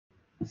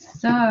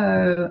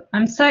So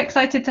I'm so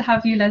excited to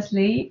have you,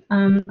 Leslie.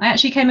 I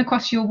actually came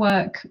across your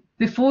work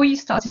before you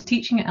started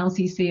teaching at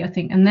LCC, I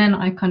think, and then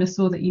I kind of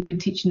saw that you've been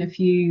teaching a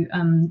few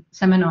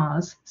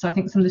seminars. So I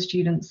think some of the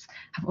students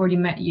have already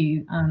met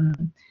you,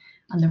 and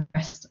the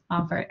rest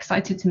are very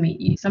excited to meet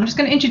you. So I'm just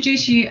going to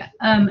introduce you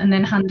and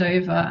then hand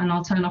over, and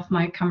I'll turn off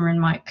my camera and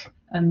mic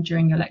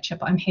during your lecture,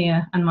 but I'm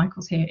here and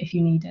Michael's here if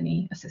you need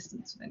any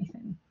assistance with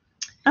anything.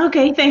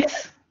 Okay,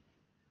 thanks.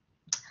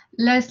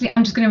 Leslie,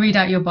 I'm just going to read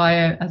out your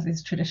bio as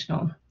is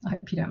traditional. I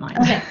hope you don't mind.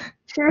 Okay,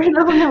 sure,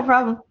 no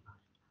problem.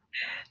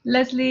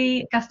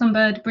 Leslie Gaston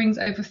Bird brings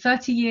over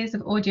 30 years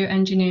of audio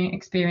engineering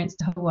experience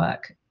to her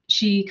work.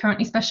 She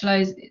currently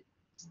specializes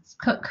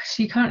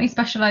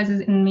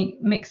in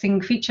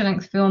mixing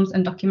feature-length films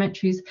and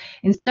documentaries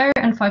in stereo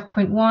and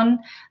 5.1,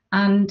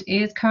 and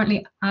is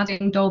currently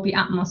adding Dolby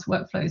Atmos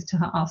workflows to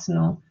her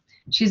arsenal.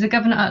 She's a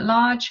governor at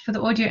large for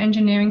the Audio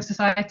Engineering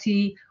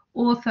Society,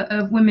 author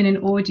of Women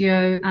in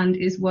Audio, and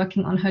is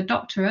working on her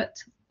doctorate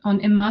on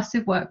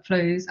immersive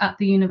workflows at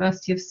the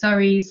University of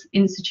Surrey's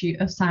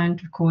Institute of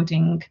Sound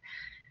Recording.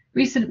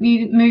 Recent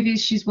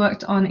movies she's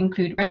worked on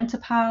include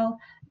Rent-a-Pal,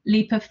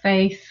 Leap of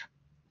Faith,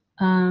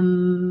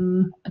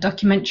 a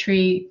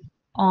documentary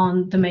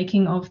on the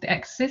making of The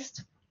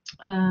Exorcist,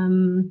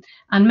 and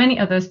many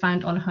others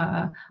found on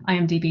her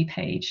IMdB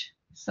page.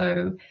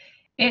 So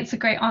it's a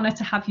great honor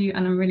to have you,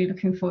 and I'm really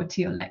looking forward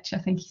to your lecture.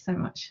 Thank you so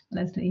much,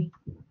 Leslie.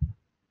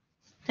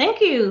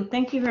 Thank you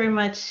very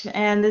much,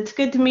 and it's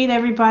good to meet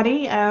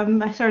everybody.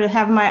 I sort of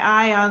have my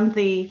eye on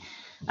the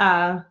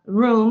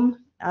room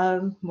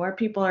where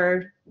people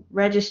are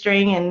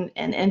registering and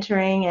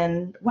entering,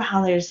 and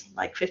wow, there's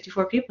like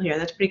 54 people here.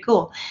 That's pretty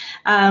cool.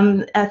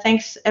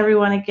 Thanks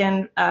everyone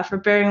again for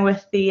bearing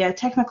with the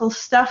technical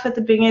stuff at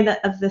the beginning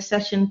of the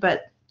session,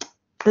 but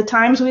the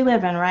times we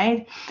live in,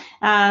 right?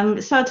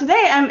 So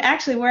today I'm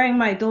actually wearing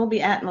my Dolby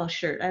Atmos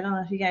shirt. I don't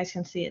know if you guys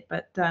can see it,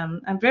 but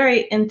I'm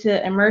very into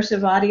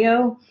immersive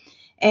audio,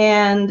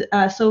 and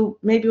so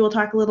maybe we'll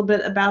talk a little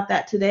bit about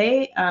that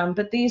today.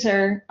 But these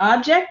are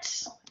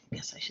objects. I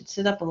guess I should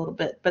sit up a little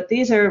bit, but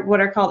these are what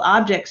are called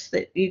objects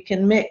that you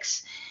can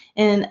mix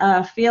in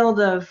a field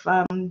of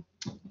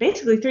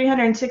basically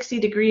 360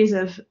 degrees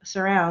of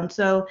surround.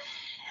 So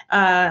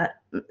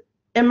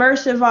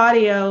immersive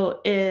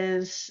audio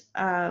is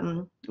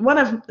one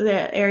of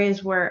the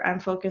areas where I'm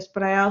focused,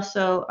 but I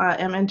also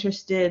am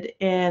interested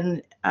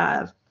in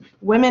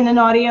women in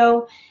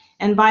audio,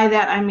 and by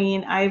that I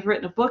mean I've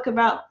written a book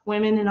about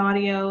women in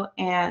audio,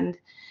 and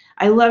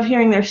I love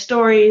hearing their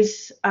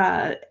stories.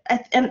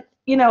 And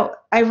you know,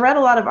 I've read a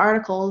lot of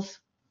articles,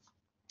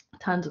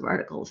 tons of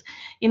articles,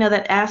 you know,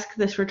 that ask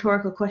this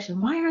rhetorical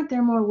question: why aren't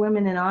there more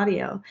women in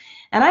audio?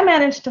 And I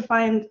managed to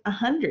find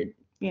 100,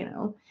 you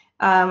know.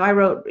 I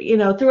wrote, you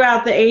know,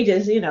 throughout the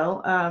ages, you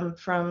know,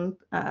 from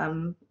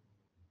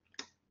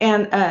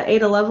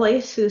Ada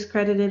Lovelace, who's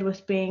credited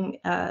with being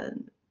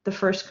the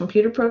first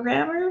computer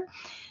programmer,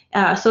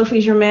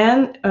 Sophie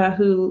Germain,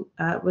 who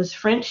was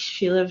French.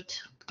 She lived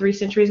 3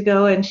 centuries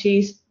ago, and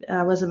she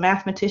was a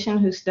mathematician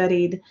who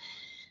studied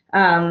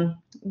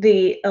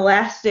the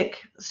elastic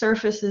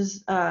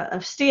surfaces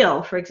of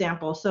steel, for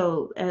example.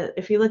 So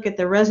if you look at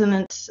the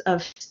resonance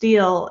of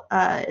steel,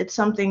 it's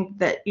something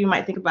that you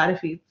might think about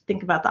if you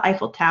think about the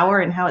Eiffel Tower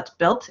and how it's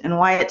built and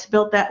why it's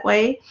built that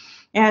way.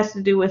 It has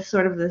to do with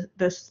sort of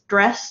the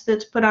stress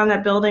that's put on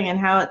that building and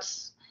how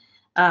it's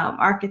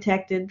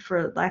architected,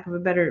 for lack of a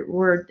better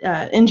word,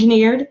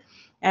 engineered.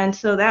 And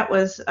so that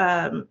was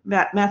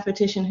that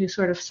mathematician who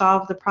sort of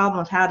solved the problem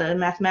of how to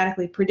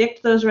mathematically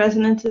predict those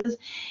resonances.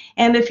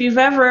 And if you've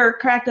ever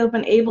cracked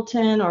open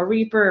Ableton or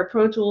Reaper or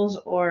Pro Tools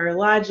or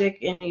Logic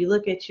and you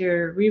look at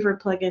your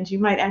reverb plugins, you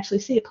might actually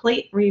see a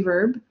plate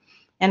reverb.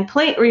 And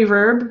plate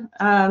reverb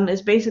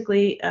is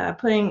basically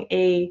putting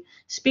a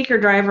speaker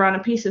driver on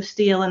a piece of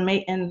steel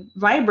and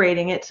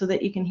vibrating it so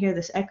that you can hear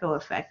this echo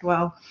effect.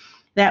 Well,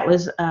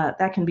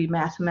 that can be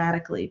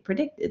mathematically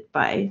predicted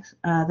by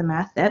the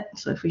math that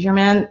Sophie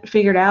Germain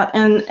figured out,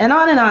 and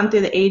on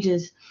through the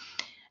ages.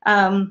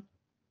 And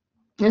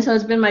so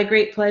it's been my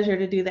great pleasure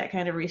to do that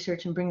kind of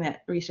research and bring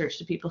that research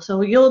to people.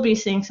 So you'll be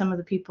seeing some of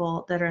the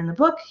people that are in the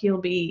book.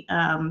 You'll be,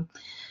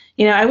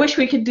 you know, I wish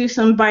we could do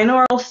some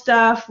binaural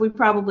stuff. We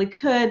probably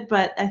could,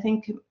 but I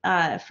think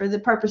for the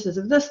purposes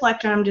of this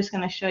lecture, I'm just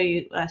going to show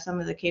you some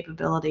of the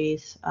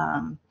capabilities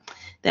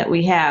that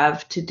we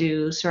have to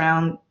do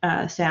surround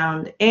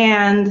sound.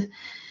 And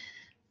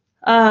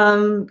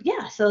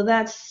yeah, so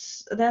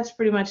that's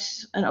pretty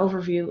much an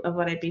overview of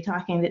what I'd be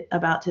talking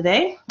about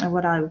today, or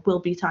what I will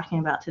be talking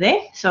about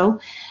today. So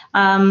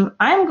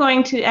I'm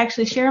going to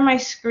actually share my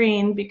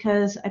screen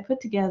because I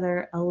put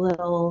together a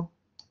little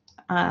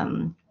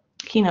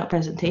keynote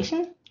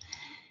presentation,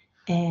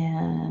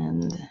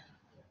 and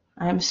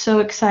I'm so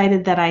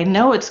excited that I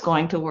know it's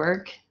going to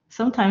work.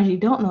 Sometimes you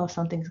don't know if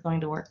something's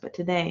going to work, but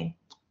today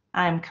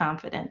I'm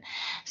confident.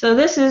 So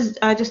this is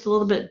just a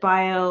little bit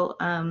bio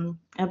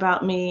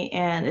about me,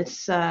 and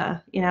it's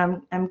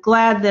I'm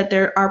glad that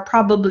there are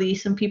probably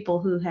some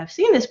people who have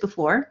seen this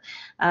before,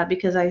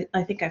 because I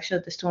think I've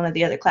showed this to one of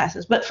the other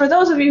classes. But for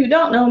those of you who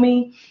don't know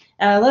me,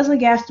 Leslie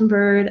Gaston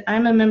Bird,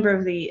 I'm a member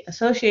of the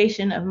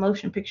Association of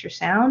Motion Picture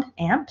Sound,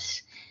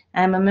 AMPS.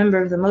 I'm a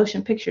member of the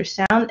Motion Picture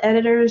Sound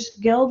Editors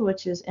Guild,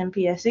 which is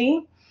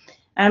MPSE.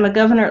 I'm a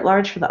governor at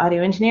large for the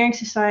Audio Engineering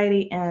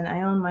Society, and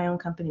I own my own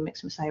company,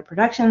 Mixed Messiah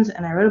Productions,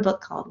 and I wrote a book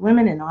called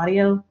Women in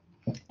Audio,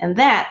 and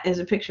that is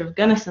a picture of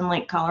Gunnison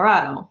Lake,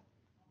 Colorado.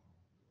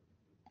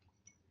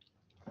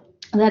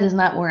 That is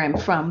not where I'm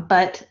from,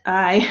 but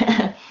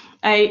I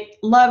I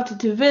loved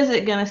to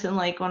visit Gunnison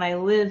Lake when I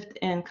lived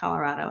in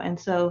Colorado, and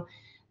so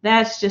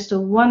that's just a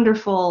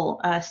wonderful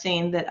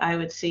scene that I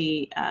would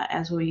see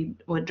as we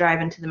would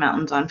drive into the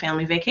mountains on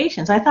family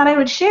vacations. I thought I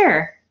would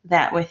share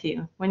that with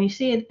you. When you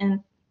see it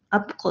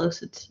up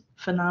close, it's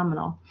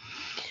phenomenal.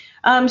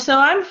 So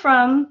I'm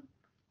from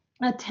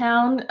a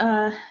town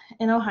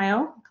in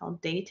Ohio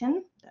called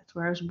Dayton. That's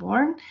where I was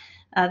born.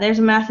 There's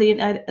a map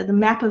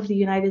of the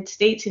United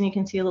States, and you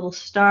can see a little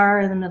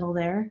star in the middle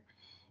there.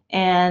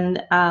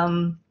 And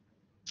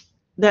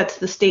that's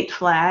the state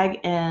flag.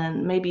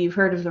 And maybe you've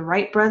heard of the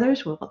Wright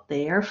brothers. Well,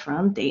 they are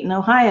from Dayton,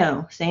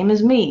 Ohio, same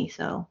as me.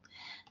 So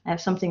I have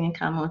something in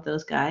common with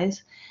those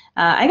guys.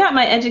 I got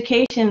my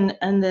education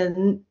in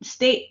the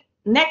state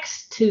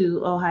next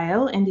to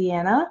Ohio,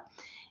 Indiana,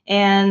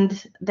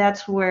 and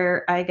that's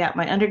where I got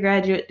my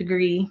undergraduate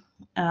degree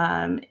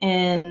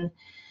in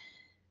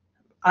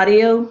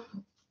audio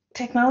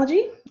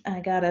technology. I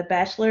got a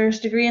bachelor's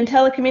degree in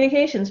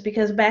telecommunications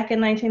because back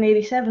in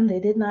 1987 they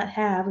did not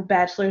have a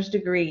bachelor's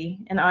degree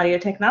in audio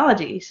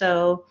technology.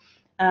 So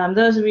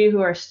those of you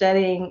who are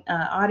studying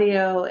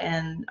audio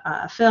and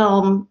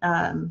film,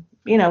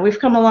 we've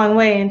come a long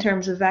way in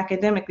terms of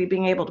academically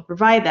being able to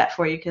provide that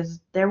for you, because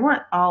there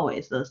weren't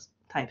always those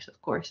types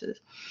of courses.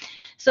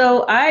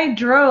 So I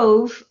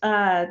drove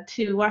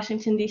to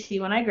Washington, D.C.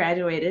 when I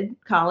graduated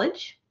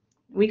college.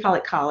 We call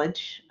it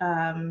college.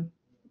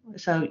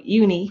 So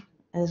uni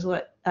is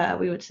what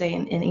we would say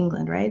in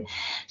England, right?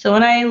 So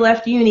when I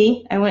left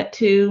uni, I went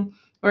to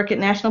work at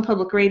National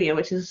Public Radio,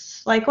 which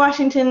is like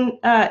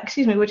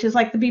which is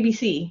like the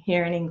BBC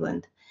here in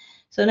England.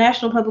 So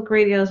National Public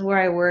Radio is where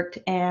I worked,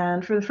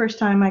 and for the first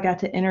time I got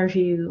to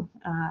interview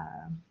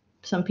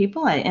some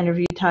people. I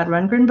interviewed Todd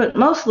Rundgren, but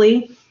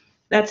mostly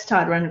that's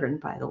Todd Rundgren,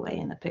 by the way,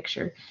 in the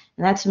picture,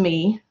 and that's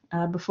me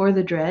before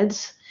the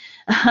dreads.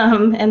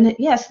 And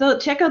yes,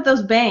 check out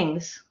those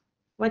bangs.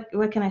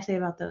 What can I say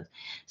about those?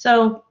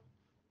 So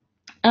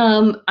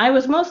I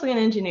was mostly an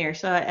engineer,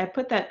 so I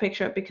put that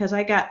picture up because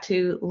I got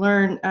to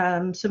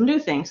learn some new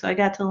things. So I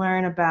got to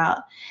learn about,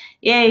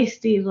 yay,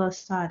 Steve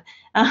loves Todd.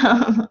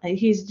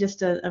 He's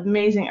just an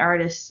amazing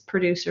artist,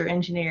 producer,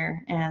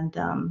 engineer, and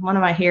one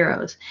of my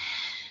heroes.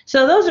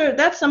 So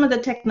that's some of the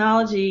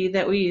technology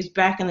that we used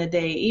back in the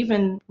day.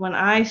 Even when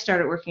I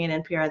started working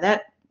at NPR,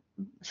 that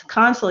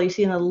console you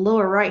see in the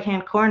lower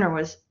right-hand corner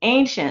was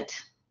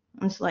ancient.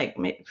 It's like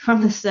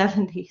from the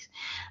 70s.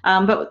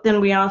 But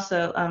then we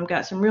also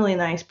got some really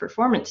nice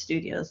performance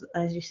studios,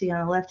 as you see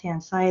on the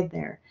left-hand side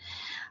there.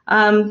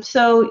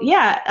 So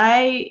yeah,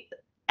 I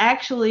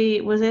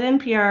actually was at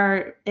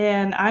NPR,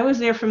 and I was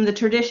there from the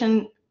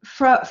tradition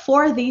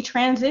for the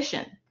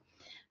transition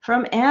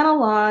from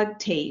analog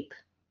tape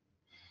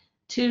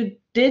to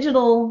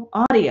digital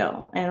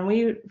audio. And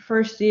we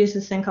first used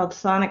this thing called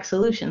Sonic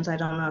Solutions. I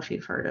don't know if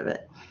you've heard of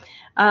it.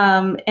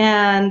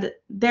 And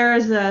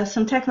there's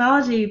some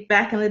technology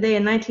back in the day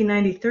in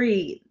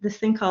 1993, this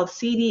thing called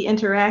CD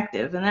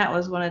Interactive, and that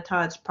was one of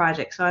Todd's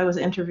projects. So I was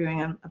interviewing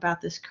him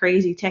about this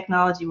crazy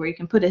technology where you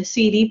can put a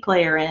CD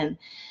player in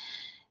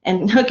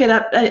and hook it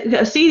up,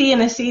 a CD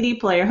and a CD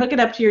player, hook it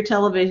up to your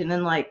television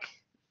and like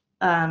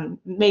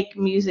make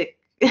music.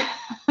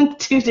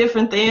 Two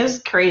different things.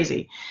 It's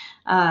crazy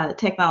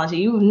technology.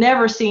 You've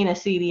never seen a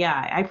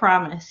CDI, I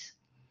promise.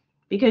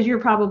 Because you're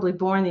probably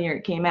born the year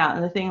it came out,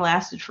 and the thing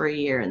lasted for a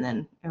year, and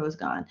then it was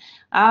gone.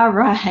 All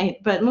right,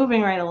 but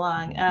moving right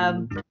along.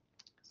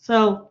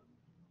 So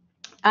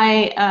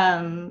we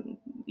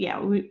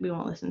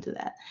won't listen to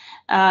that.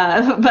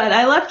 But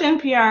I left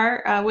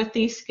NPR with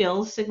these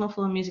skills: signal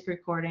flow music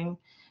recording,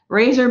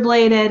 razor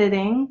blade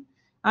editing,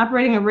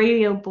 operating a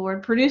radio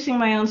board, producing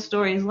my own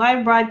stories,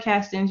 live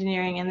broadcast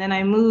engineering, and then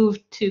I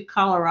moved to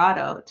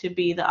Colorado to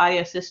be the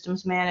audio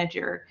systems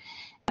manager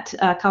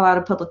at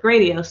Colorado Public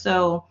Radio.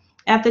 So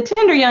at the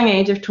tender young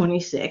age of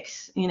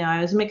 26, I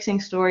was mixing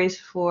stories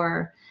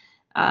for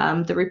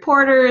the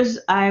reporters.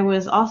 I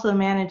was also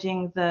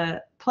managing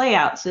the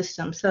playout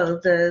system.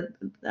 So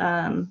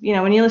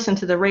when you listen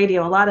to the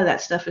radio, a lot of that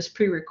stuff is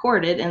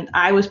pre-recorded, and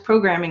I was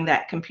programming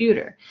that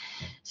computer.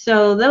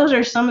 So those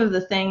are some of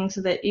the things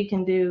that you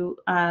can do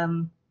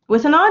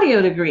with an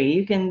audio degree.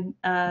 You can,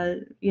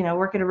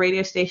 work at a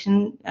radio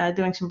station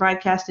doing some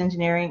broadcast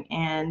engineering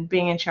and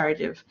being in charge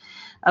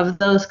of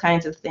those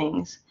kinds of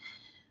things.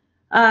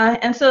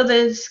 And so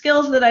the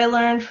skills that I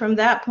learned from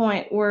that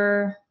point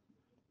were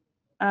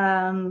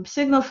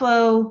signal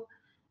flow,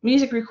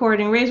 music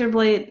recording, razor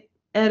blade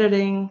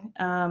editing,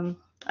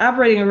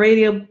 operating a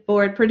radio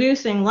board,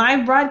 producing,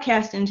 live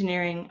broadcast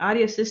engineering,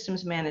 audio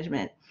systems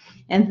management.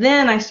 And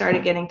then I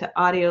started getting to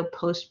audio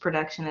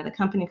post-production at a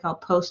company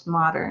called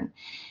Postmodern.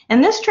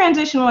 And this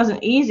transition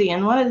wasn't easy.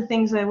 And one of the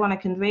things I want to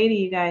convey to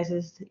you guys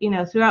is,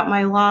 throughout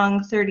my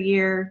long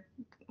 30-year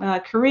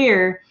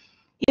career,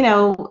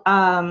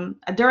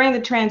 during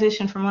the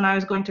transition from when I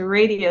was going to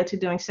radio to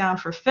doing sound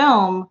for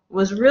film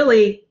was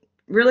really,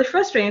 really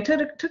frustrating.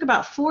 It took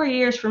about 4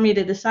 years for me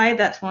to decide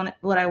that's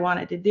what I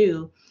wanted to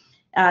do,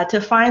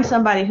 to find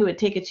somebody who would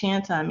take a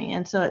chance on me.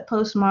 And so at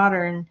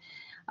Postmodern,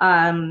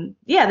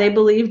 they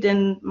believed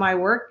in my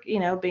work,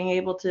 being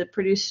able to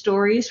produce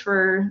stories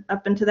for,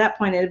 up until that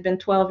point, it had been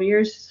 12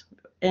 years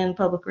in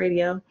public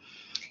radio.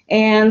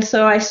 And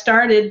so I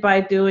started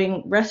by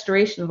doing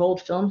restoration of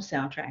old film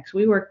soundtracks.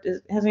 We worked,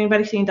 has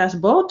anybody seen Das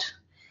Boot?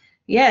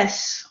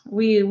 Yes,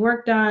 we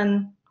worked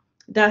on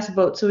Das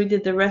Boot, so we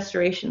did the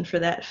restoration for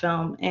that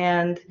film.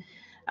 And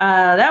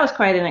that was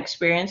quite an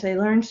experience. I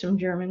learned some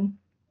German.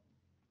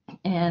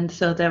 And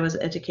so that was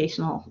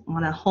educational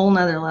on a whole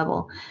nother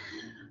level.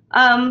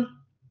 And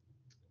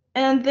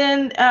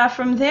then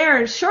from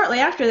there, shortly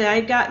after that,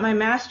 I got my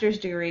master's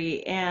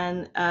degree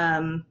and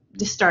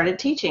just started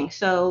teaching.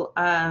 So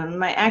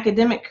my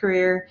academic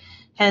career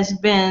has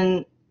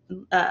been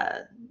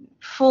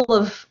full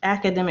of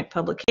academic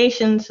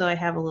publications. So I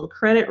have a little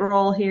credit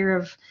roll here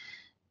of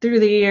through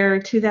the year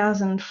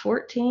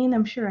 2014.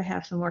 I'm sure I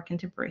have some more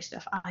contemporary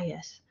stuff.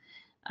 Yes.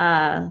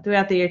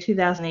 Throughout the year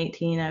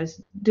 2018, I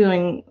was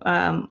doing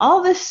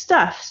all this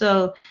stuff.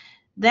 So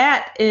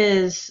that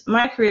is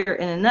my career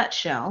in a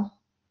nutshell.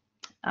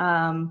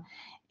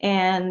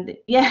 And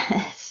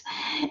yes,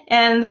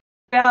 and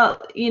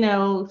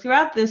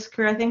throughout this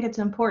career, I think it's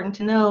important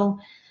to know,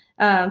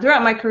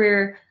 throughout my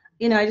career,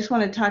 I just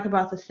want to talk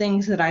about the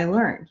things that I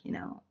learned,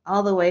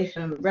 all the way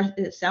from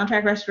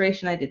soundtrack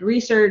restoration. I did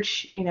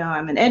research,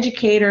 I'm an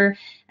educator.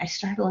 I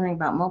started learning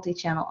about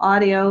multi-channel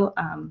audio,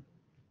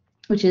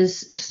 which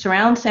is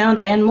surround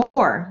sound and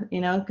more,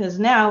 because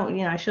now,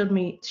 I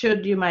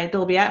showed you my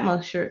Dolby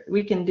Atmos shirt.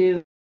 We can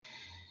do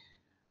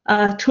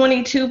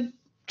 22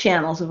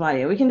 channels of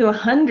audio. We can do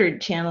 100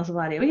 channels of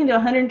audio. We can do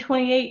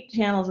 128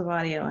 channels of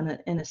audio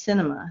in a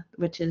cinema,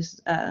 which is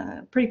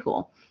pretty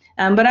cool.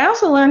 But I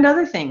also learned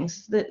other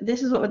things.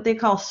 This is what they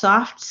call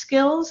soft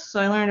skills. So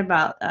I learned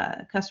about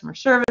customer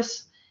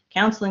service,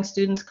 counseling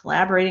students,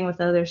 collaborating with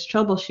others,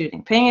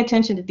 troubleshooting, paying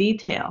attention to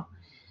detail,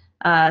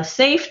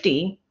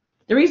 safety.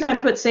 The reason I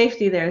put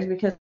safety there is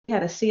because we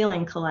had a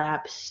ceiling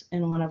collapse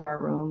in one of our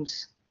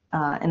rooms.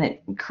 And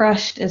it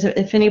crushed,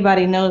 if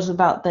anybody knows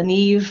about the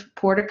Neve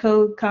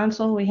portico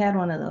console, we had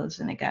one of those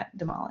and it got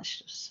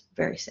demolished. It was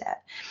very sad.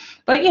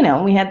 But,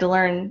 we had to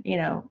learn,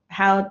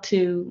 how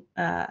to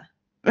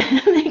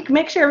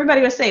make sure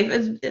everybody was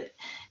safe. It's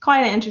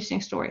quite an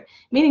interesting story.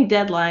 Meeting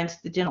deadlines,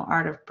 the gentle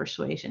art of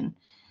persuasion.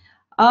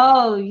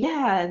 Oh,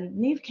 yeah,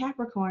 Neve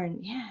Capricorn.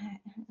 Yeah,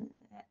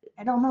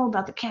 I don't know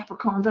about the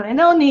Capricorn, but I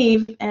know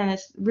Neve, and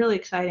it's really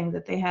exciting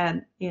that they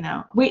had,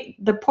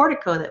 the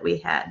portico that we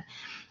had.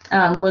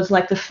 Was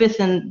like the fifth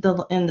in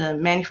the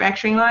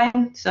manufacturing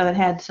line, so it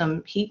had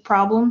some heat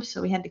problems,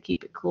 so we had to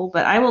keep it cool.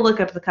 But I will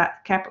look up the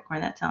Capricorn.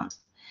 That sounds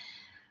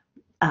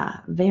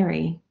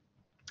very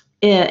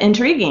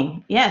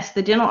intriguing. Yes,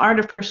 the gentle art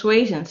of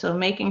persuasion. So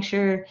making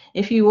sure,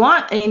 if you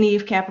want a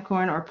Neve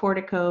Capricorn or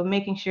portico,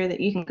 making sure that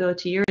you can go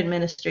to your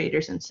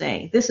administrators and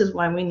say, this is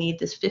why we need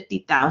this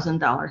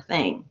 $50,000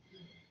 thing,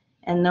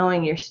 and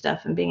knowing your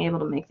stuff and being able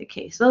to make the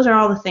case. Those are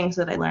all the things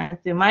that I learned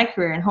through my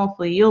career, and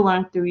hopefully you'll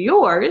learn through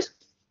yours.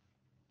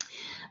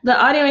 The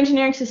Audio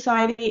Engineering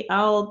Society,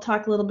 I'll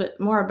talk a little bit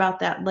more about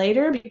that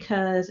later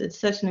because it's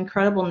such an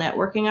incredible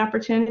networking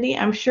opportunity.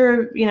 I'm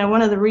sure,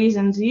 one of the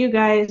reasons you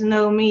guys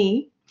know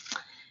me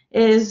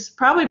is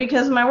probably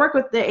because of my work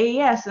with the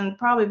AES and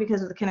probably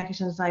because of the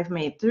connections I've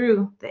made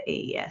through the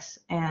AES.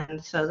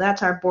 And so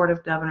that's our Board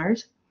of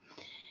Governors.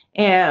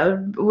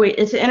 And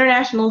it's an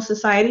international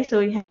society, so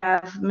we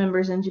have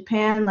members in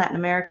Japan, Latin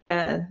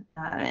America,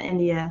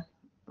 India,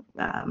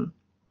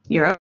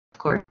 Europe, of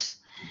course.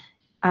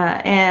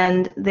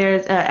 And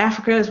there's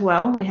Africa as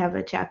well. We have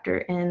a chapter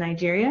in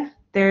Nigeria.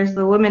 There's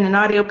the Women in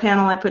Audio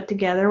panel I put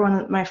together, one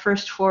of my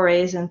first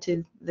forays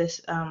into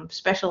this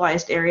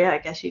specialized area, I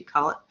guess you'd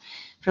call it,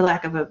 for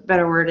lack of a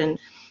better word. And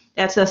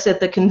that's us at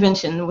the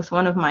convention with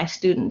one of my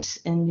students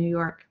in New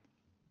York.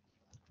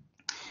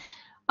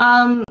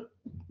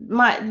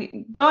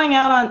 Going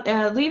out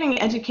on leaving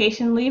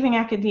education, leaving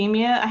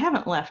academia. I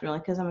haven't left really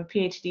because I'm a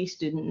PhD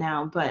student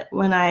now. But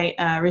when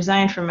I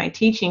resigned from my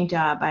teaching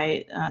job,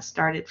 I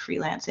started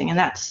freelancing, and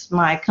that's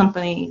my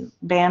company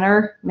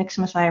banner, Mix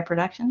Messiah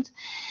Productions.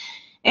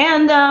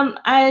 And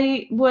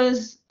I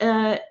was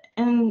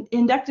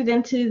inducted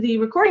into the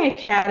Recording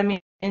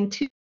Academy in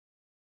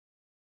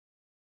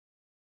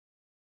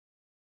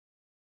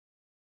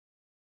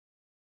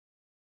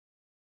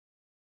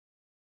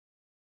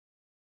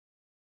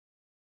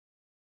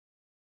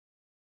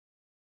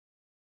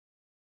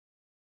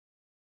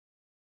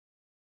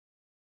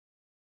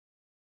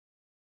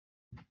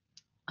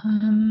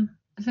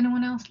Has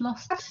anyone else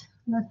lost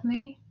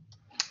Leslie?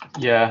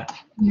 Yeah.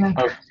 Yeah.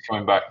 Oh,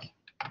 coming back.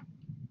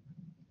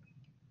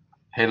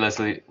 Hey,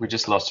 Leslie, we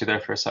just lost you there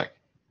for a sec.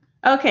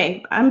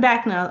 Okay, I'm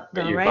back now,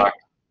 though, You're right? back.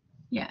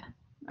 Yeah.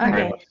 Okay.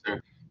 Very much so.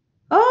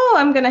 Oh,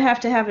 I'm going to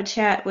have a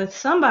chat with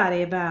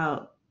somebody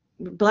about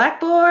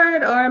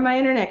Blackboard or my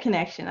internet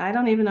connection. I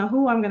don't even know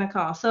who I'm going to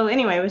call. So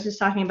anyway, I was just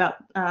talking about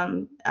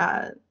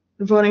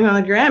voting on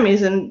the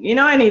Grammys, and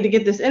I need to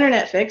get this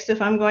internet fixed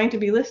if I'm going to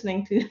be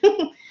listening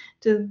to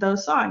to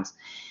those songs.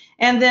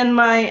 And then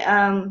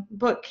my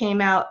book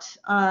came out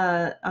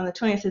on the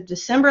 20th of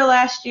December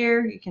last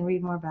year. You can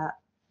read more about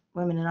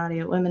women in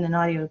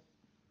audio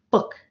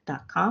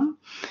book.com.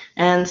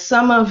 And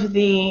some of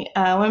the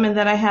women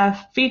that I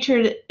have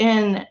featured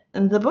in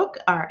the book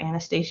are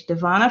Anastasia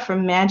Devana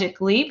from Magic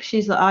Leap.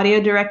 She's the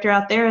audio director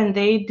out there, and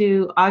they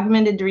do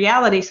augmented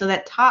reality. So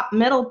that top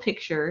middle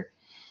picture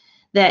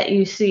that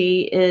you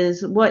see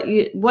is what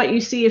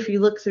you see if you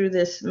look through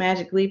this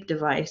Magic Leap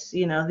device.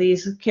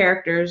 These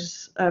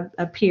characters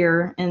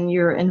appear in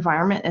your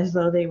environment as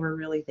though they were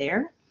really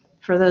there.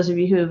 For those of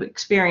you who have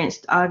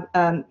experienced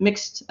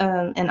mixed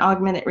and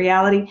augmented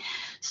reality.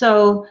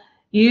 So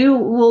you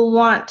will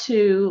want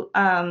to,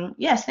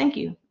 yes, thank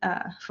you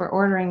for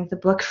ordering the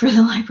book for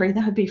the library.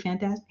 That would be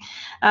fantastic.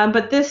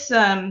 But this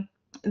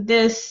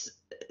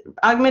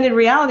augmented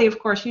reality, of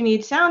course, you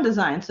need sound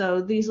design.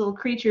 So these little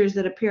creatures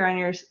that appear on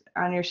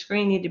your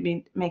screen need to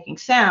be making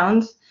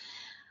sounds.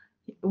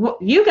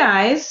 You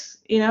guys,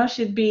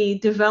 should be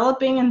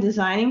developing and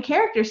designing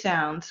character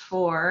sounds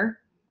for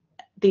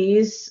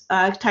these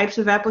types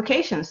of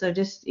applications. So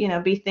just,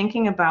 be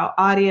thinking about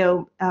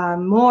audio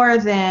more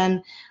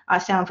than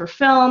sound for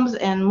films,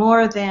 and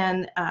more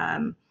than,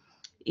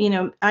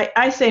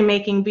 I say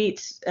making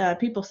beats.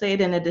 People say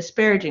it in a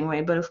disparaging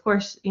way, but of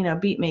course,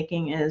 beat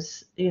making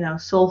is,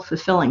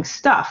 soul-fulfilling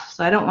stuff.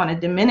 So I don't want to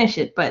diminish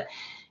it, but,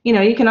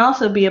 you can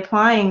also be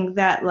applying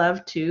that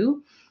love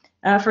to,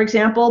 for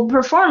example,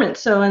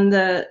 performance. So in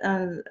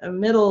the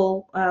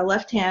middle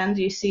left hand,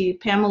 you see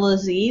Pamela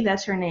Z,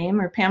 that's her name,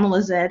 or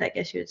Pamela Z, I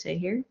guess you would say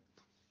here.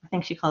 I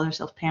think she calls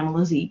herself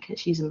Pamela Z because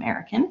she's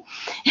American.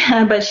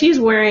 But she's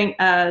wearing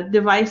a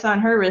device on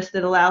her wrist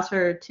that allows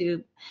her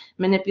to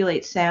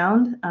manipulate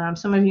sound.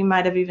 Some of you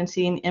might have even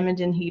seen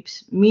Imogen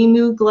Heap's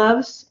Mimu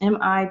gloves,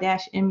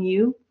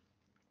 M-I-M-U,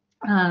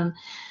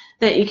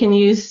 that you can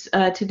use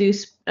to do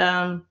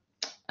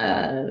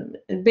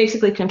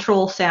basically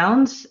control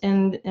sounds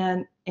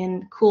in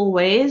cool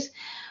ways.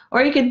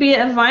 Or you could be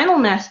a vinyl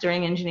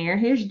mastering engineer.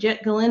 Here's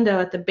Jet Galindo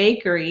at the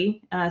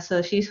bakery.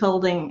 So she's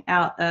holding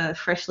out a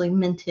freshly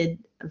minted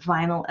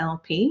vinyl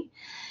LP.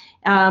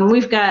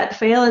 We've got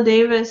Fayla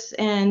Davis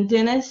and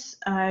Dennis.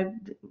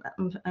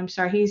 I'm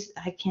sorry,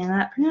 I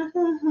cannot pronounce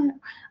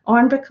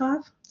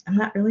Ornbakov. I'm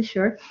not really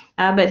sure,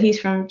 but he's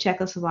from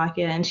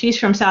Czechoslovakia, and she's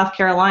from South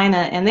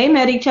Carolina. And they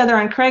met each other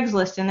on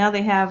Craigslist, and now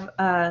they have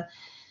a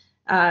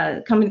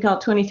company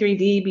called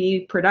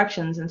 23dB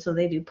Productions, and so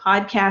they do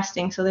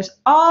podcasting. So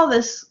there's all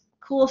this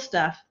cool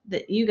stuff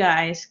that you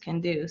guys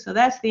can do. So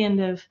that's the end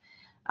of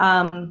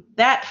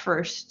that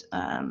first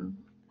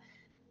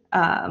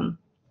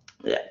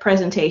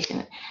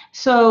presentation.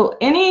 So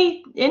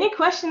any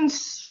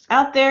questions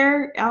out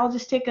there? I'll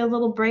just take a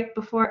little break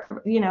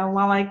before,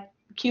 while I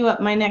queue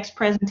up my next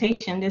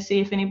presentation to see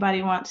if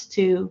anybody wants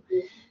to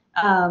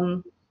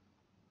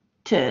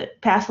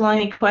pass along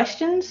any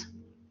questions.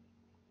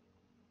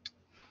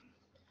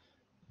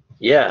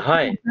 Yeah,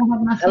 hi.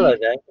 Hello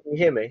there. Can you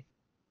hear me?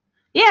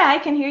 Yeah, I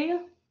can hear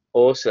you.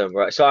 Awesome.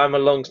 Right. So I'm a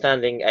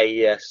long-standing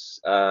AES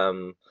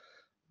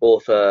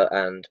author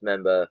and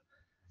member,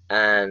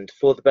 and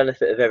for the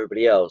benefit of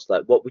everybody else,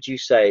 like, what would you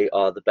say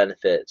are the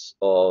benefits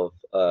of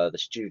the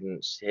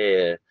students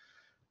here?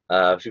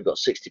 If we've got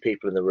 60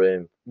 people in the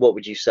room, what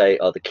would you say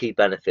are the key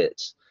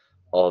benefits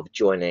of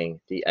joining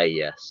the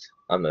AES?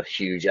 I'm a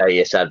huge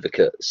AES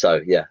advocate,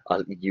 so yeah,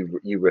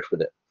 you riff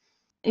with it.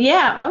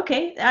 Yeah,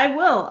 okay, I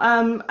will.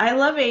 I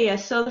love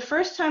AES. So the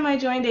first time I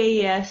joined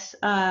AES,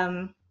 you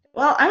know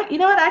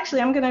what?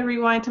 Actually, I'm going to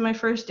rewind to my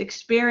first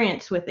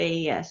experience with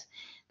AES.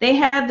 They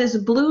had this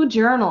blue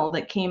journal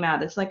that came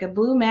out. It's like a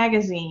blue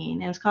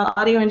magazine, and it's called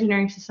Audio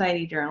Engineering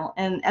Society Journal.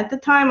 And at the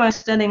time, I was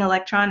studying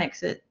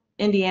electronics at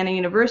Indiana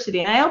University,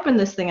 and I opened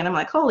this thing, and I'm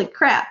like, holy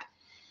crap.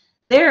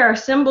 There are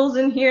symbols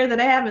in here that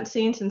I haven't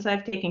seen since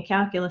I've taken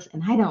calculus,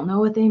 and I don't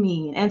know what they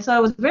mean. And so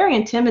it was very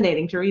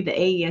intimidating to read the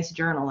AES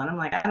journal, and I'm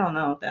like, I don't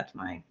know if that's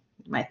my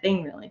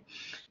thing, really.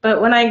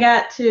 But when I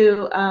got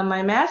to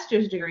my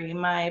master's degree,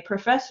 my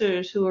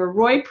professors, who were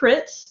Roy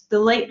Pritz, the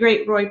late,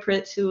 great Roy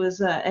Pritz, who was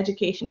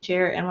education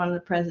chair and one of the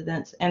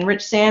presidents, and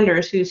Rich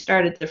Sanders, who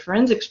started the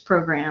forensics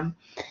program,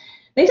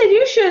 they said,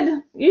 you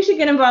should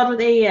get involved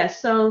with AES.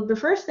 So the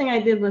first thing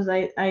I did was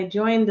I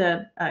joined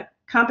a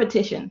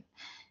competition.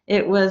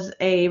 It was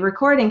a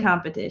recording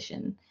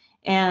competition,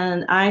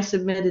 and I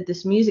submitted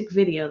this music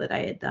video that I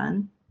had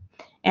done.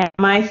 And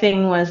my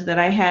thing was that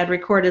I had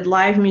recorded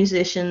live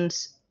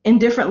musicians in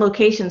different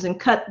locations and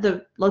cut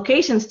the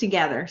locations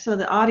together so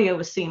the audio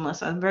was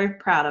seamless. I was very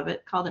proud of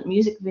it. Called it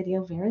Music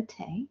Video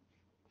Verite.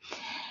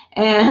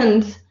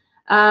 and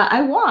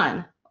I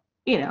won.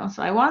 You know,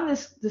 so I won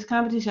this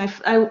competition.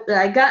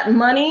 I got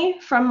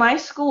money from my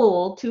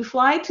school to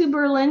fly to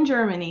Berlin,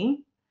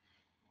 Germany,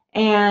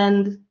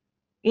 and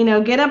you know,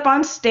 get up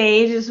on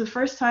stage. It was the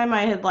first time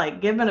I had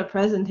like given a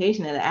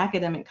presentation at an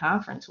academic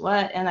conference.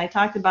 And I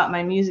talked about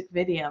my music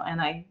video,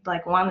 and I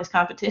like won this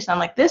competition. I'm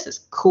like, this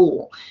is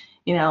cool,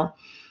 you know.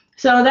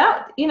 So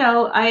that, you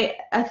know, I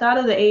thought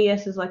of the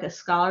AES as like a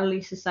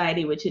scholarly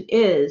society, which it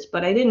is,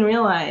 but I didn't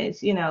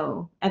realize, you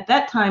know, at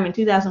that time in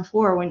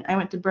 2004 when I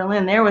went to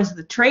Berlin, there was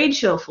the trade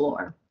show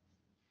floor.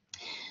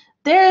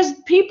 There's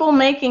people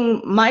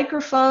making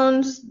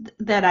microphones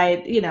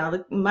that you know,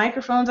 the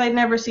microphones I'd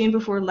never seen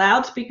before,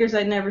 loudspeakers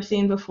I'd never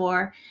seen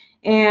before.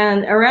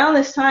 And around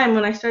this time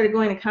when I started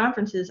going to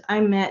conferences,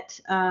 I met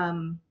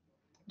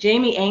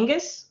Jamie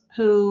Angus,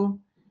 who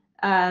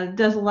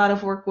does a lot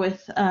of work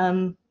with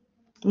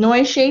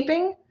noise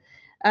shaping.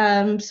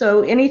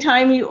 So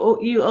anytime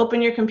you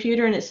open your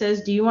computer and it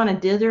says, do you want to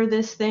dither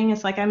this thing?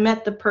 It's like I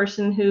met the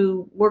person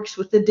who works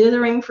with the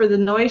dithering for the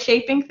noise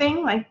shaping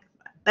thing. Like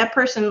that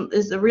person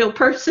is the real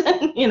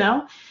person, you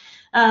know.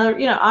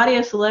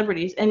 Audio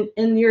celebrities. And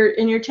in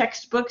your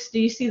textbooks, do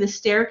you see the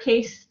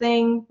staircase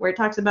thing where it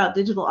talks about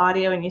digital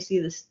audio, and you see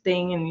this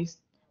thing and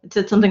it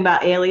said something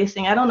about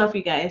aliasing? I don't know if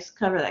you guys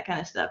cover that kind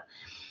of stuff.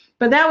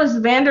 But that was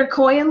Vander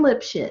Kooi and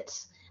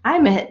Lipschitz. I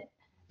met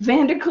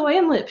Vander Kooi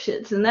and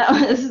Lipschitz, and that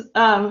was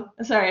I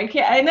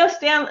know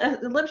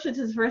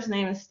Lipschitz's first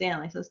name is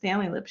Stanley, so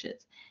Stanley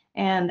Lipschitz.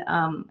 And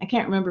I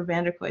can't remember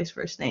Vander Kooi's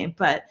first name,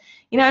 but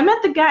you know, I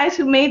met the guys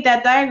who made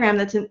that diagram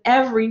that's in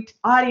every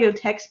audio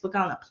textbook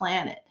on the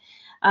planet.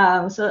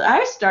 So I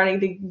was starting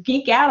to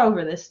geek out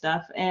over this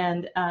stuff,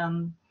 and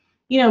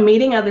you know,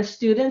 meeting other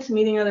students,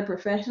 meeting other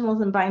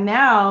professionals, and by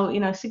now, you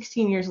know,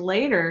 16 years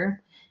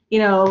later, you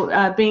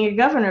know, being a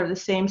governor of the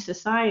same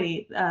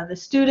society, the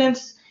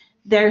students,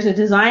 there's a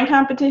design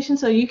competition,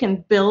 so you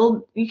can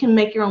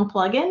make your own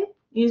plugin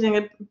using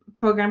a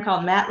program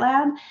called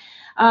MATLAB.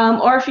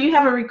 Or if you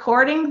have a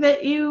recording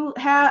that you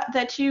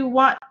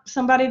want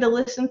somebody to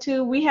listen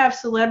to, we have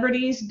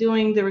celebrities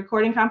doing the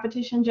recording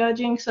competition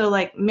judging. So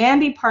like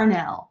Mandy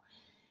Parnell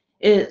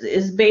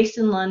is based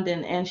in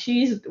London, and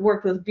she's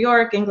worked with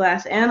Bjork and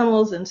Glass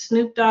Animals and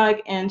Snoop Dogg,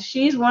 and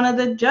she's one of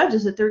the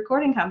judges at the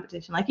recording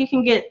competition. Like you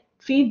can get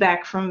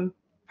feedback from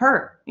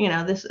her, you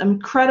know, this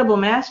incredible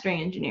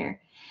mastering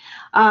engineer.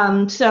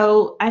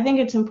 So I think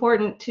it's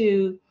important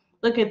to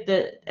look at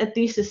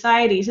these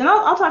societies, and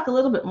I'll talk a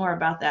little bit more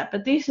about that.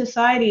 But these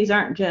societies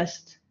aren't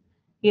just,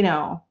 you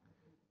know,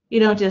 you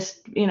don't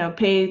just, you know,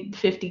 pay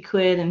 50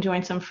 quid and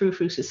join some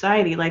frou-frou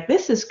society. Like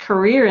this is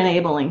career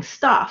enabling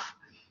stuff,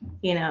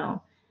 you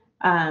know,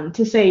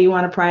 to say you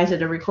want a prize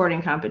at a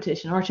recording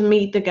competition, or to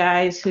meet the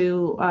guys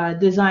who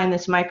design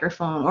this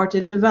microphone, or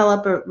to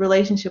develop a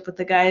relationship with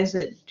the guys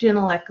at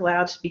Genelec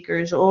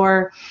loudspeakers,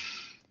 or,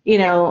 you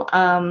know,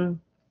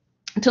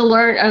 to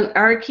learn.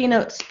 Our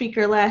keynote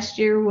speaker last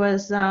year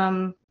was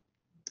Grandmaster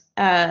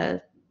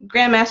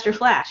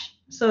Flash.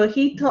 So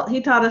he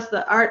taught us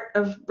the art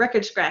of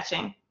record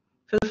scratching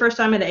for the first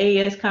time at an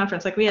AES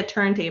conference. Like we had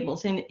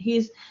turntables, and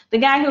he's the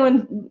guy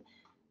who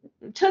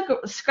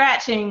took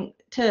scratching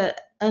to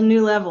a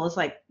new level. Is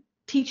like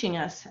teaching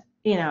us,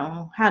 you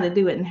know, how to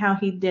do it and how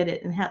he did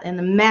it, and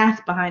the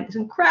math behind it. It's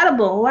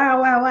incredible.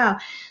 Wow, wow, wow.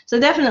 So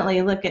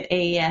definitely look at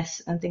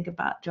AES and think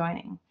about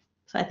joining.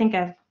 So I think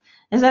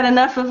is that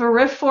enough of a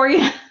riff for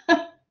you?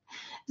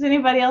 Does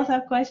anybody else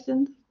have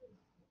questions?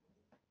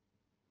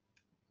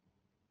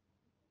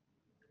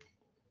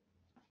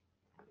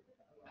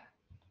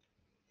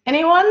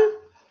 Anyone?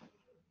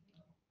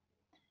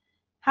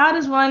 How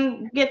does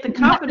one get the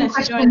confidence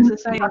to join the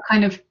society? Are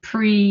kind of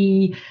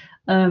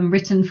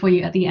written for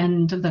you at the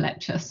end of the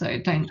lecture, so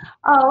don't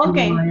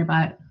worry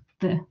about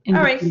the. All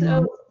right,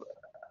 so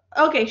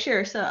okay,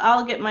 sure. So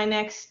I'll get my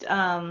next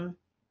slide.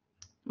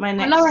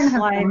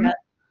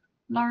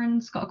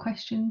 Lauren's got a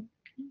question.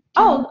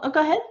 Go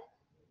ahead.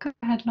 Go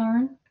ahead,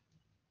 Lauren.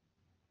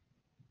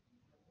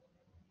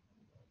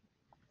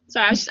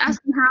 So I was just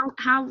asking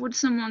how would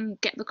someone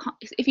get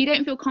if you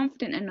don't feel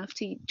confident enough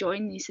to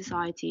join these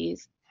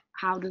societies,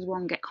 how does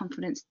one get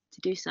confidence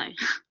to do so?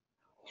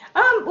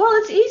 Well,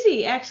 it's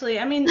easy actually.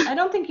 I mean, I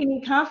don't think you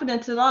need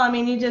confidence at all. I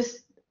mean, you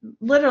just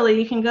literally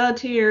you can go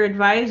to your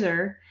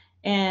advisor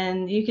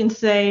and you can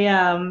say,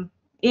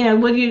 you know,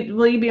 will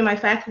you be my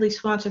faculty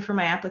sponsor for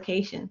my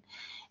application?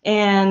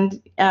 And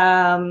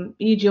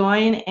you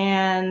join,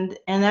 and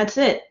that's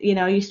it. You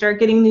know, you start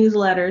getting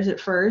newsletters at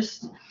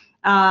first.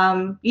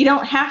 You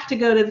don't have to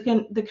go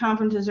to the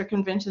conferences or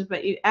conventions,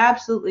 but you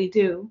absolutely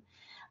do.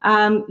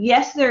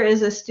 Yes, there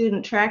is a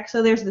student track,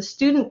 so there's the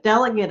Student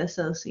Delegate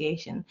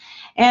Association.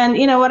 And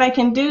you know what I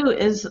can do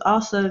is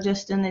also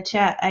just in the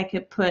chat I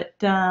could put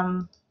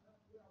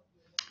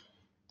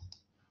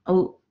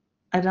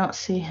I don't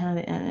see how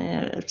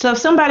to, so if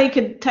somebody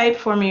could type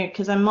for me,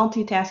 because I'm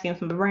multitasking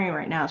from my brain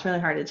right now, it's really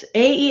hard. It's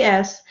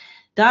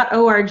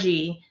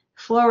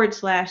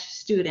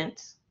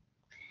aes.org/students.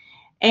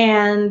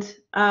 And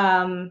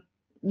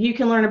you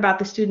can learn about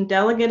the Student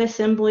Delegate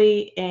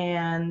Assembly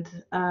and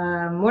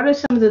what are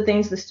some of the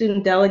things the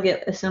Student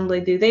Delegate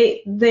Assembly do.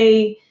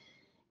 They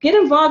get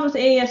involved with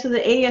AES so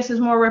that AES is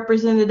more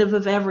representative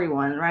of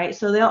everyone, right?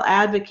 So they'll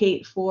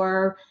advocate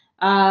for,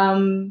 what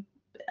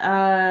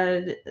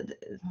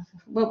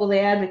will they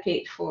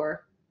advocate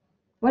for?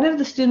 What have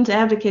the students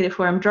advocated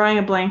for? I'm drawing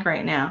a blank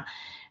right now.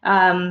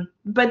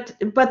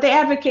 But they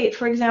advocate,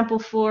 for example,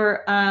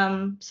 for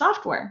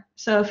software.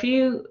 So if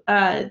you,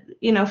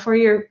 for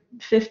your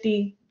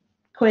 50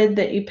 quid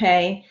that you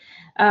pay,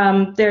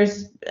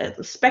 there's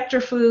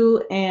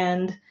SpectraFu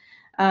and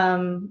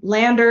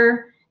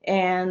Lander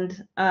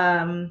and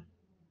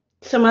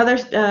some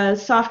other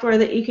software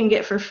that you can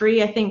get for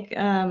free. I think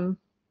a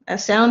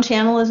Sound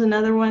Channel is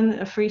another one,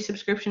 a free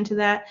subscription to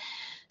that.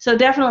 So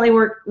definitely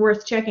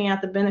worth checking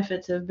out the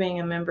benefits of being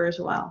a member as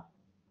well.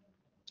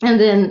 And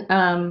then,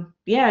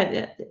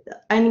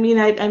 I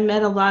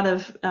met a lot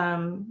of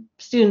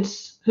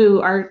students who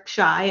are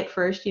shy at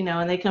first,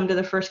 and they come to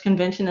the first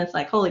convention. It's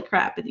like, holy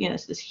crap,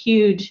 it's this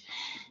huge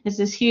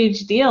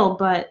deal.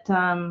 But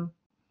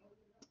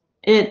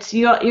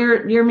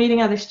you're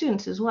meeting other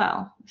students as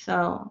well.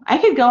 So I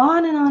could go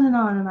on and on and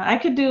on and on. I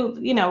could do,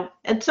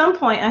 at some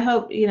point, I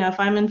hope, if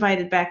I'm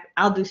invited back,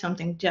 I'll do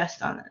something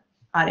just on it.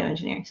 Audio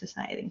Engineering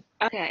Society.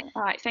 Okay,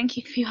 all right, thank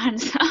you for your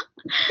answer.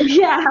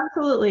 Yeah,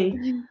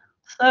 absolutely.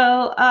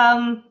 So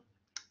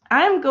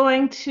I'm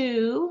going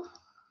to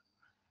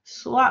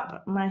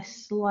swap my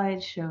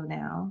slideshow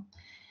now,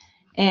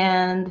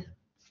 and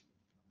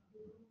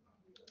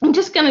I'm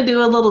just going to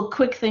do a little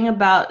quick thing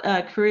about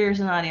careers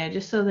in audio,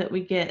 just so that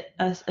we get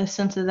a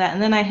sense of that.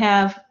 And then I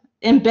have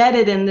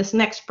embedded in this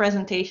next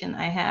presentation,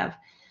 I have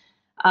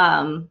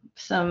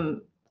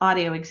some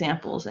audio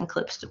examples and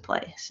clips to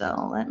play.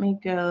 So let me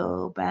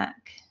go back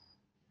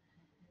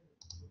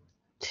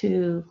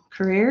to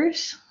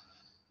careers.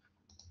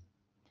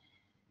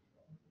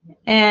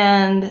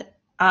 And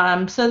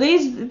so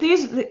these,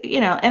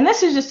 and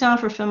this is just sound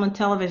for film and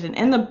television.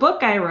 In the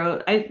book I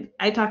wrote,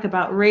 I talk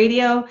about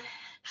radio,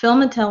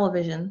 film and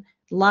television,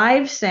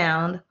 live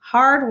sound,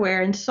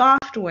 hardware and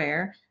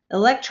software,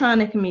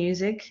 electronic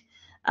music.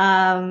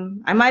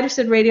 I might have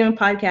said radio and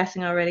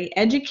podcasting already,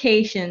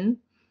 education,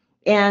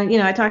 and,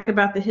 I talk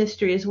about the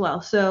history as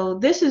well. So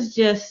this is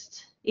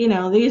just,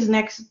 these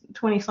next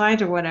 20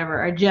 slides or whatever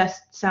are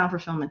just sound for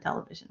film and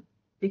television,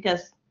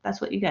 because that's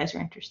what you guys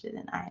are interested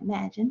in, I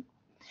imagine.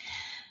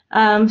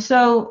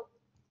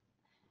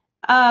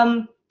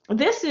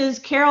 This is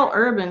Carol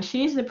Urban.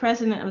 She's the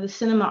president of the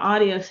Cinema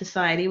Audio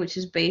Society, which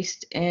is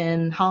based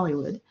in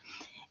Hollywood.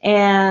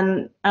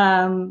 And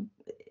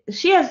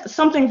she has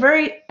something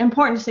very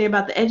important to say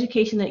about the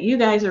education that you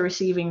guys are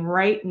receiving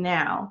right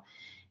now.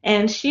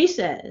 And she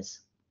says,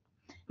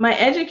 my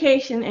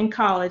education in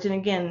college, and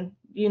again,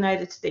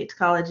 United States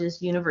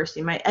colleges,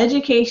 university, my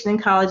education in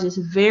college is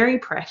very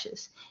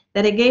precious,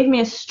 that it gave me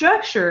a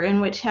structure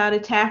in which how to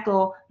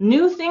tackle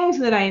new things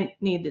that I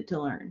needed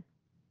to learn.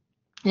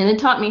 And it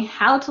taught me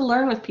how to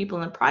learn with people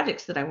in the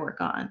projects that I work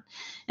on.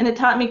 And it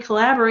taught me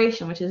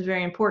collaboration, which is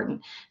very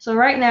important. So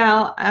right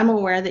now, I'm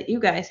aware that you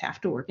guys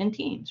have to work in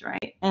teams,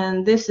 right?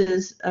 And this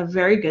is a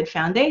very good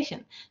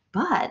foundation.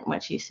 But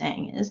what she's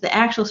saying is the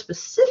actual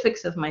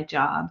specifics of my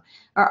job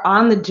are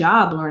on the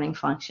job learning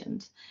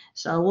functions.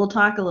 So we'll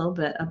talk a little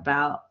bit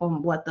about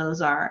what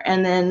those are.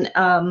 And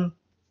then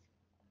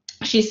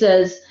she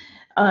says,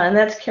 and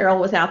that's Carol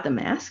without the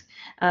mask.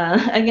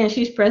 Again,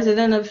 she's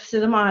president of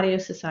Cinema Audio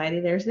Society.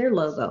 There's their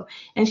logo.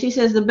 And she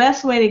says the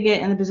best way to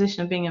get in the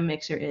position of being a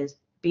mixer is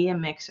be a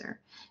mixer.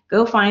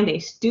 Go find a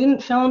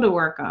student film to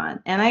work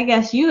on. And I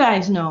guess you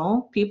guys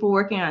know people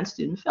working on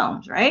student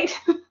films, right?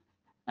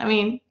 I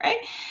mean, right?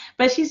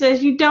 But she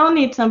says you don't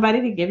need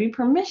somebody to give you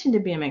permission to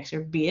be a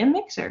mixer. Be a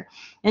mixer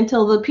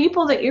until the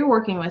people that you're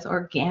working with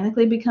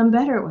organically become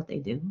better at what they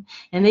do.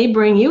 And they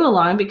bring you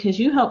along because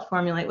you help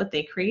formulate what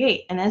they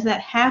create. And as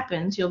that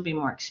happens, you'll be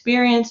more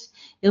experienced.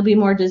 You'll be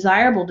more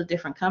desirable to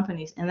different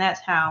companies. And that's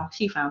how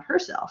she found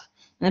herself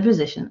in the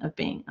position of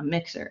being a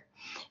mixer.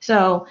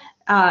 So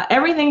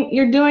everything,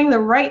 you're doing the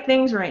right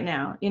things right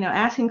now.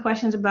 Asking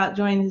questions about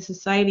joining the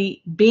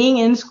society, being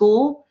in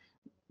school,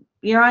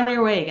 you're on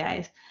your way,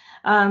 guys.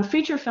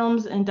 Feature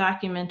films and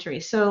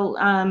documentaries. So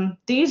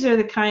these are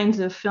the kinds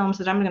of films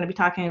that I'm going to be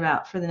talking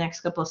about for the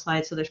next couple of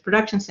slides. So there's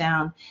production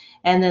sound,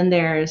 and then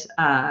there's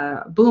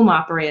the boom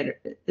operator,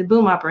 the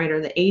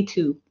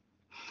A2,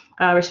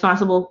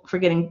 responsible for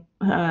getting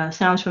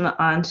sounds from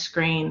the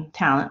on-screen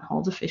talent,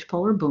 holds a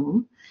fishpole or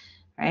boom,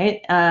 right?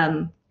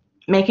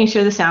 Making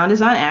sure the sound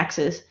is on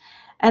axis.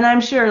 And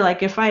I'm sure,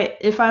 like, if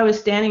I was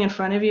standing in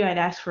front of you, I'd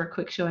ask for a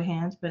quick show of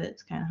hands, but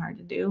it's kind of hard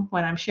to do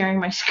when I'm sharing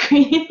my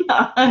screen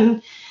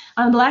on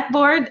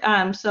Blackboard.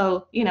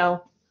 So,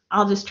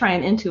 I'll just try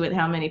and intuit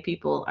how many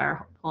people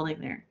are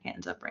holding their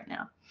hands up right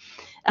now.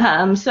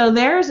 So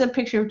there's a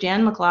picture of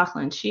Jan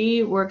McLaughlin.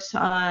 She works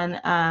on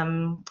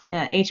an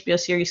HBO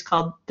series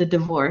called The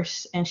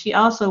Divorce, and she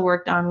also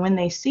worked on When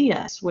They See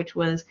Us, which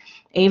was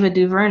Ava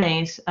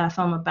DuVernay's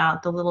film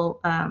about the little...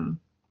 the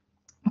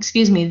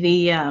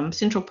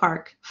Central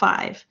Park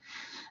 5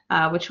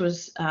 which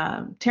was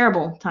a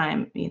terrible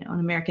time, in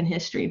American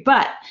history.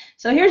 But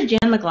so here's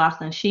Jan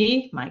McLaughlin.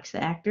 She mics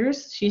the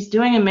actors. She's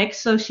doing a mix.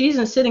 So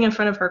she's sitting in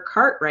front of her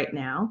cart right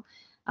now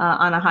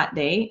on a hot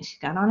day. She's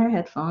got on her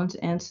headphones.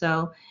 And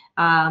so,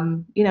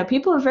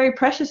 people are very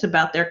precious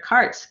about their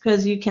carts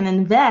because you can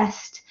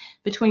invest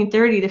between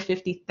 30 to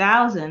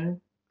 50,000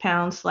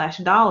 pounds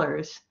 /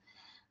 dollars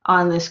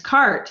on this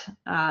cart.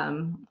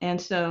 And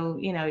so,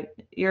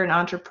 you're an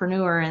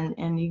entrepreneur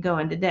and you go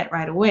into debt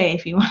right away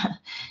if you want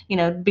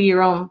to, be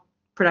your own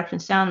production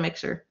sound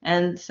mixer.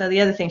 And so the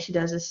other thing she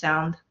does is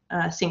sound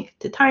sync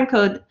to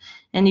timecode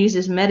and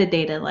uses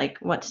metadata like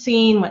what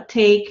scene, what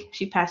take.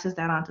 She passes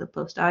that on to the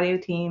post audio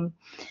team.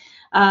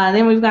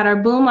 Then we've got our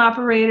boom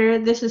operator.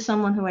 This is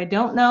someone who I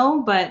don't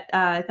know, but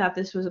I thought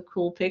this was a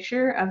cool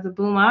picture of the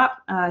boom op.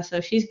 So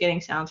she's getting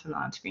sounds from the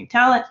on-screen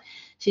talent.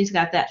 She's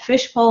got that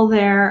fishbowl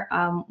there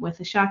with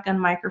a shotgun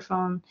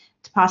microphone.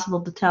 It's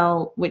possible to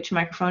tell which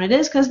microphone it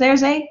is because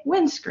there's a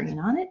windscreen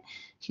on it.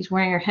 She's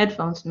wearing her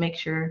headphones to make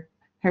sure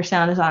her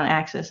sound is on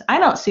axis. I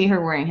don't see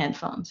her wearing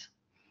headphones,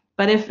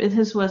 but if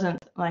this wasn't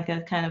like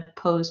a kind of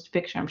posed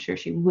picture, I'm sure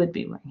she would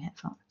be wearing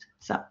headphones.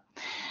 So,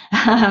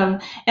 and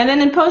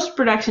then in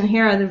post-production,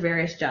 here are the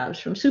various jobs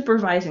from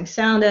supervising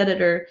sound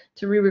editor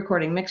to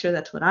re-recording mixer.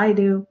 That's what I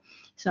do.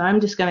 So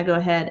I'm just going to go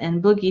ahead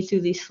and boogie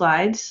through these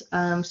slides.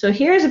 So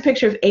here's a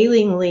picture of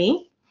Aileen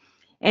Lee,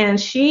 and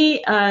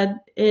she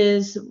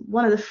is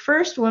one of the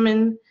first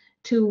women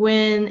to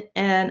win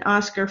an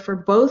Oscar for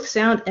both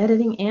sound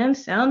editing and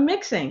sound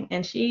mixing,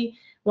 and she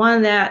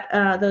won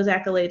those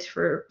accolades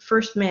for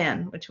First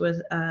Man, which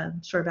was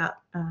sort of about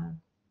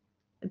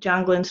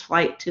John Glenn's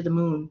flight to the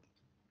moon,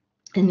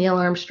 and Neil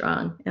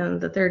Armstrong, and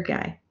the third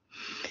guy.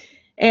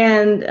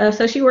 And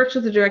so she works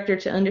with the director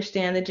to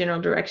understand the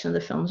general direction of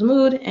the film's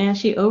mood, and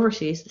she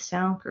oversees the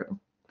sound crew.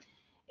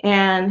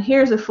 And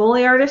here's a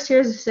Foley artist.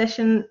 Here's a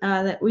session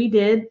that we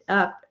did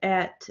up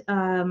at,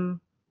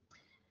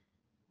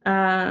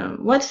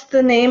 what's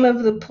the name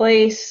of the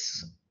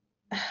place?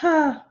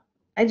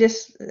 I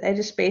just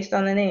spaced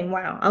on the name.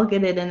 Wow, I'll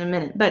get it in a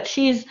minute. But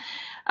she's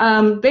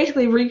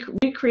basically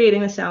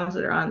recreating the sounds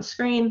that are on the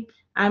screen.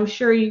 I'm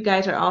sure you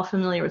guys are all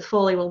familiar with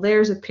Foley. Well,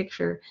 there's a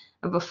picture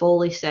of a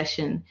Foley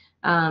session.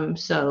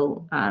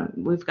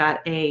 We've got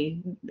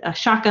a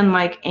shotgun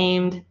mic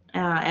aimed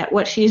at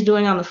what she's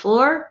doing on the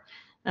floor.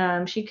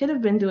 She could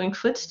have been doing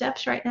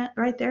footsteps right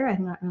there.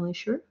 I'm not really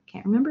sure.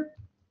 Can't remember.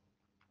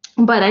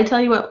 But I tell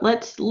you what,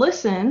 let's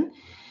listen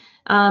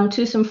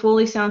to some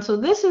Foley sound. So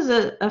this is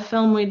a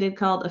film we did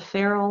called A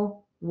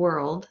Feral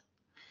World.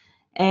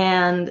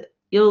 And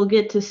you'll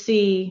get to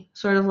see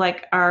sort of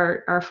like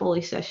our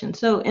Foley session.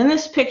 So in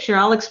this picture,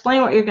 I'll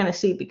explain what you're going to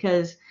see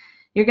because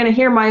you're going to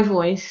hear my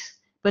voice,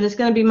 but it's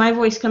going to be my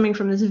voice coming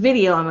from this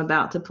video I'm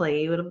about to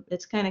play you.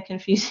 It's kind of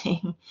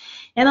confusing.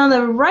 And on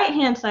the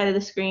right-hand side of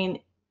the screen,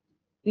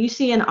 you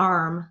see an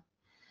arm.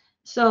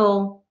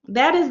 So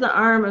that is the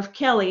arm of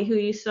Kelly, who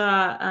you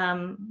saw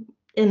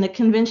in the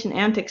convention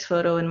antics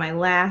photo in my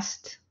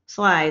last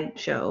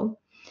slideshow.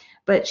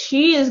 But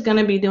she is going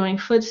to be doing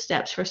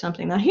footsteps for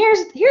something. Now,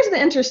 here's the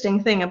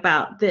interesting thing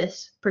about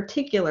this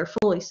particular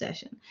Foley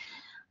session.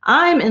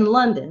 I'm in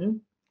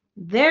London.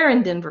 They're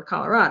in Denver,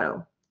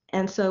 Colorado.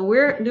 And so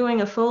we're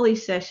doing a Foley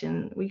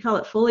session. We call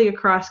it Foley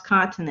Across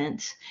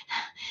Continents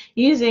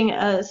using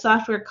a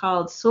software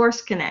called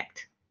Source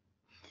Connect.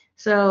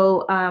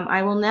 So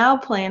I will now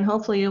play, and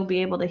hopefully you'll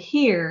be able to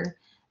hear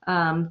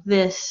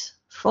this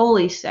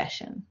Foley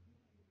session.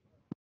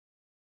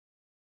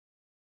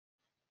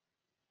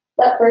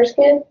 That first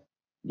kid?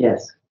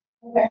 Yes.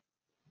 Okay.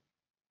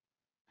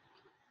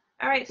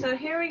 All right, so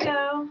here we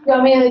go. You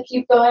want me to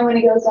keep going when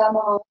he goes down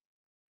the hall?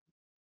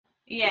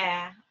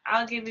 Yeah,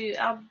 I'll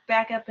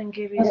back up and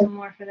give you some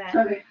more for that.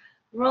 Okay.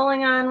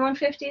 Rolling on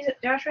 150. Is it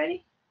Josh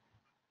ready?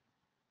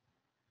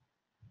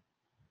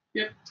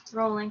 Yep.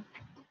 Rolling.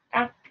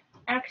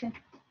 Action.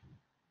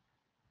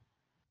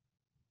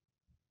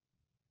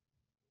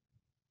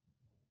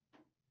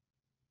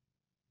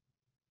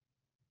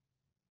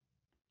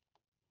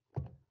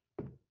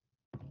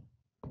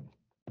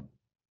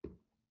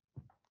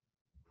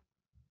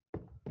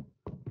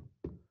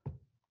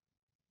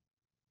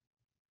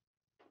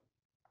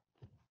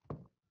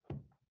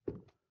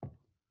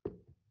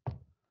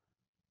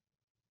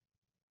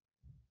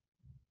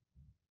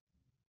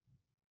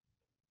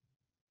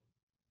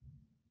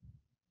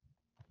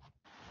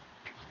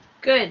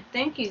 Good,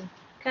 thank you.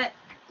 Cut.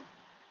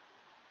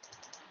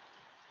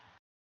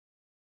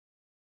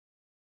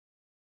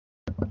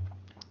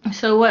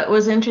 So what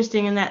was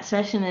interesting in that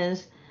session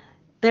is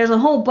there's a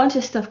whole bunch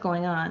of stuff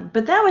going on,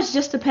 but that was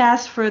just a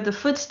pass for the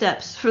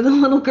footsteps for the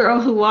little girl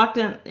who walked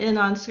in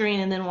on screen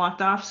and then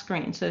walked off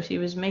screen. So she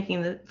was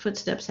making the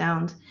footstep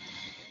sounds,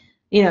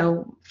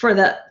 for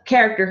the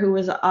character who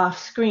was off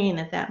screen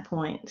at that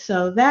point.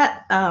 So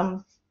that,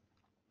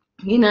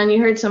 and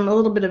you heard a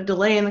little bit of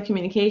delay in the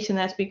communication.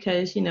 That's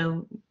because,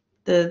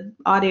 the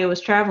audio was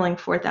traveling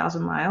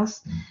 4,000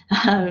 miles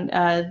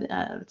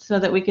so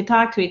that we could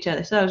talk to each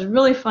other. So it was a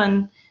really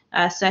fun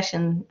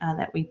session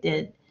that we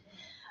did.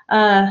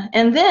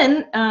 And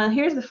then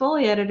here's the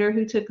Foley editor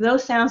who took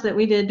those sounds that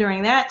we did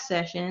during that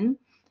session.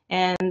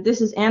 And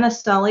this is Anna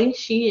Stully.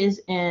 She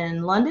is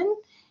in London,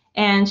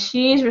 and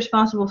she's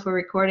responsible for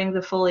recording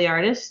the Foley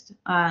artist.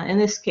 In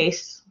this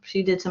case,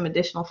 she did some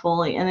additional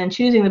Foley, and then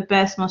choosing the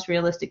best, most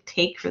realistic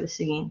take for the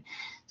scene.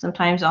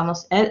 Sometimes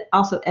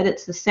also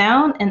edits the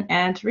sound and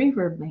adds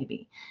reverb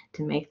maybe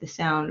to make the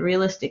sound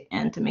realistic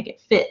and to make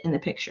it fit in the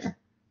picture.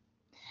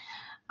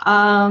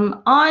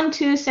 On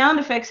to sound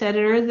effects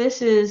editor.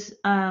 This is,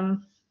 hold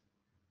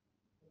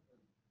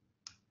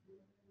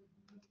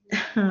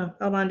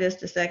on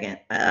just a second.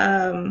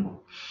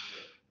 Well,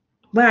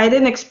 I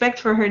didn't expect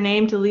for her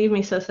name to leave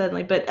me so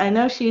suddenly, but I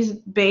know she's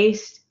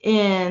based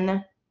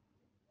in,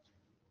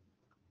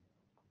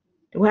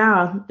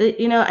 wow,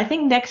 you know, I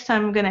think next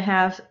time I'm going to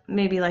have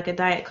maybe like a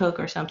Diet Coke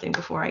or something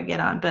before I get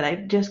on, but I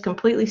just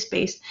completely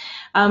spaced.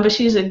 But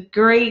she's a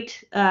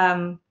great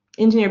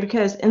engineer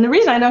because, and the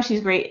reason I know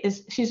she's great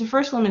is she's the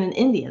first woman in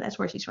India. That's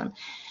where she's from.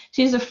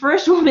 She's the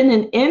first woman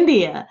in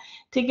India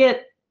to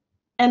get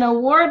an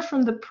award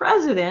from the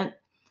president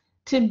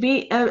to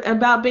be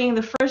about being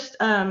the first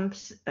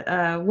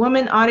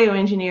woman audio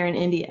engineer in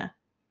India.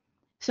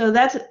 So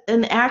that's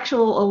an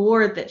actual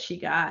award that she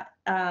got.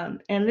 And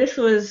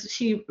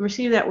she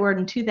received that award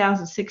in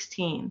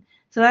 2016.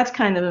 So that's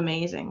kind of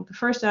amazing. The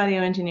first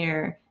audio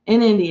engineer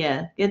in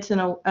India gets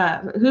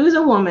who's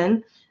a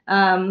woman,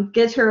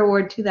 gets her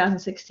award in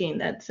 2016.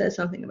 That says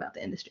something about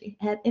the industry.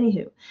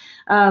 Anywho,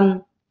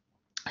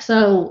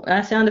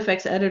 sound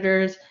effects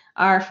editors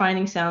are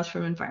finding sounds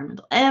from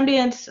environmental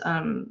ambience,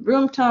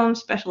 room tones,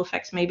 special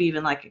effects, maybe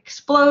even like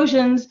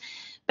explosions,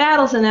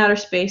 battles in outer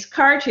space,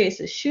 car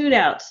chases,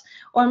 shootouts,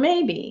 or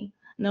maybe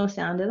no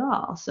sound at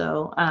all.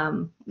 So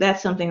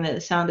that's something that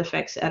a sound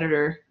effects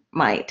editor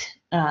might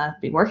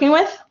be working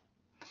with.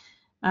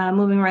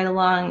 Moving right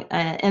along,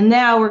 and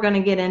now we're going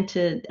to get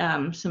into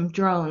some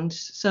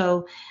drones.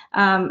 So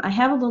I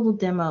have a little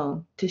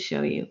demo to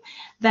show you.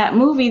 That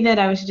movie that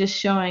I was just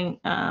showing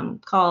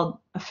called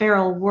A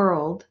Feral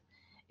World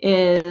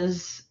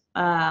is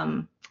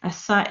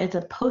it's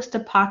a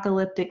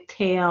post-apocalyptic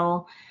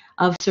tale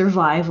of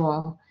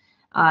survival.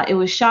 It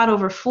was shot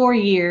over 4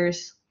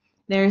 years.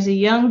 There's a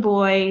young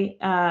boy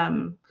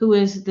who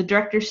is the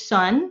director's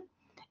son,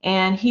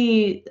 and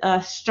he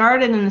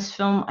started in this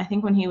film, I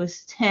think, when he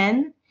was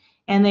 10,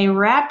 and they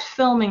wrapped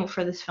filming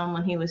for this film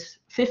when he was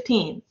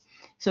 15.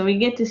 So we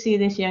get to see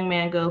this young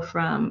man go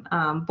from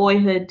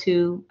boyhood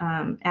to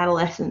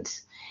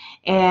adolescence.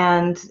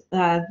 And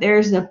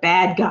there's a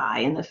bad guy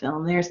in the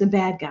film. There's the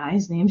bad guy.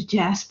 His name's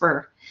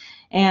Jasper.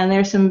 And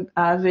there's some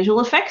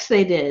visual effects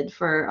they did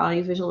for all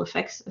you visual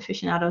effects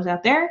aficionados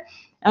out there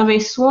of a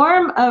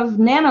swarm of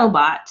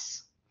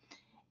nanobots.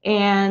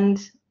 And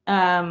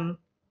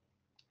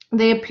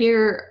they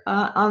appear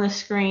on the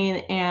screen.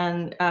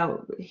 And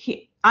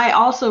I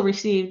also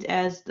received,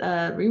 as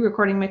the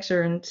re-recording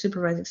mixer and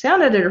supervising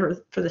sound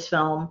editor for this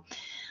film,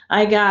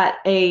 I got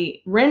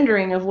a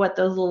rendering of what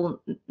those little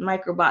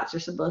microbots are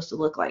supposed to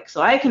look like.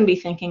 So I can be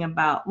thinking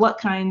about what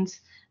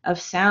kinds of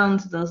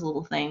sounds those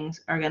little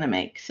things are going to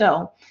make.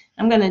 So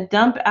I'm going to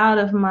dump out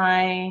of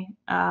my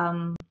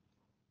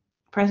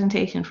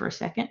presentation for a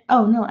second.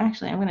 Oh, no,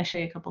 actually, I'm going to show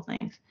you a couple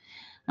things.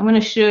 I'm going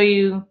to show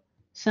you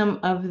some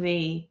of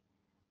the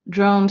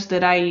drones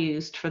that I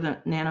used for the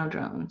nano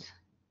drones.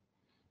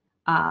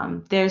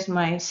 There's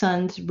my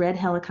son's red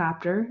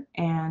helicopter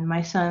and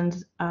my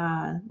son's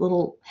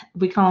little,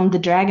 we call them the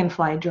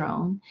dragonfly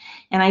drone.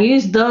 And I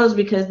use those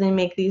because they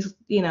make these,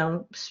 you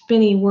know,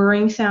 spinny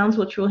whirring sounds,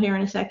 which we'll hear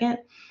in a second.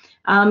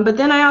 But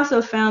then I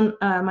also found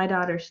my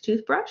daughter's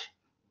toothbrush.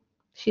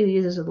 She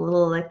uses a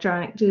little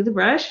electronic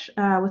toothbrush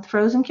with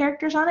frozen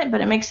characters on it,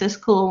 but it makes this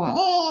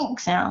cool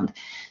sound.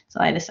 So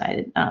I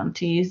decided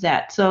to use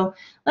that. So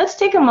let's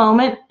take a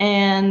moment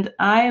and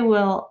I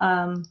will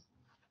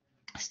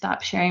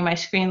stop sharing my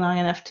screen long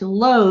enough to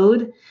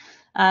load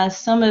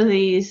some of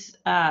these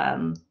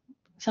sounds.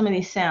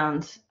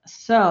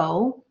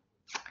 So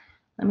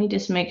let me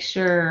just make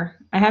sure.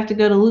 I have to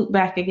go to loop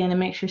back again and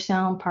make sure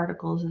sound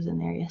particles is in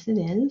there. Yes, it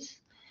is.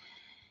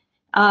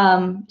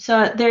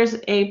 So there's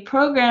a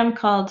program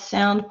called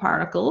Sound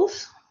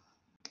Particles,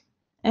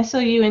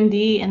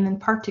 S-O-U-N-D, and then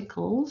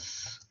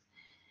particles.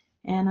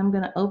 And I'm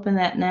going to open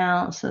that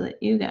now so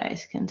that you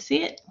guys can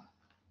see it.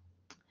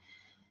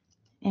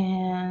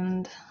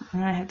 And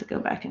I have to go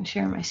back and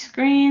share my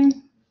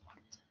screen.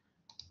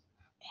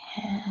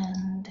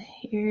 And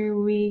here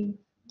we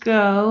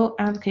go,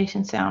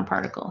 application sound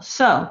particles.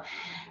 So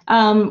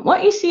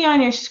what you see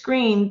on your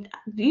screen,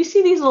 do you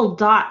see these little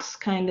dots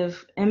kind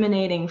of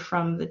emanating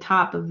from the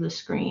top of the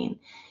screen?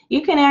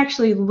 You can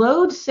actually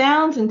load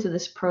sounds into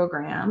this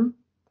program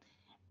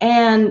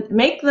and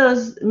make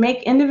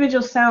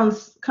individual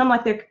sounds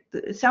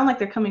sound like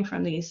they're coming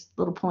from these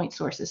little point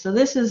sources. So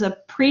this is a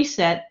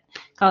preset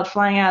called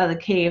Flying Out of the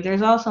Cave.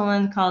 There's also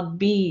one called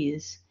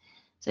Bees.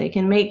 So you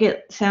can make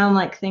it sound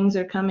like things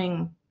are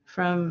coming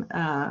from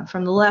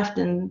the left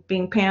and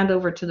being panned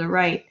over to the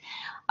right.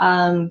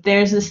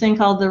 There's this thing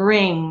called the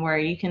ring where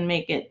you can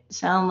make it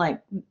sound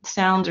like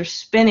sounds are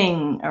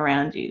spinning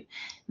around you.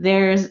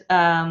 There's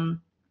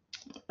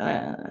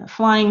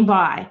flying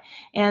by,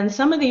 and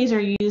some of these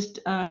are used,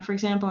 for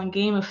example, in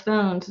Game of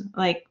Thrones,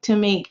 like to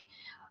make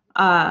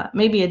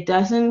maybe a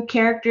dozen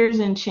characters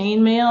in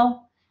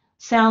chainmail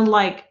sound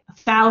like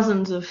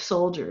thousands of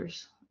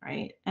soldiers,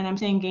 right? And I'm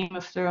saying Game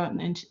of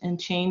Thrones and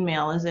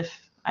chainmail as if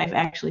I've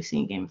actually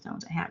seen Game of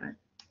Thrones. I haven't.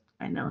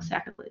 I know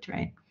sacrilege,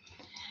 right?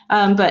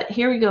 But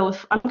here we go.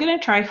 I'm going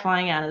to try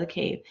flying out of the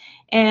cave.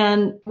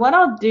 And what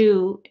I'll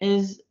do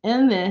is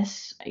in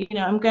this,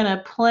 I'm going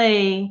to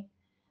play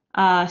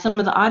some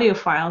of the audio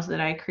files that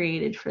I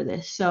created for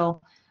this.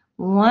 So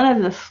one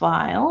of the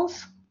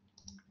files,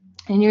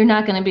 and you're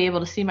not going to be able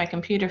to see my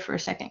computer for a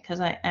second because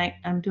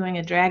I'm doing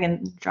a drag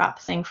and drop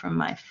thing from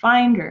my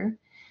Finder.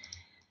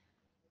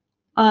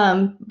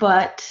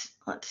 But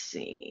let's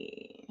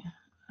see.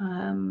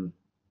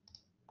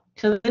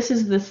 So this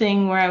is the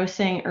thing where I was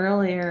saying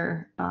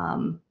earlier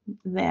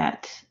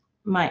that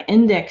my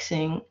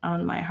indexing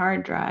on my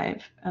hard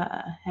drive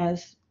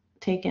has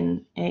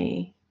taken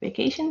a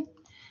vacation.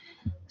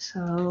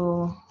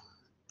 So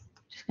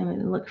just going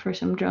to look for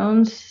some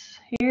drones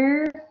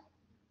here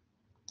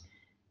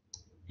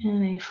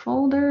in a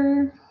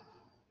folder.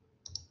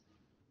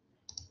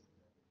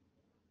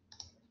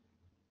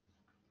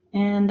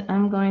 And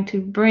I'm going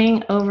to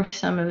bring over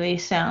some of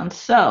these sounds.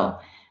 So,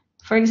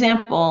 for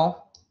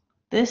example,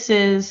 this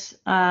is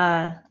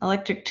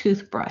electric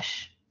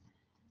toothbrush.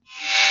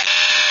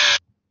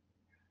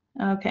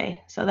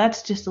 Okay, so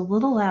that's just a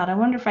little loud. I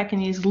wonder if I can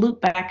use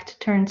loopback to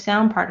turn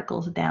sound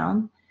particles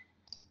down.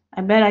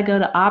 I bet I go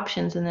to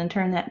options and then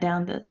turn that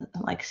down to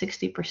like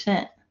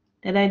 60%.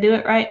 Did I do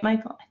it right,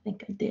 Michael? I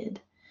think I did.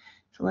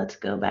 So let's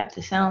go back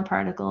to sound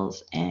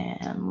particles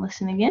and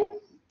listen again.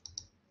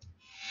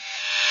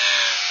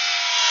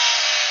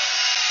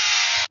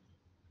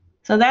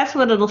 So that's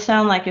what it'll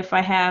sound like if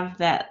I have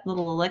that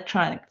little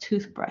electric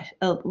toothbrush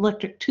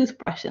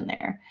in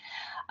there.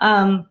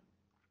 So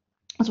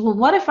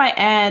what if I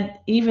add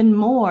even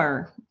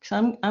more?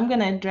 So I'm going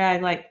to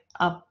drag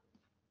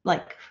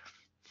like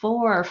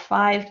 4 or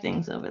 5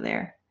 things over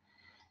there.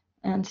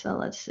 And so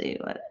let's see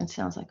what it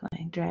sounds like when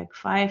I drag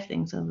 5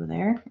 things over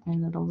there,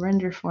 and it'll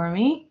render for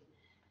me.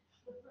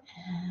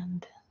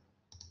 And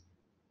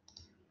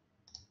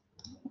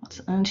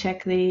let's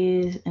uncheck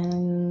these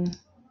and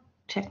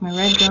check my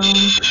red zone.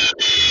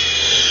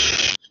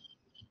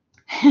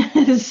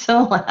 It's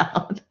so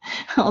loud.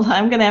 Hold on,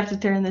 I'm gonna have to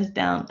turn this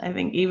down, I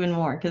think, even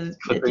more because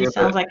it just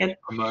sounds like it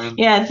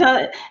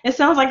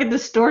sounds like a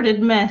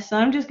distorted mess. So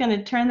I'm just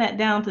gonna turn that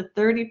down to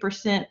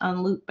 30% on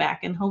loopback,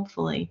 and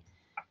hopefully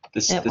the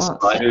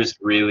slider's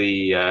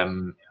really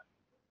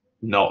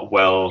not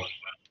well.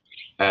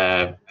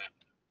 The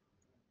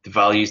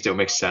values don't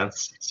make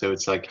sense, so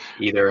it's like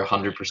either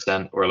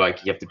 100% or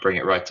like you have to bring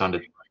it right down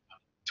to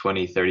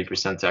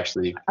 20-30% to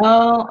actually.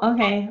 Oh,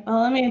 okay.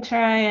 Well, let me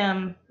try.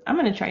 I'm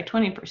going to try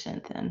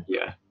 20% then.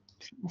 Yeah.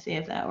 Let's see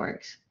if that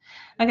works.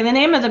 Okay, the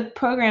name of the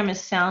program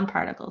is Sound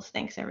Particles.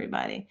 Thanks,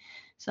 everybody.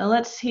 So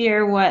let's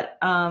hear what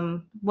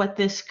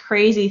this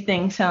crazy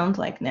thing sounds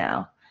like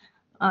now.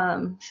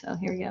 So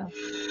here we go.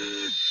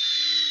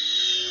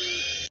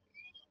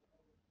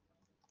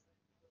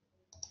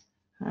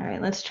 All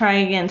right, let's try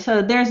again.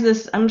 So there's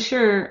this, I'm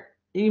sure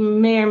you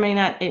may or may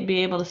not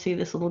be able to see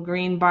this little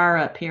green bar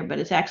up here, but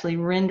it's actually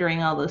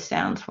rendering all those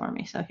sounds for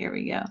me. So here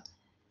we go.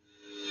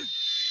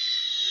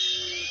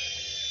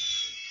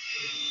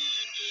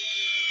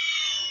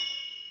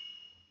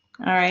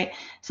 All right,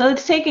 so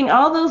it's taking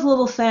all those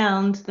little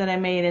sounds that I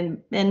made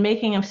and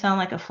making them sound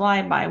like a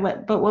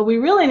flyby. But what we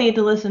really need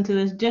to listen to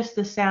is just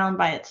the sound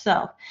by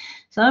itself.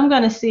 So I'm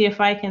going to see if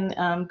I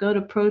can go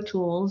to Pro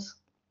Tools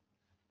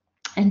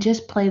and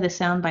just play the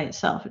sound by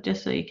itself,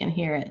 just so you can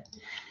hear it.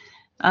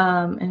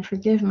 And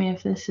forgive me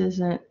if this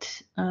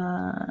isn't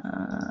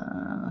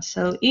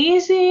so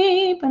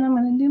easy, but I'm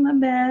going to do my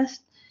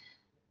best.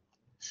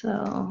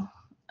 So,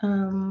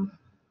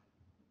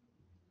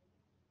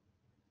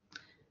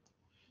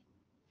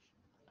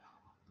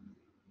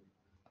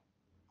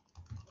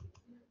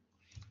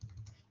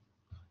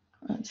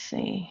 let's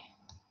see.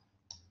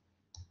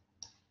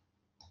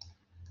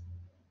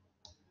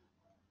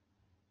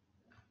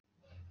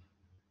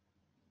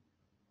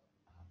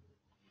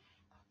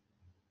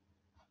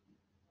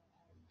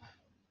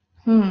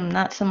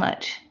 Not so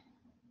much.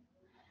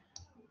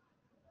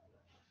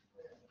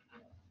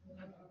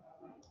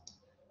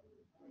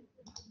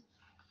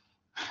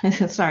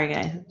 Sorry,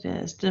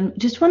 guys.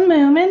 Just one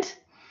moment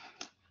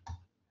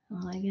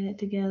while I get it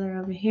together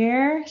over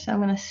here. So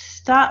I'm going to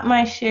stop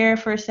my share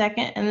for a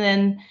second, and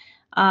then,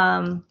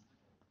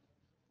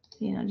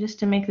 just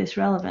to make this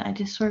relevant, I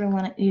just sort of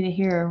want you to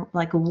hear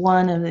like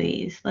one of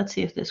these. Let's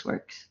see if this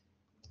works.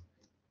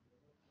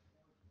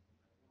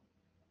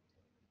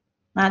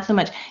 Not so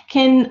much.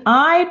 Can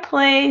I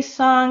play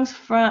songs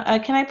from?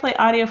 Can I play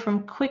audio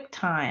from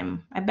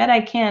QuickTime? I bet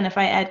I can if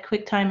I add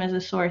QuickTime as a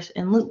source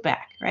and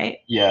loopback, right?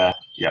 Yeah.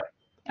 Yeah.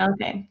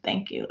 Okay.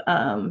 Thank you.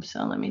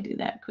 So let me do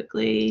that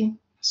quickly.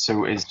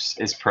 So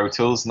is Pro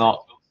Tools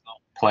not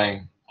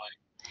playing?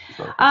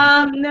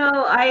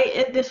 No,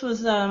 this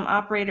was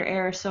operator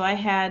error, so I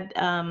had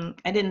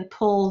I didn't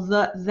pull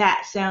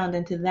that sound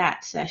into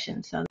that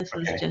session, so this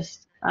was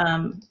just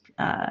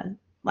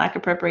lack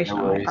of preparation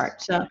on my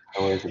part. So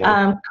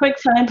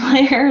QuickTime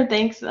Player,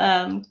 thanks.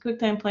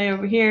 QuickTime Player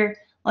over here.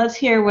 Let's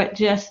hear what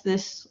just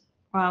this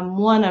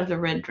one of the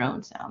red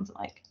drones sounds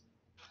like.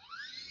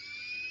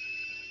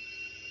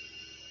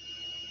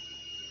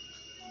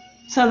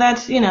 So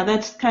that's,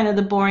 that's kind of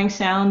the boring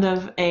sound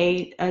of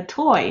a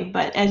toy.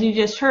 But as you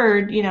just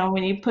heard,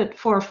 when you put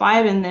 4 or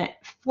 5 in there,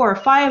 4 or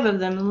 5 of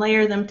them and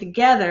layer them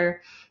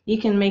together,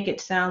 you can make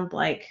it sound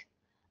like,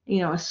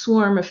 a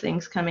swarm of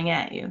things coming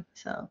at you.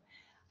 So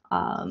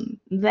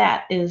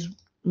that is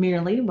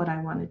merely what I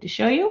wanted to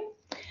show you.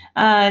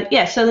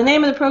 So the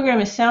name of the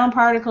program is Sound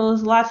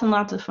Particles. Lots and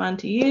lots of fun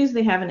to use.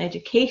 They have an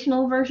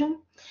educational version.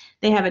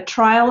 They have a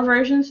trial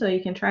version, so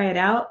you can try it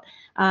out.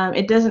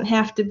 It doesn't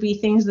have to be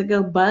things that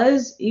go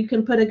buzz. You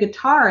can put a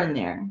guitar in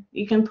there.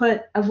 You can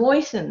put a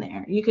voice in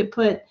there. You could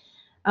put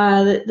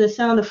the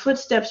sound of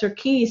footsteps or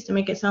keys to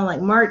make it sound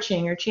like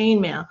marching or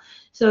chainmail.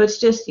 So it's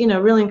just,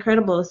 really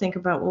incredible to think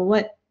about, well,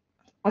 what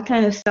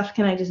kind of stuff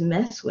can I just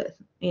mess with,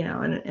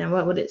 and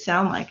what would it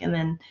sound like? And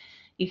then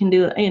you can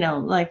do,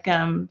 like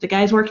the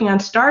guys working on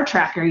Star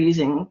Trek are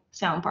using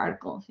sound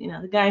particles.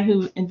 The guy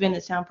who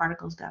invented sound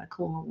particles got a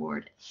cool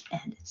award,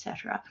 and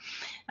etc.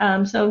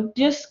 So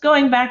just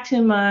going back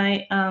to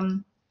my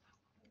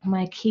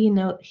my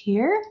keynote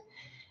here,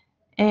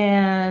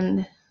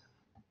 and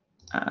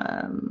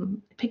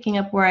picking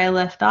up where I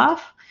left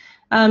off.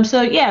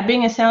 So yeah,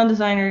 being a sound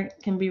designer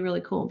can be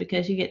really cool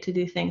because you get to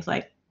do things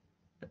like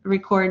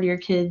record your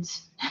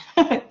kids'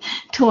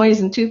 toys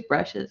and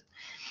toothbrushes.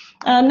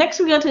 Next,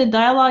 we go to the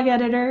dialogue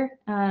editor.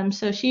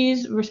 So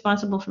she's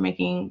responsible for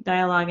making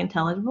dialogue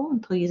intelligible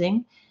and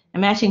pleasing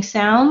and matching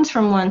sounds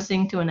from one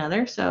scene to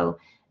another. So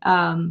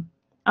on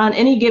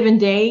any given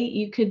day,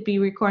 you could be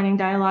recording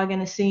dialogue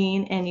in a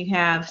scene and you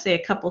have, say,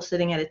 a couple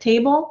sitting at a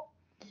table.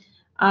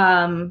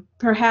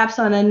 Perhaps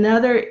on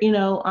another,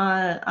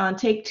 on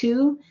take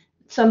 2,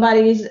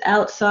 somebody's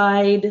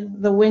outside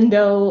the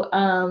window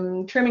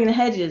trimming the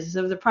hedges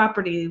of the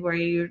property where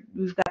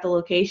you've got the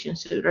location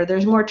shoot, or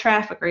there's more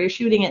traffic, or you're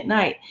shooting at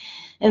night.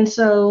 And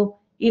so,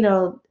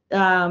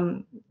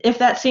 if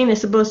that scene is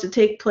supposed to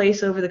take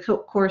place over the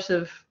course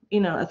of, a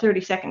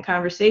 30-second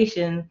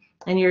conversation,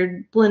 and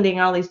you're blending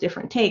all these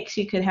different takes,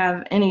 you could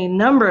have any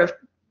number of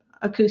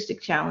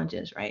acoustic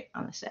challenges right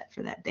on the set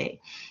for that day.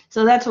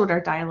 So that's what our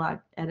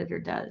dialogue editor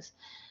does.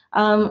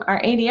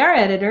 Our ADR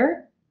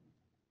editor,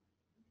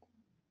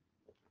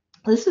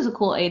 this is a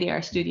cool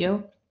ADR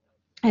studio.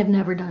 I've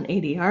never done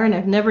ADR, and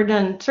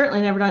I've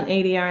certainly never done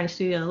ADR in a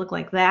studio that looked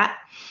like that.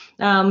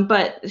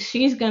 But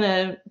she's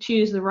gonna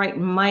choose the right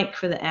mic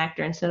for the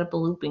actor and set up a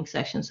looping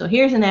session. So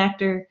here's an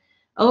actor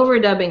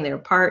overdubbing their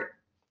part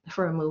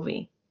for a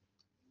movie.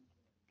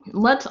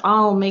 Let's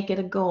all make it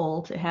a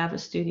goal to have a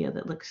studio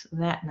that looks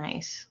that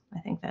nice. I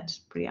think that's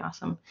pretty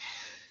awesome.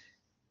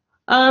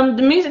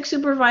 The music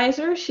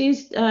supervisor,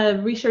 she's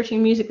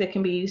researching music that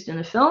can be used in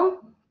the film,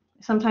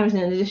 sometimes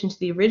in addition to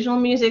the original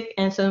music,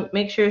 and so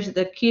make sure that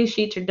the cue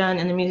sheets are done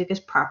and the music is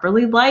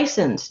properly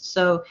licensed.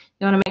 So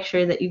you want to make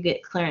sure that you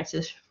get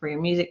clearances for your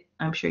music.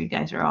 I'm sure you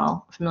guys are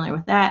all familiar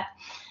with that.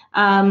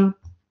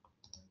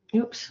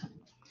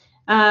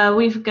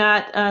 We've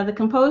got the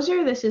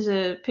composer. This is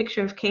a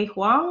picture of Kei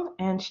Huang,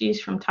 and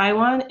she's from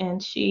Taiwan,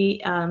 and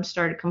she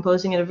started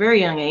composing at a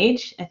very young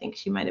age. I think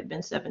she might have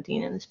been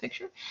 17 in this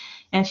picture,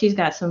 and she's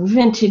got some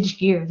vintage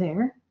gear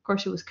there. Of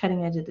course, it was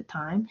cutting edge at the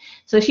time.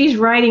 So she's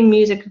writing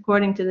music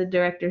according to the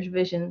director's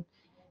vision,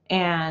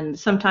 and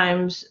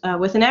sometimes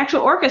with an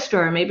actual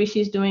orchestra. Maybe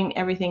she's doing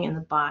everything in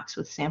the box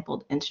with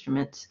sampled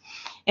instruments.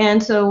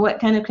 And so what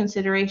kind of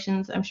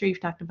considerations? I'm sure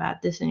you've talked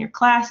about this in your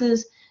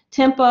classes.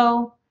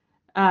 Tempo,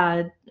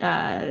 to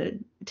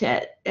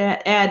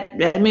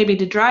add, maybe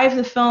to drive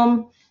the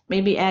film,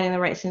 maybe adding the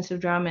right sense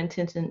of drama and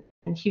tense and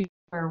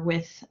humor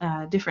with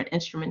different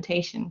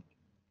instrumentation.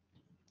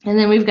 And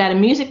then we've got a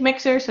music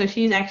mixer, so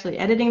she's actually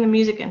editing the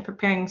music and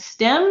preparing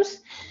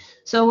stems.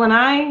 So when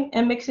I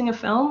am mixing a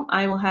film,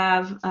 I will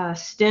have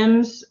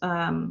stems,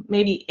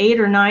 maybe 8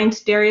 or 9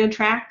 stereo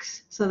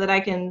tracks, so that I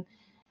can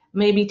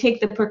maybe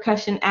take the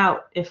percussion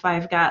out if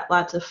I've got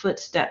lots of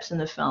footsteps in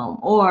the film,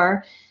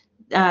 or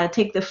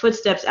take the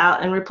footsteps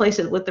out and replace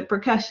it with the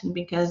percussion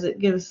because it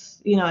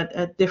gives,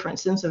 a different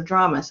sense of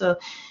drama. So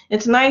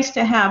it's nice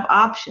to have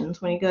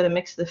options when you go to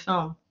mix the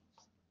film.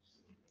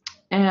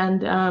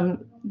 And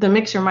the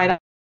mixer might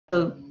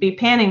also be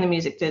panning the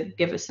music to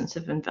give a sense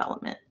of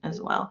envelopment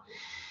as well.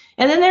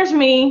 And then there's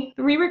me,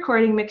 the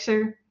re-recording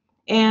mixer.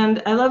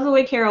 And I love the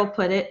way Carol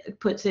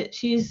puts it.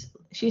 She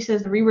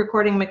says the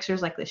re-recording mixer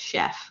is like the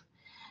chef.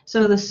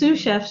 So the sous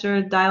chefs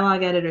are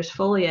dialogue editors,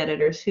 Foley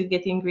editors, who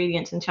get the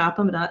ingredients and chop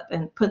them up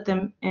and put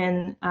them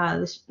in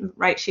the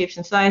right shapes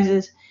and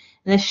sizes.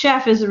 And the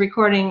chef is the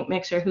recording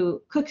mixer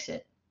who cooks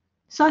it,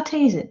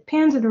 sautés it,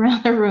 pans it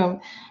around the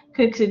room,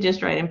 cooks it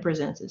just right, and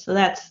presents it. So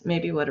that's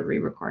maybe what a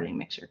re-recording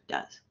mixer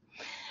does.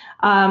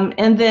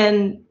 And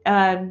then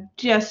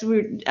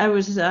I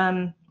was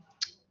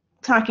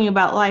talking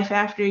about life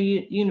after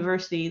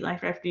university,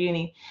 life after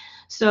uni.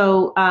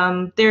 So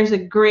there's a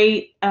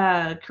great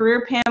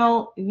career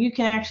panel. You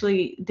can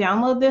actually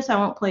download this. I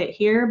won't play it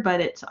here,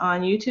 but it's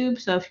on YouTube.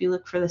 So if you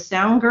look for the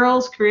Sound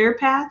Girls Career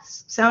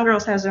Paths, Sound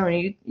Girls has their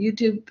own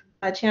YouTube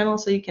channel,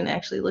 so you can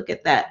actually look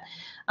at that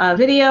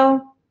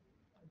video.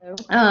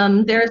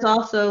 There's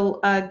also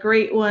a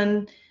great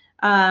one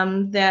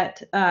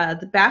that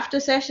the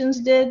BAFTA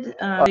sessions did.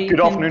 Good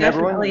afternoon,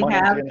 everyone.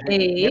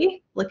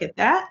 Look at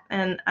that,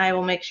 and I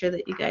will make sure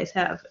that you guys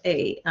have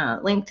a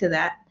link to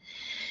that.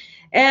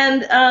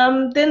 And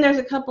then there's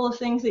a couple of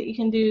things that you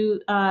can do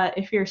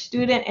if you're a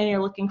student and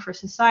you're looking for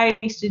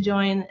societies to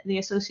join. The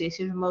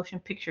Association of Motion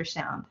Picture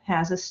Sound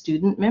has a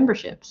student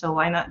membership, so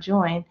why not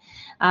join?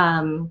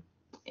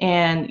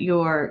 And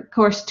your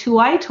course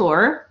 2i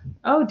tour,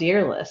 oh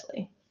dear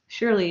Leslie,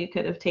 surely you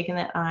could have taken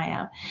that I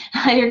out.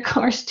 Your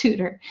course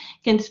tutor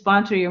can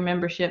sponsor your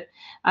membership.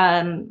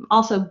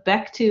 Also,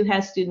 BEC2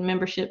 has student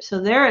membership,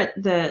 so they're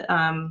at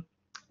the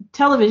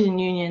television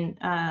union.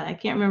 I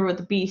can't remember what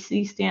the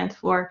BC stands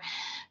for,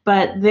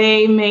 but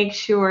they make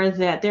sure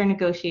that they're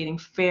negotiating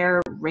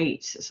fair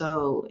rates.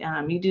 So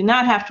you do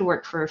not have to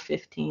work for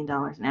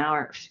 $15 an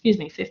hour, excuse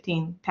me,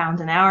 15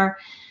 pounds an hour.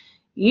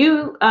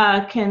 You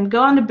can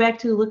go on to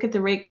BEC2, look at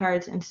the rate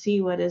cards, and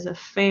see what is a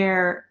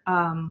fair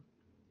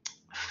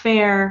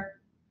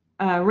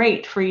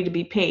rate for you to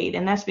be paid,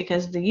 and that's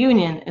because the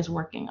union is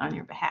working on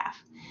your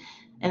behalf.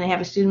 And they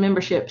have a student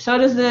membership. So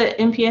does the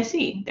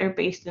MPSE. They're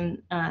based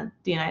in the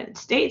United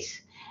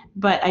States,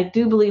 but I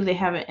do believe they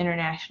have an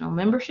international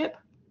membership.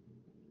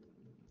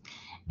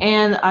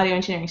 And the Audio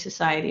Engineering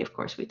Society, of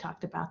course, we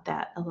talked about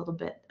that a little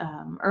bit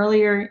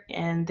earlier,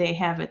 and they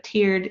have a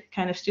tiered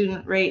kind of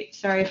student rate.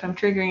 Sorry if I'm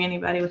triggering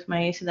anybody with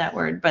my use of that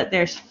word, but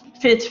it's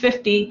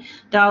 $50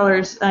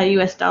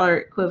 US dollar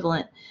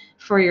equivalent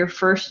for your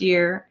first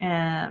year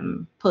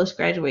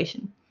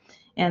post-graduation,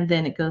 and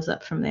then it goes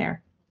up from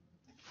there.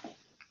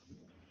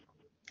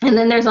 And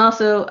then there's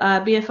also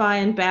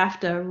BFI and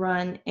BAFTA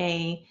run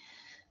a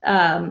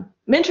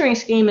mentoring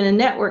scheme and a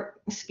network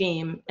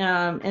scheme.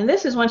 And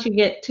this is once you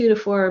get 2 to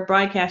 4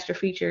 broadcaster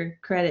feature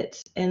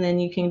credits, and then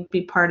you can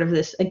be part of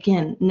this,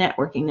 again,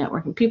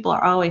 networking. People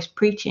are always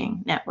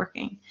preaching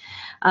networking.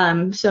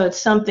 So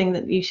it's something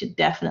that you should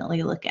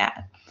definitely look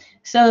at.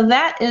 So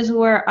that is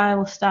where I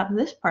will stop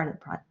this part of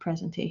the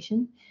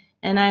presentation.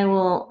 And I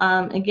will,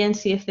 again,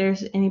 see if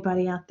there's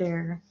anybody out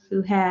there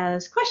who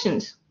has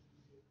questions.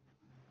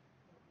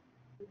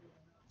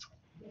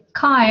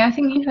 Kai, I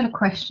think you had a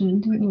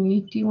question, didn't you?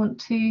 Do you want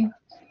to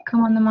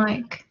come on the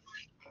mic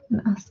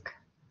and ask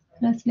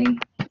Leslie?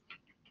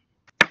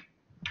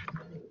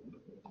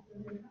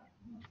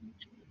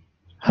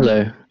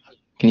 Hello,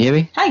 can you hear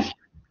me? Hi.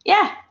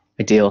 Yeah.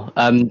 Ideal.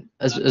 I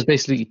was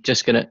basically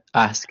just going to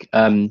ask,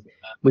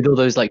 with all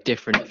those like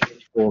different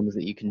forms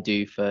that you can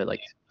do for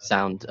like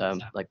sound,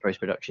 like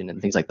post-production and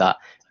things like that,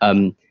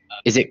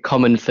 is it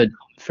common for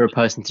a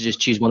person to just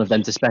choose one of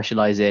them to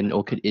specialize in,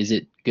 or is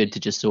it good to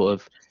just sort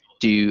of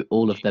do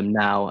all of them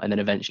now and then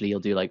eventually you'll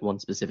do like one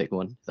specific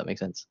one? Does that make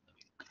sense?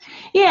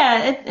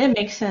 Yeah, it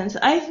makes sense.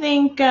 I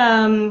think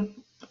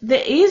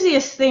the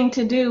easiest thing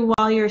to do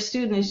while you're a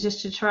student is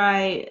just to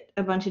try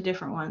a bunch of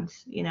different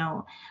ones.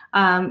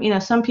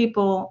 Some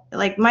people,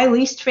 like, my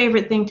least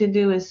favorite thing to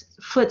do is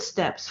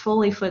footsteps,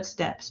 Foley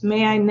footsteps.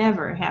 May I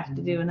never have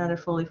to do another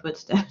Foley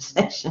footstep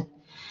session.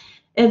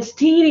 It's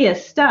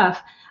tedious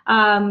stuff.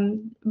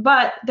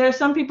 But there are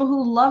some people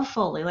who love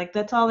Foley, like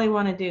that's all they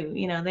want to do.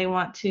 They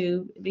want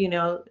to,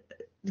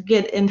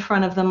 get in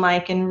front of the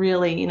mic and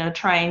really,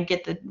 try and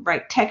get the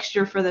right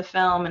texture for the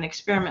film and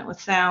experiment with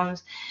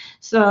sounds.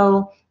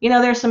 So,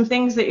 there's some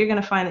things that you're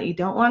going to find that you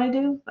don't want to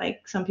do.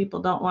 Like some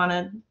people don't want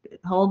to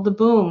hold the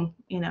boom.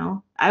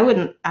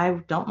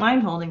 I don't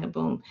mind holding a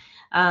boom.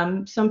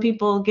 Some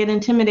people get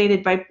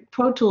intimidated by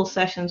Pro Tools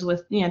sessions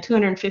with,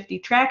 250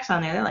 tracks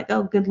on there. They're like,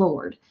 oh, good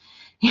Lord.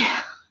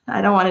 Yeah.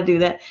 I don't want to do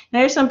that.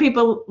 And there's some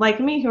people like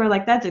me who are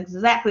like, that's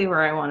exactly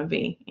where I want to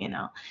be.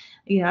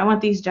 I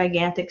want these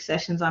gigantic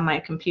sessions on my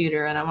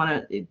computer, and I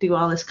want to do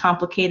all this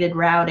complicated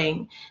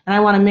routing, and I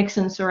want to mix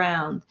and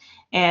surround.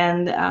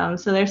 And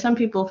so there's some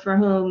people for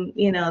whom,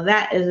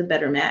 that is a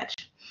better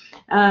match.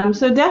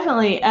 So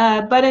definitely,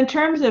 but in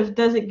terms of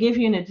does it give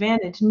you an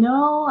advantage?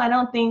 No, I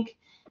don't think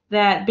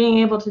that being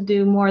able to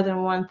do more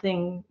than one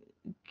thing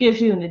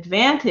gives you an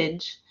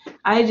advantage.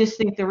 I just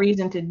think the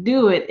reason to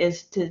do it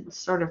is to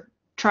sort of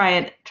try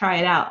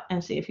it out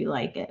and see if you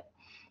like it,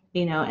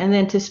 and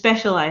then to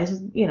specialize,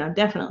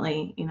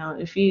 definitely,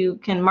 if you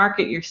can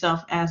market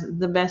yourself as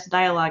the best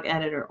dialogue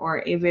editor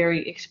or a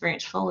very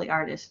experienced Foley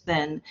artist,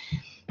 then,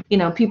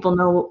 people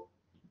know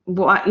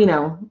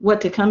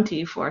what to come to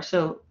you for.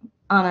 So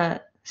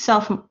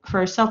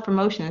for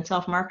self-promotion and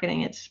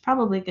self-marketing, it's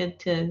probably good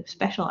to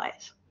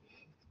specialize.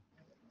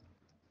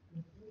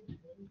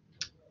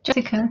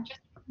 Jessica,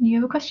 you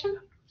have a question?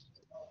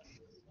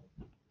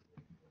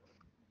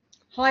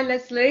 Hi,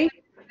 Leslie.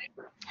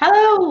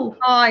 Hello.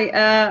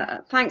 Hi.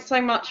 Thanks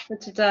so much for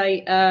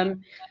today.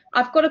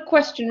 I've got a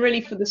question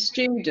really for the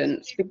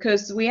students,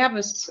 because we have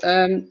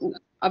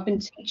I've been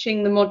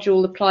teaching the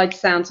module Applied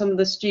Sound. Some of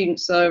the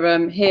students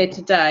are here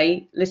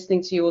today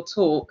listening to your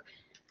talk.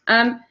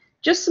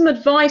 Just some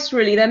advice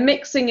really. They're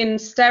mixing in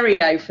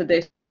stereo for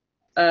this,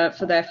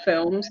 for their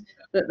films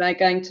that they're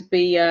going to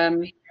be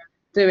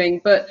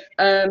doing, but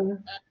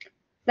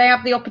they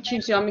have the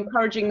opportunity. I'm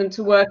encouraging them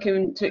to work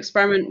and to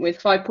experiment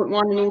with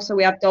 5.1, and also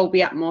we have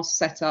Dolby Atmos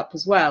set up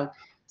as well.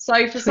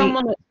 So for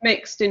someone that's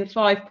mixed in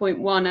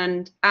 5.1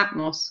 and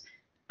Atmos,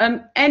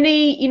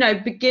 any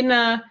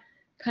beginner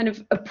kind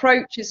of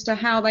approach as to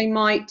how they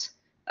might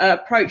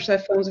approach their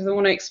films if they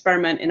want to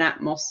experiment in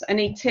Atmos?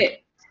 Any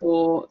tips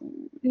or?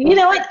 You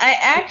know what? I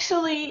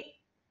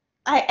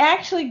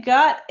actually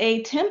got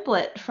a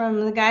template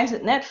from the guys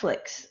at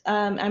Netflix.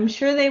 I'm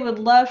sure they would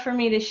love for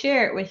me to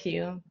share it with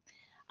you.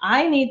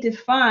 I need to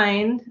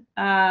find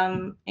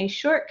a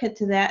shortcut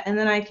to that, and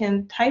then I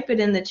can type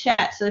it in the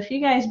chat. So if you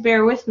guys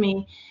bear with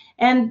me,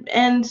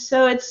 and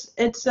so it's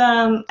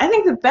I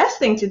think the best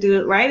thing to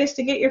do, right, is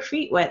to get your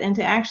feet wet and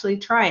to actually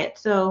try it.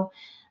 So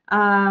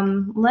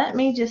let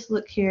me just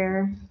look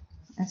here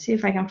and see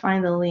if I can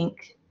find the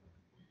link.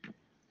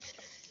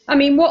 I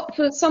mean, what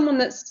for someone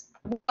that's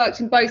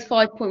worked in both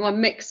 5.1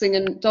 mixing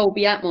and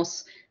Dolby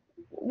Atmos,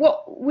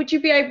 what would you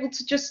be able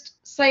to just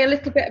say a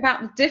little bit about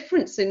the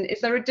difference in?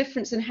 Is there a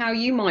difference in how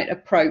you might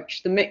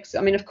approach the mix?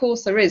 I mean, of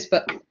course there is,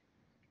 but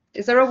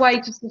is there a way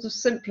to sort of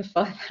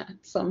simplify that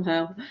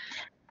somehow?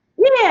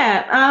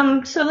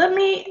 Yeah. So let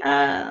me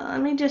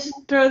just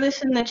throw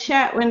this in the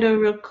chat window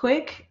real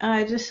quick,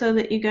 just so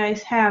that you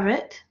guys have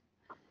it.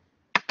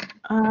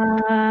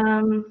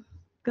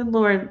 Good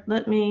Lord,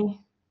 let me.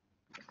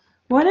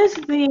 What is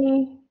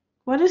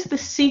the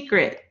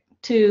secret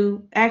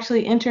to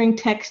actually entering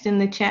text in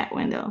the chat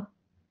window?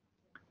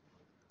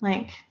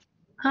 Like,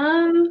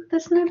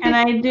 there's no. Can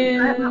I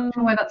do? I'm not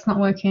sure why that's not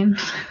working.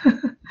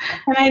 Can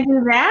I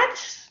do that?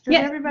 Does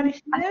everybody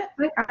see that?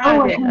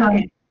 Oh,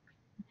 okay.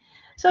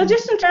 So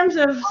just in terms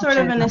of sort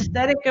of an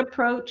aesthetic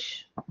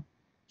approach.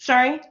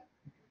 Sorry.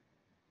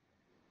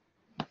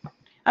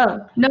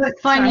 Oh no,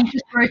 it's fine. Sorry. You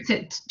just wrote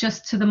it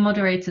just to the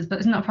moderators, but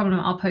it's not a problem.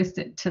 I'll post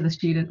it to the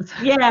students.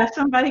 Yeah,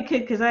 somebody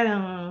could, because I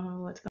don't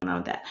know what's going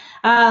on with that.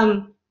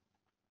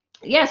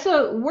 Yeah,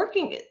 so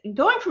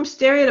going from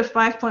stereo to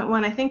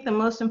 5.1, I think the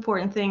most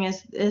important thing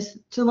is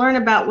to learn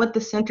about what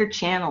the center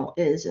channel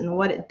is and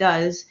what it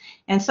does,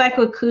 and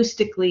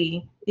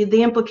psychoacoustically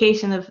the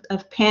implication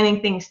of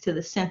panning things to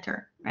the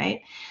center,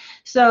 right?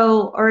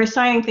 So, or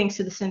assigning things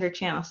to the center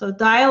channel. So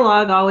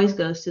dialogue always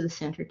goes to the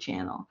center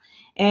channel.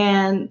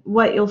 And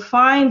what you'll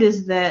find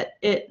is that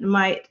it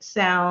might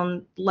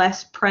sound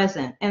less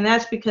present, and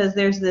that's because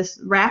there's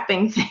this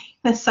wrapping thing.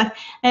 And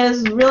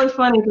it's really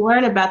funny to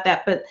learn about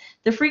that. But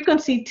the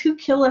frequency 2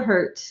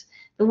 kilohertz,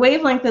 the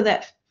wavelength of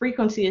that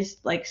frequency is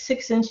like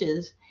 6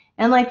 inches,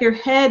 and like your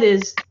head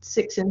is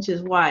 6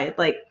 inches wide.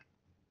 Like,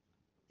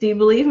 do you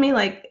believe me?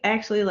 Like,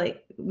 actually,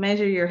 like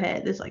measure your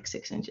head is like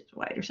 6 inches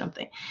wide or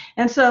something.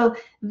 And so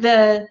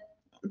the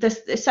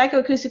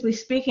psychoacoustically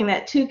speaking,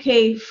 that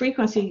 2K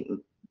frequency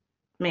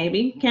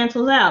maybe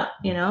cancels out,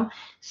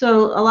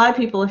 So a lot of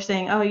people are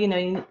saying, oh,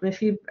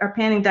 if you are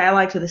panning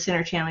dialogue to the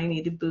center channel, you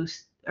need to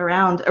boost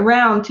around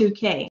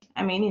 2K.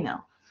 I mean,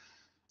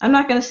 I'm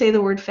not going to say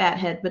the word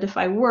fathead, but if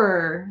I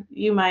were,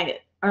 you might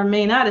or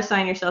may not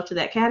assign yourself to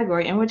that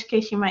category, in which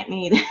case you might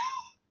need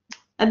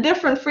a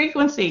different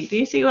frequency. Do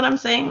you see what I'm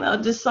saying, though?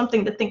 Just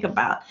something to think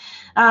about.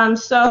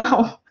 So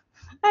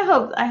I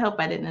hope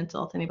I didn't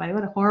insult anybody.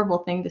 What a horrible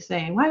thing to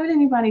say. Why would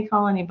anybody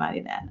call anybody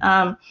that?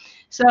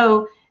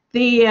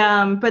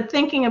 But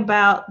thinking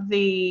about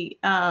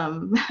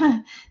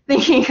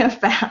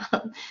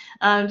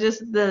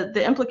just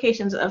the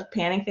implications of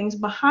panning things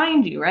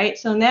behind you, right?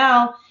 So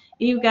now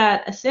you've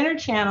got a center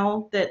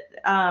channel that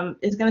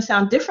is going to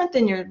sound different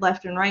than your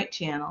left and right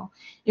channel.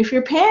 If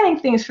you're panning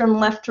things from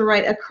left to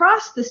right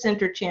across the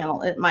center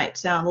channel, it might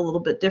sound a little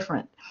bit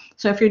different.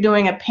 So if you're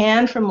doing a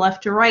pan from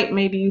left to right,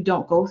 maybe you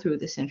don't go through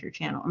the center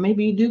channel, or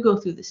maybe you do go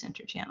through the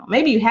center channel.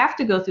 Maybe you have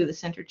to go through the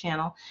center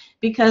channel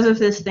because of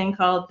this thing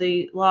called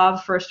the law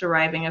of first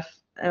arriving of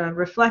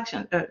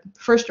reflection,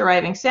 first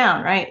arriving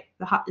sound, right?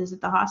 Is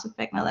it the Haas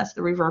effect? No, that's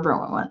the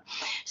reverberant one.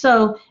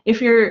 So if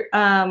you're,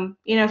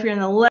 if you're in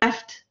the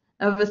left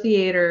of a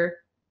theater,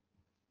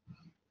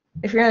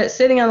 if you're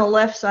sitting on the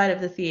left side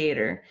of the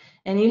theater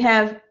and you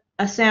have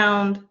a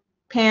sound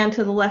pan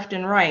to the left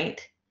and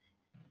right,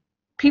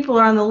 people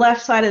are on the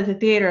left side of the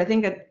theater are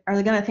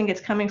going to think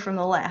it's coming from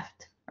the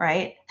left,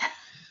 right?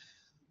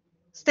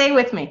 Stay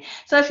with me.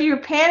 So if you're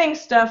panning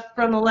stuff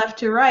from the left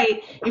to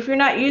right, if you're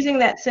not using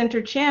that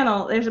center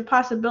channel, there's a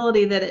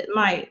possibility that it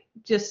might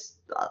just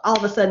all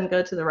of a sudden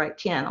go to the right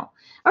channel.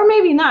 Or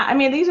maybe not. I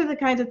mean, these are the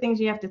kinds of things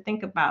you have to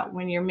think about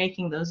when you're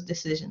making those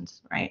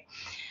decisions, right?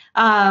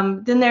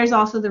 Then there's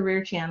also the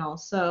rear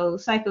channels. So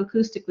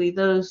psychoacoustically,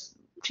 those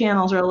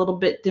channels are a little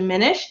bit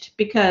diminished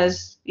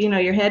because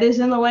your head is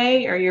in the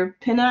way or your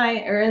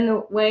pinnae are in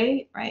the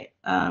way, right?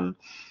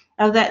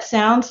 of that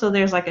sound. So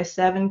there's like a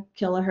 7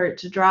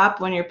 kilohertz drop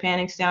when you're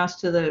panning sounds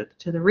to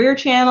the rear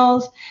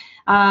channels.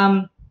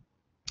 And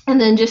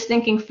then just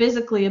thinking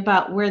physically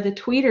about where the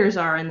tweeters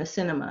are in the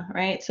cinema,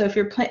 right? So if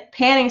you're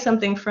panning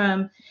something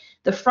from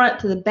the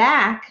front to the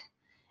back,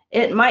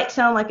 it might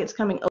sound like it's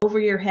coming over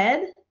your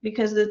head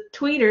because the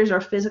tweeters are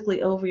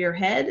physically over your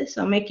head.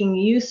 So making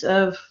use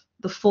of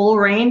the full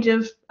range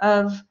of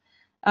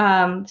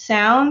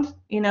sound,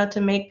 you know,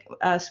 to make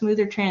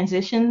smoother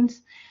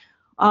transitions.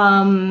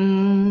 What's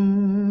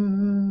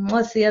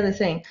the other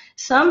thing?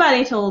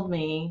 Somebody told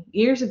me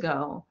years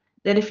ago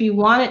that if you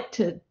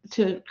wanted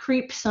to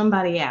creep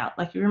somebody out,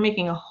 like you were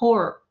making a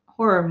horror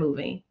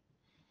movie,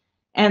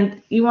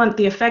 and you want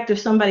the effect of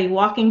somebody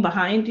walking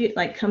behind you,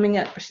 like coming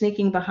up or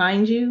sneaking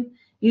behind you,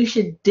 you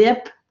should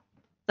dip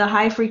the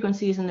high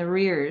frequencies in the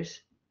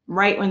rears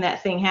right when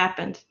that thing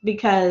happens,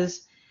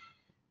 because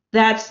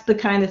that's the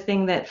kind of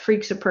thing that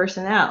freaks a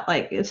person out.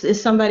 Like,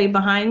 is somebody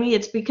behind me?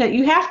 It's because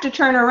you have to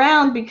turn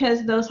around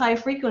because those high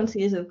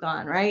frequencies have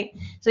gone, right?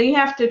 So you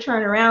have to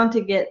turn around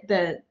to get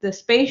the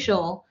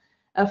spatial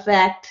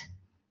effect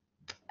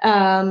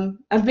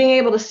of being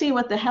able to see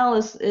what the hell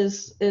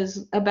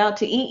is about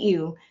to eat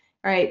you,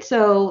 right?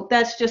 So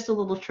that's just a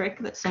little trick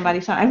that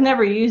somebody saw. I've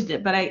never used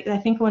it, but I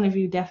think one of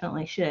you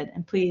definitely should,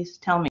 and please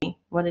tell me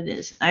what it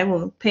is. I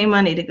will pay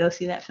money to go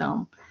see that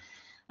film.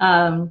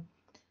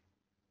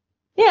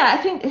 Yeah, I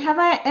think, have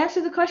I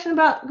answered the question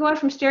about going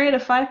from stereo to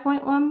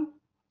 5.1?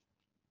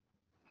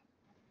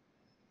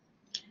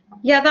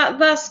 Yeah,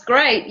 that's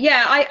great.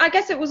 Yeah, I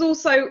guess it was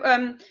also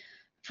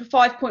for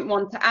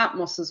 5.1 to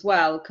Atmos as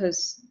well,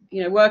 because,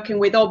 you know, working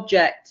with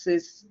objects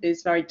is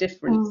very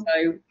different.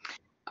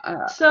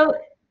 So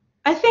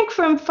I think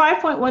from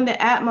 5.1 to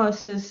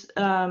Atmos is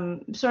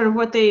sort of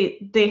what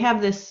they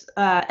have this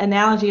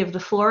analogy of the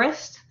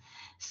florist.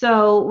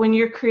 So when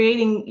you're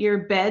creating your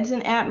beds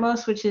in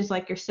Atmos, which is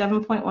like your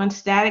 7.1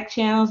 static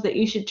channels, that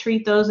you should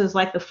treat those as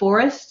like the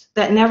forest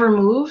that never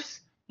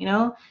moves, you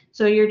know?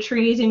 So your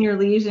trees and your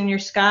leaves and your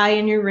sky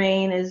and your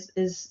rain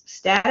is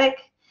static.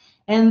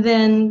 And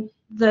then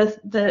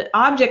the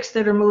objects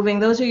that are moving,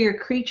 those are your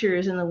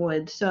creatures in the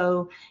woods.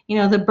 So, you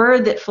know, the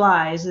bird that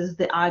flies is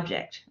the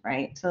object,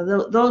 right?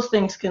 So those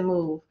things can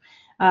move.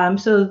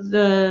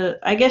 So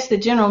I guess the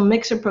general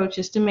mix approach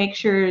is to make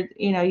sure,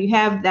 you know, you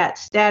have that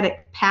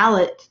static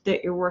palette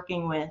that you're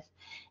working with,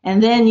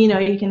 and then, you know,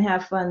 you can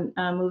have fun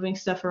moving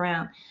stuff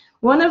around.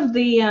 One of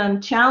the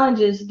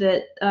challenges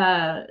that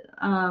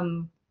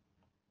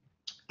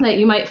that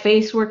you might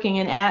face working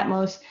in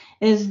Atmos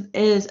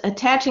is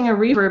attaching a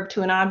reverb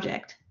to an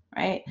object,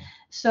 right?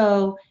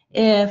 So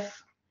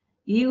if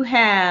you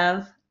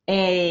have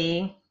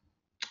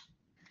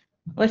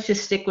let's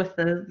just stick with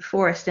the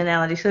forest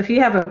analogy. So if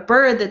you have a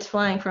bird that's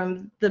flying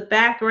from the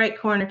back right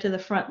corner to the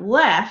front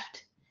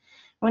left,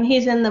 when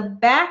he's in the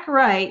back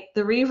right,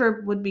 the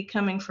reverb would be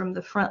coming from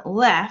the front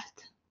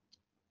left,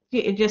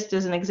 just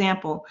as an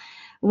example.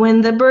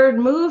 When the bird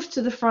moves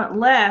to the front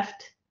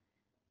left,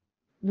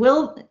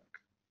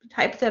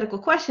 hypothetical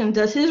question,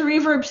 does his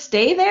reverb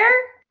stay there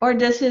or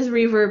does his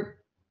reverb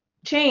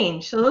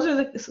change? So those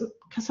are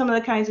some of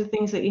the kinds of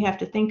things that you have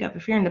to think of.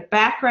 If you're in the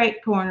back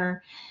right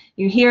corner,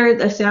 you hear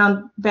the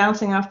sound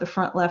bouncing off the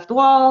front left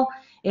wall.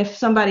 If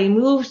somebody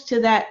moves to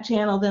that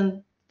channel,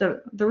 then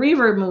the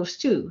reverb moves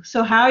too.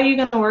 So how are you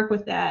going to work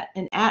with that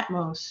in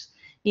Atmos?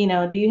 You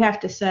know, do you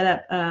have to set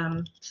up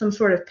some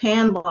sort of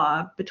pan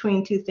law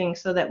between two things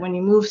so that when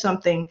you move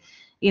something,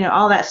 you know,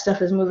 all that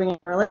stuff is moving in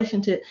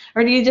relation to it?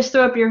 Or do you just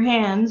throw up your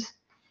hands,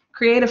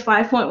 create a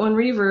 5.1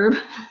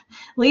 reverb,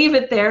 leave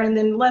it there, and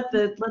then let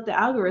the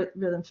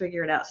algorithm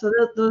figure it out? So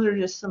those are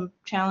just some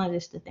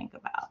challenges to think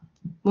about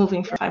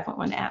moving from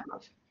 5.1 to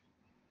Atmos.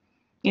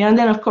 You know, and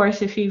then of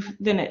course, if you've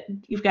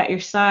got your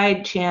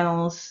side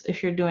channels,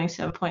 if you're doing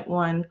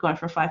 7.1 going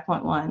from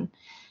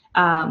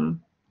 5.1.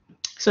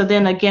 So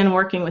then again,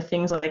 working with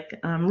things like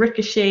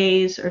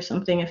ricochets or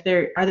something, are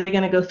they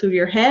going to go through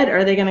your head, or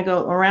are they going to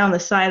go around the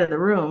side of the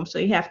room? So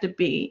you have to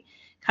be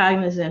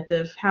cognizant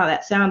of how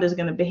that sound is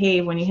going to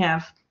behave when you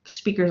have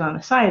speakers on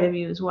the side of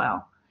you as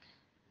well.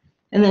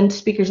 And then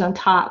speakers on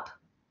top,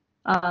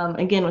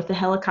 again with the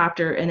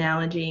helicopter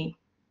analogy,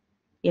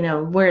 you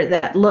know, where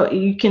that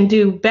you can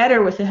do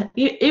better with it,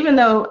 even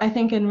though I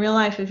think in real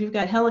life, if you've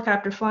got a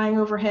helicopter flying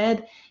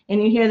overhead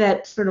and you hear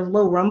that sort of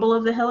low rumble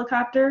of the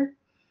helicopter,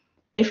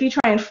 if you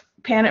try and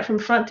pan it from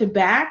front to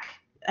back,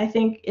 I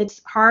think it's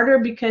harder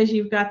because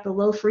you've got the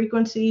low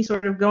frequency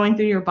sort of going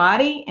through your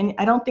body, and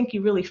I don't think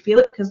you really feel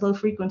it because low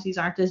frequencies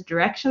aren't as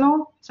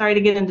directional. Sorry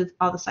to get into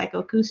all the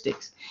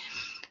psychoacoustics.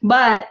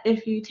 But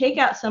if you take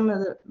out some of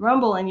the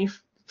rumble and you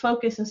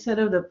focus instead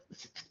of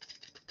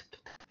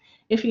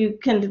if you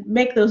can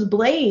make those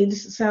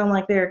blades sound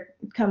like they're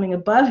coming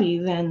above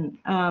you, then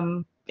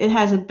it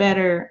has a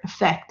better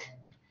effect,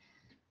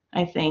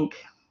 I think.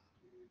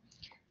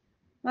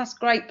 That's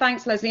great.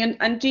 Thanks, Leslie.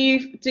 And do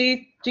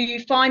you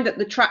find that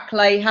the track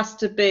lay has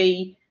to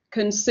be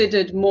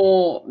considered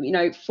more, you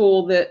know,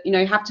 for the, you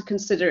know, you have to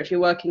consider if you're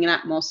working in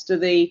Atmos, do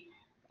the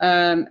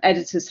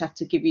editors have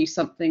to give you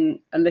something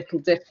a little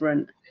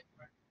different?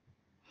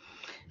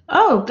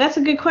 Oh, that's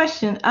a good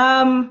question.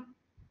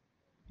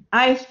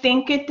 I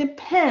think it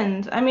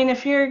depends. I mean,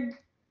 if you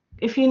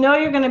know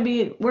you're going to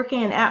be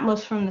working in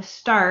Atmos from the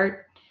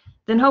start,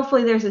 then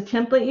hopefully there's a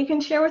template you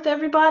can share with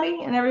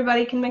everybody, and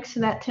everybody can mix to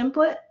that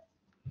template.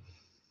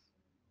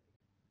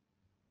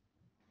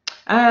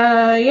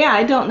 Yeah,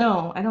 I don't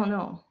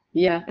know.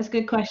 Yeah. That's a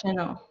good question,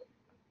 though.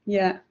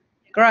 Yeah.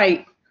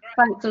 Great.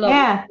 Thanks a lot.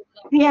 Yeah.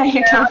 Yeah,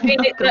 you're totally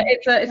welcome.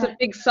 It's a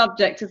big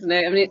subject, isn't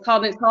it? I mean, it's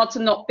hard to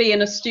not be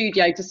in a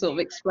studio to sort of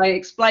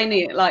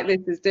explaining it like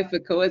this is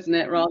difficult, isn't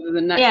it? Rather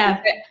than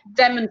actually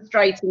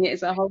demonstrating it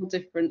is a whole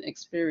different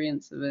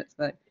experience of it.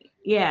 So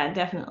yeah,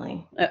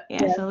 definitely.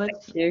 Yeah. So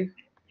let's. Thank you.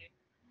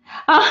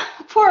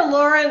 Poor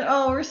Lauren.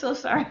 Oh, we're so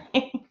sorry.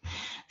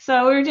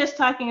 So we were just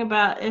talking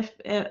about if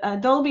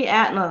Dolby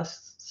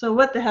Atmos. So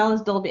what the hell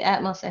is Dolby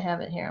Atmos? I have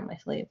it here on my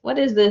sleeve. What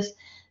is this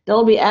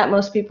Dolby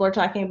Atmos people are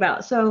talking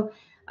about? So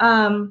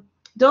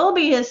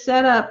Dolby has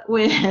set up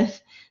a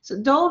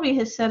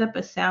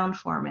sound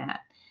format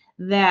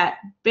that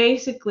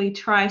basically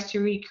tries to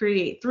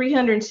recreate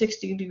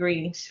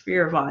 360-degree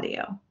sphere of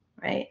audio,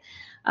 right?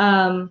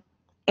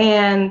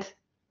 And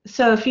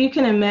so if you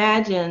can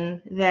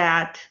imagine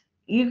that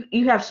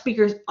you have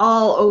speakers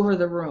all over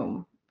the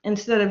room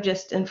instead of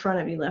just in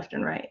front of you, left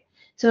and right.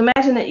 So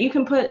imagine that you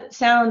can put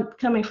sound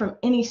coming from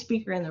any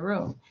speaker in the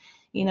room.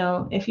 You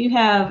know, if you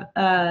have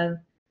a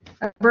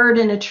bird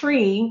in a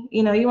tree,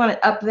 you know, you want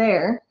it up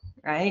there,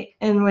 right?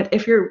 And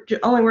if you're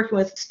only working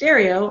with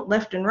stereo,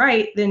 left and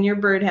right, then your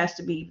bird has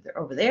to be either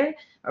over there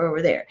or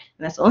over there.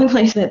 And that's the only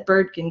place that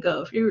bird can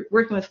go. If you're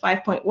working with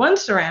 5.1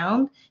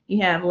 surround,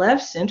 you have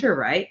left, center,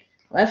 right,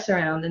 left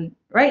surround, and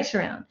right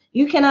surround.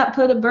 You cannot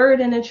put a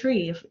bird in a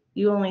tree if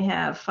you only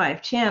have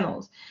 5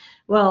 channels.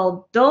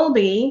 Well,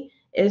 Dolby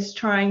is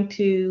trying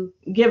to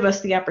give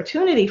us the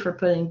opportunity for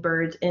putting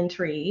birds in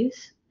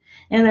trees,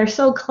 and they're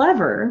so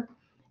clever.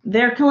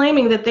 They're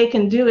claiming that they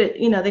can do it,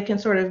 you know, they can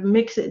sort of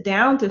mix it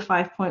down to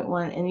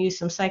 5.1 and use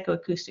some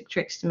psychoacoustic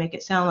tricks to make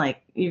it sound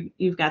like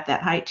you've got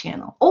that height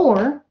channel.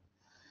 Or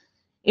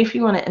if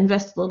you want to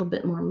invest a little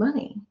bit more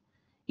money,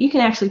 you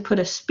can actually put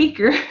a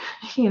speaker,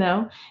 you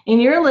know, in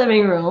your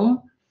living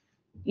room.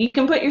 You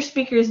can put your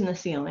speakers in the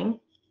ceiling,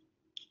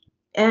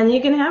 and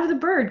you can have the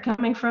bird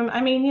coming from,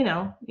 I mean, you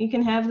know, you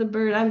can have the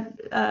bird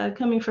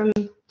coming from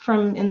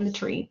in the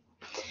tree.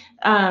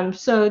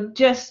 So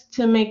just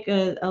to make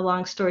a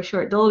long story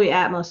short, Dolby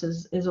Atmos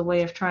is a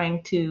way of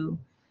trying to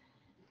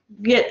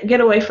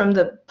get away from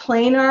the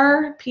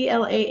planar,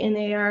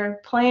 P-L-A-N-A-R,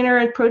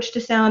 planar approach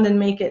to sound and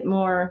make it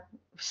more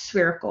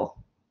spherical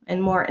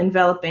and more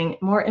enveloping,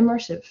 more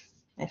immersive,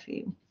 if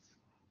you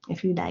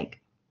like.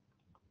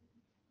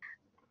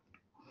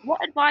 What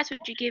advice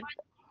would you give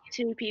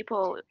to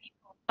people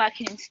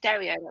working in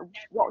stereo?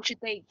 What should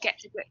they get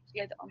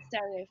together on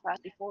stereo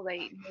first before they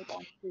move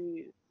on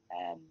to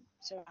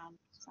surround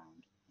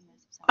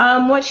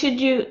sound? What should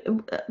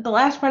you? The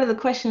last part of the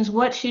question is,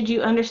 what should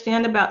you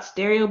understand about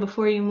stereo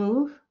before you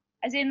move?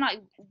 As in,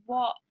 like,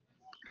 what?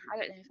 I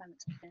don't know if I'm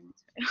explaining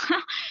this.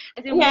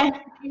 As in,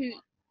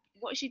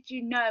 what should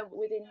you know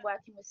within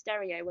working with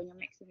stereo when you're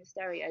mixing with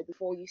stereo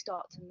before you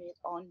start to move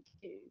on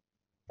to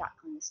that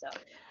kind of stuff?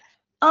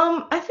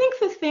 I think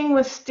the thing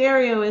with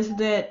stereo is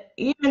that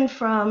even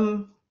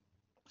from,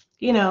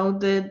 you know,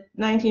 the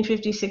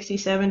 1950s,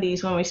 60s,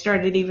 70s, when we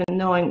started even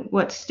knowing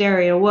what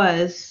stereo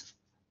was,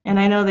 and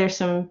I know there's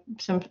some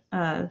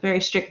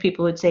very strict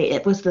people would say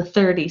it was the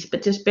 30s,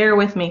 but just bear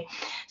with me.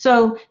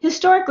 So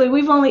historically,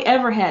 we've only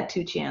ever had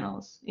 2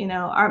 channels. You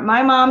know,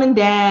 my mom and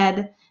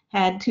dad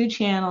had 2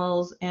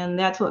 channels, and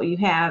that's what you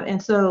have. And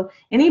so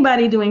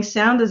anybody doing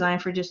sound design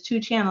for just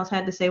 2 channels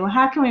had to say, well,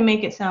 how can we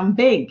make it sound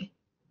big?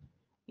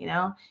 You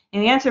know,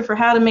 and the answer for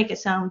how to make it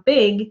sound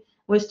big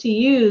was to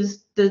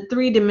use the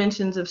 3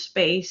 dimensions of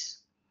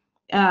space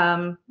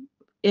in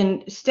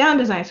sound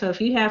design. So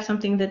if you have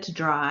something that's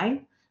dry,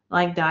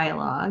 like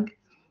dialogue,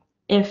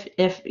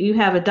 if you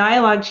have a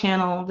dialogue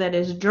channel that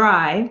is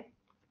dry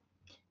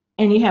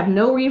and you have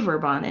no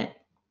reverb on it,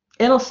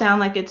 it'll sound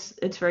like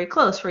it's very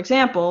close. For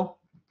example,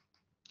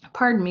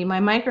 pardon me,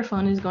 my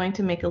microphone is going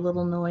to make a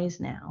little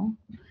noise now,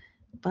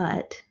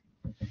 but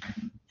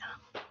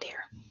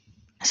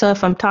so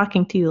if I'm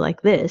talking to you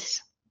like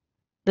this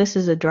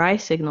is a dry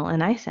signal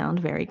and I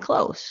sound very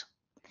close.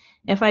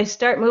 If I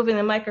start moving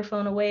the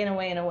microphone away and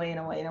away and away and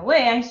away and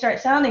away, I start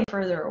sounding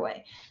further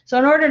away. So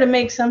in order to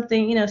make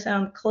something, you know,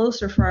 sound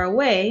closer far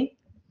away,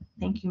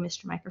 thank you,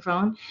 Mr.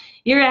 Microphone,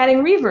 you're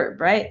adding reverb,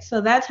 right? So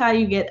that's how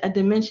you get a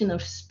dimension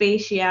of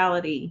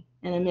spatiality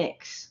in a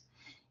mix.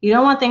 You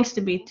don't want things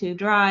to be too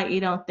dry. You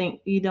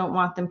don't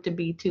want them to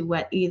be too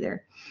wet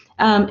either.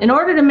 In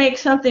order to make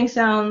something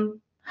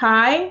sound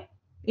high,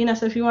 you know,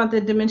 so if you want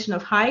the dimension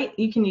of height,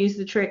 you can use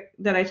the trick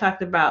that I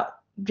talked about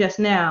just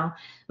now,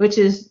 which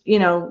is, you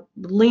know,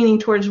 leaning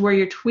towards where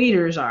your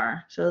tweeters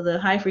are. So the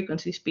high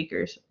frequency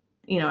speakers,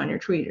 you know, on your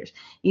tweeters.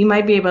 You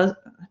might be able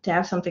to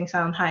have something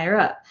sound higher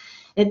up.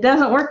 It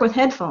doesn't work with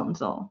headphones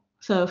though.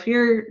 So if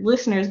your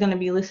listener is going to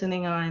be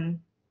listening on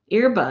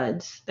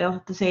earbuds, they'll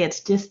have to say it's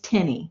just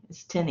tinny.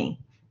 It's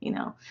tinny, you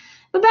know.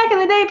 But back in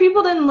the day,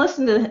 people didn't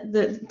listen to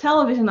the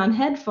television on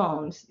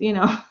headphones, you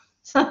know.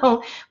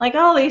 So like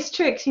all these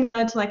tricks, you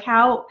know, it's like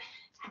how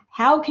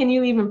can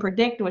you even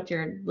predict what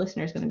your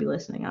listener is going to be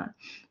listening on?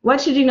 What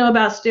should you know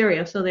about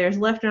stereo? So there's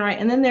left and right,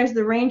 and then there's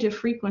the range of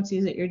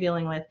frequencies that you're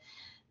dealing with.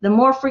 The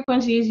more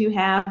frequencies you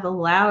have, the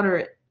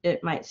louder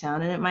it might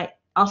sound, and it might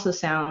also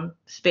sound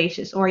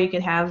spacious. Or you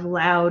could have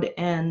loud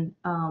and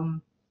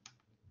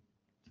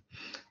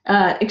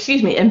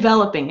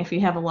enveloping if you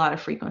have a lot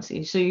of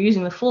frequencies. So you're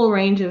using the full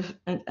range of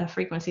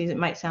frequencies, it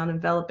might sound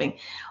enveloping.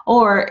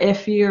 Or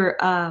if you're,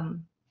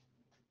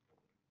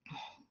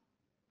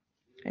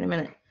 wait a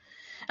minute.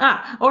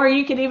 Or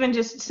you could even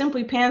just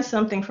simply pan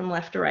something from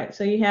left to right.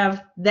 So you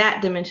have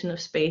that dimension of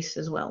space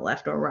as well,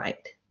 left or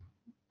right.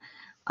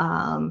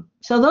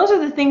 So those are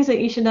the things that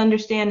you should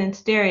understand in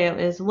stereo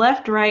is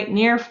left, right,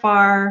 near,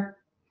 far,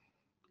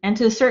 and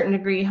to a certain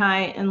degree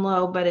high and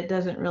low, but it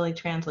doesn't really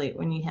translate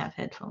when you have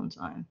headphones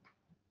on.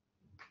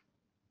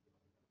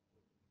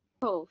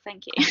 Cool,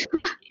 thank you.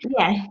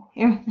 Yeah,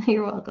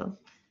 you're welcome.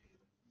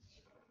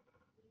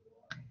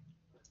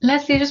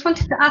 Leslie, I just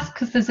wanted to ask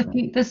because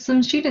there's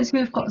some students who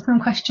have got some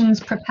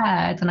questions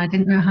prepared, and I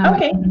didn't know how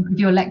much of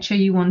your lecture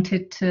you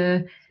wanted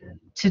to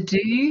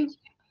do.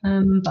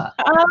 No,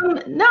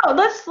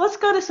 let's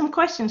go to some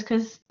questions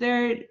because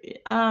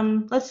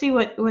let's see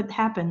what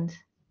happened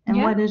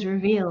and what is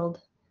revealed.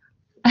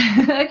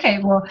 Okay,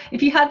 well,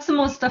 if you had some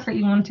more stuff that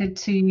you wanted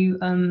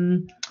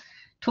to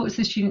talk to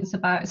the students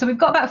about, so we've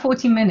got about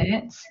 40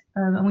 minutes,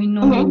 and we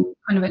normally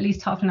kind of at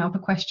least half an hour per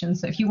question.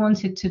 So if you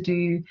wanted to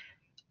do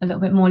a little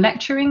bit more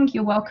lecturing,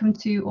 you're welcome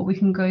to, or we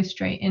can go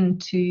straight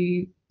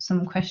into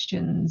some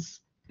questions.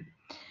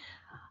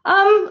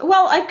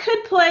 Well, I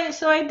could play.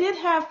 So I did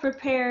have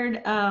prepared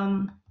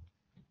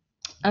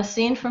a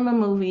scene from a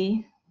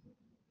movie.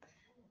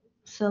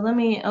 So let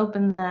me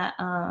open that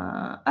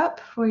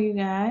up for you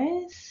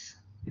guys.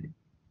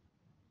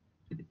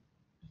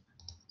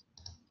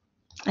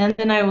 And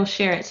then I will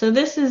share it. So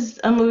this is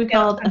a movie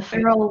called A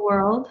Feral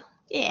World.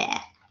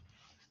 Yeah.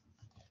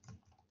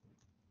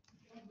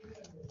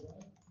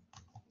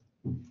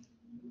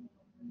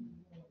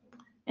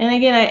 And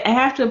again, I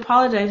have to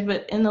apologize,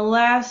 but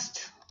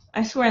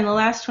I swear in the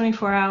last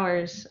 24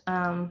 hours,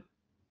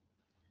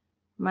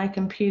 my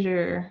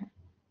computer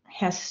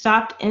has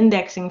stopped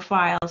indexing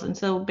files. And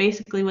so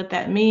basically what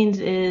that means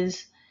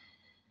is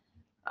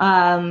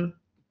when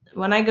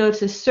I go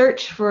to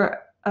search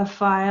for a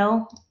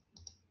file,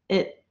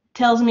 it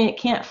tells me it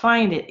can't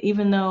find it,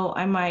 even though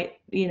I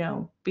might, you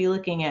know, be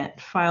looking at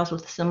files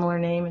with a similar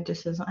name. It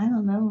just says, I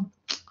don't know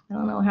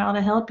how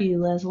to help you,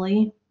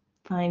 Leslie,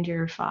 find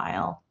your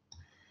file.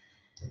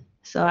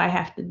 So I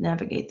have to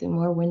navigate through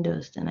more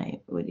windows than I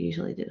would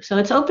usually do. So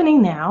it's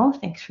opening now.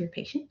 Thanks for your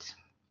patience.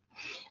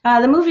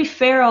 The movie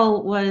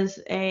Feral was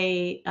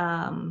a,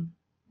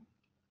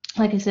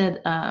 like I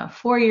said, a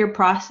 4-year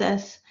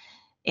process,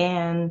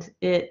 and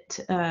it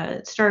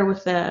started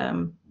with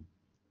a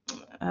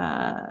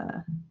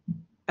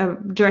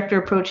director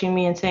approaching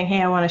me and saying,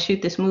 hey, I want to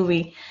shoot this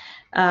movie,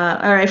 or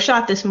I've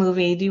shot this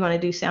movie, do you want to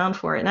do sound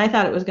for it? And I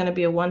thought it was going to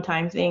be a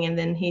one-time thing, and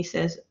then he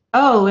says,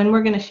 oh, and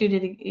we're going to shoot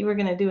it, we're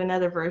going to do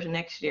another version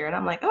next year. And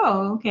I'm like,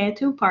 oh, okay, a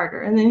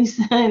 2-parter. And then he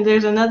said,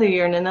 there's another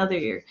year and another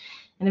year.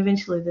 And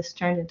eventually this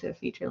turned into a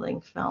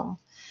feature-length film.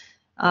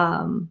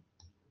 And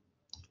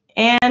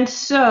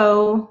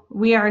so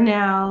we are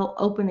now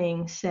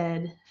opening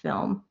said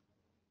film.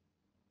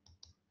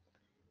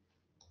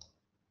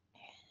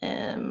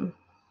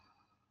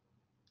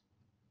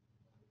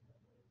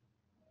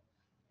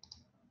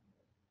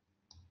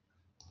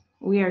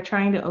 We are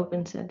trying to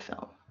open said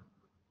film.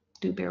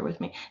 Do bear with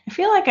me. I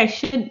feel like I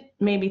should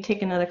maybe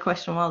take another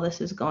question while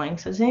this is going.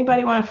 So does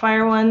anybody want to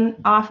fire one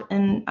off,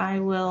 and I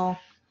will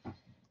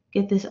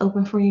get this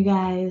open for you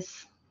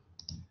guys.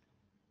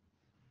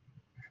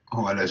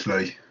 Hi,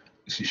 Leslie.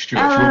 This is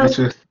Stuart. Do you want me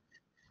to?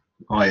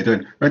 Hi, you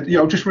doing? Yeah,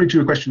 I'll just read you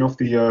a question off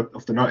the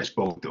notice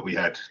board that we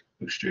had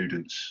of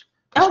students.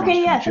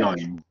 Okay, yeah.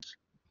 James.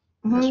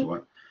 That's all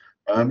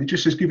right. It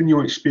just says, given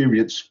your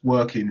experience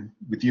working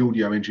with the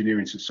Audio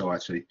Engineering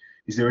Society,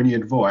 is there any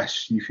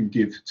advice you can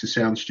give to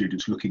sound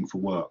students looking for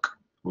work,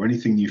 or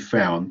anything you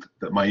found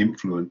that may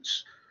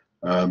influence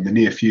the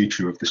near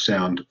future of the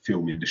sound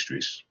film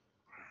industries?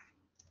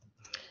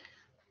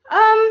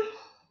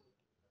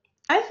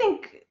 I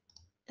think,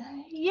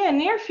 yeah,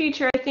 near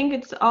future, I think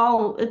it's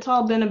all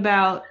been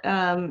about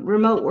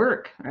remote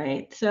work,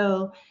 right?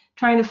 So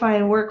trying to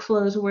find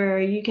workflows where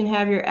you can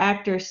have your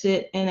actor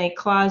sit in a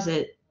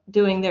closet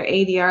doing their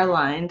ADR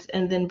lines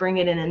and then bring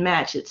it in and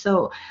match it.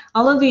 So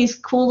all of these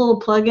cool little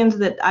plugins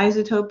that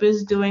Isotope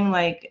is doing,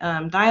 like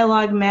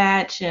dialogue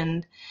match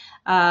and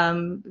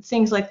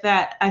things like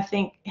that, I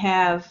think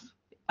have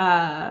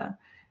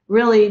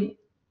really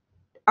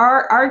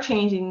are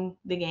changing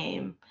the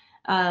game,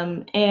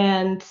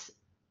 and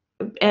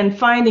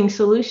finding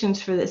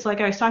solutions for this.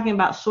 Like I was talking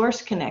about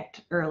Source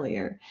Connect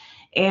earlier,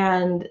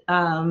 and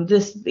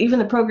even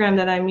the program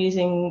that I'm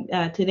using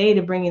today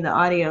to bring you the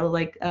audio,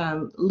 like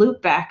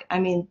Loopback. I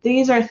mean,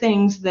 these are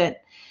things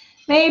that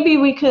maybe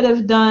we could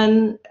have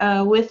done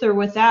with or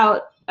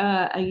without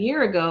a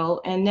year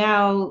ago, and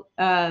now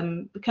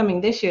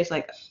coming this year, it's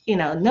like, you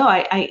know, no,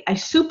 I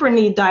super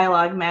need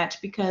dialogue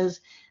match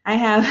because I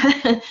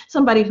have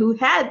somebody who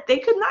they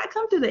could not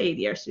come to the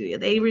ADR studio.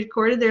 They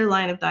recorded their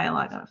line of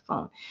dialogue on a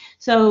phone.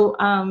 So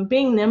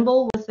being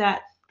nimble with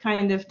that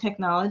kind of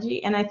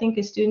technology, and I think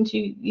as students,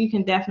 you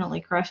can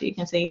definitely crush it. You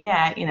can say,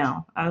 yeah, you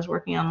know, I was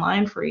working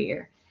online for a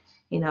year.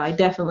 You know, I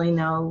definitely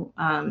know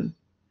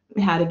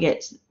how to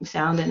get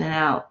sound in and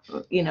out,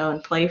 you know,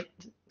 and play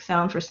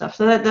sound for stuff.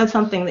 So that's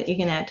something that you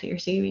can add to your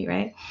CV,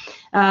 right?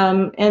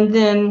 And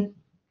then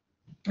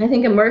I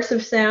think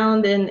immersive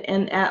sound and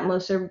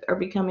Atmos are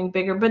becoming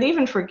bigger, but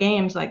even for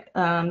games, like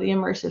the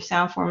immersive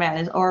sound format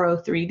is RO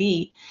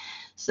 3D.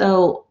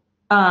 So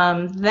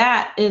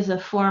that is a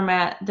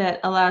format that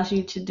allows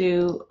you to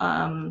do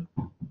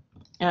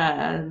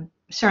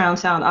surround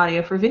sound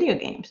audio for video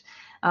games.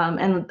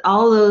 And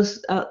all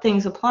those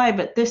things apply,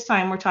 but this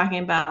time we're talking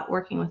about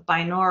working with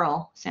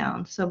binaural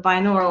sound. So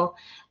binaural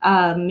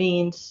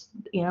means,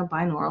 you know,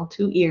 binaural,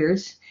 2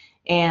 ears,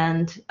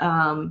 and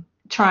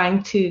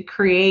trying to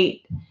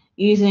create,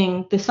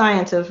 using the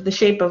science of the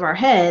shape of our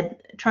head,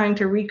 trying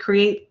to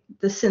recreate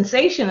the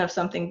sensation of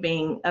something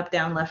being up,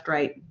 down, left,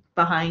 right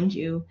behind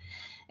you.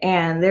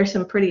 And there's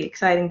some pretty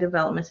exciting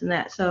developments in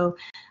that. So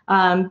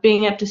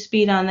being up to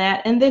speed on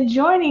that, and then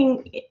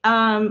joining,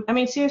 I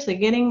mean, seriously,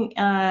 getting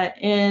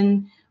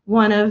in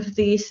one of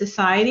these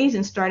societies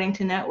and starting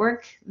to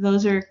network,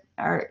 those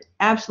are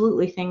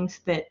absolutely things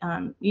that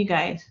you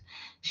guys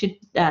should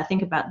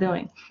think about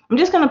doing. I'm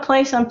just going to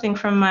play something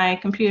from my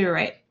computer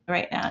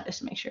right now, just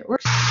to make sure it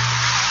works.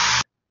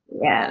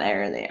 Yeah,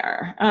 there they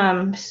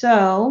are.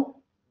 So,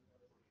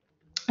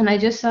 and I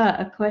just saw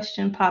a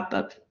question pop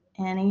up,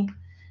 Annie.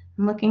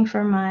 I'm looking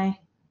for my.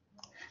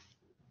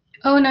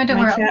 Oh no, don't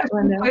worry. Chat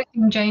I'm just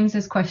posting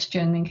James's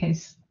question in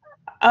case.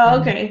 Oh,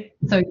 okay.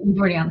 So you've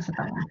already answered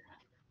that one.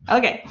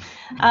 Okay.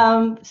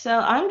 So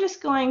I'm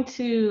just going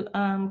to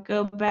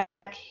go back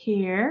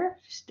here.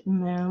 Just a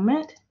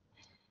moment.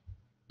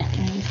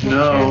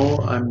 No,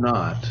 I'm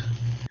not.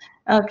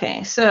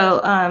 Okay,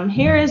 so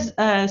here is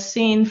a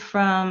scene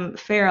from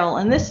Feral,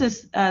 and this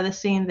is the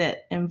scene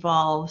that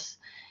involves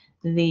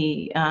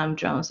the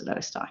drones that I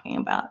was talking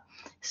about.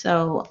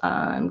 So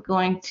I'm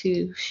going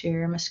to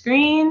share my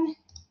screen,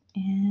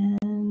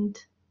 and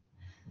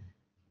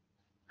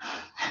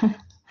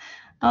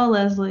oh,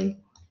 Leslie,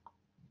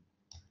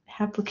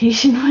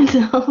 application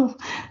window.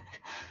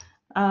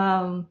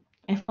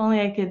 If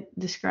only I could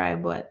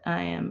describe what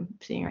I am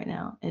seeing right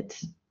now.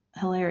 It's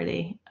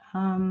hilarity.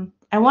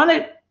 I want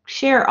to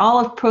share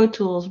all of Pro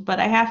Tools, but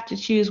I have to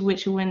choose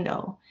which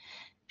window.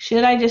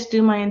 Should I just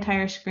do my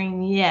entire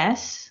screen?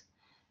 Yes,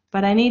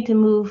 but I need to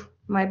move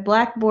my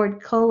Blackboard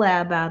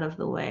Colab out of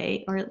the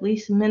way, or at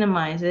least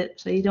minimize it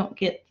so you don't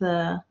get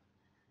the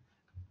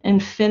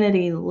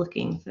infinity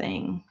looking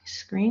thing.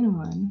 Screen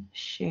 1,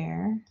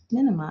 share,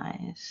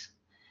 minimize.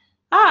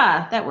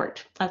 Ah, that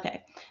worked.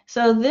 Okay,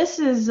 so this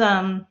is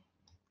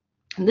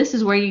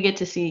where you get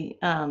to see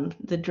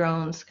the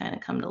drones kind of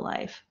come to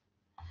life.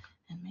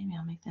 And maybe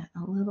I'll make that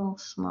a little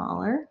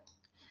smaller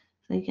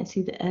so you can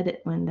see the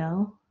edit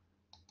window.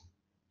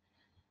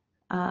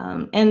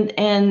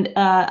 And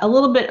a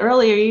little bit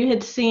earlier, you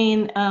had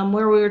seen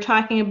where we were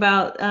talking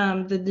about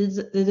the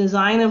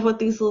design of what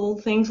these little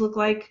things look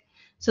like.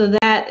 So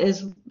that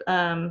is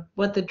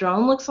what the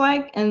drone looks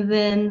like. And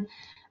then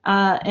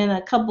in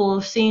a couple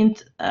of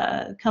scenes,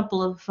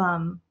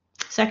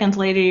 seconds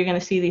later, you're going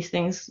to see these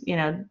things, you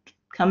know,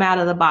 come out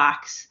of the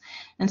box.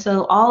 And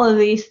so all of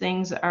these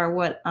things are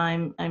what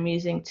I'm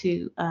using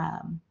to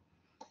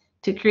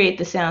create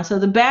the sound. So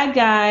the bad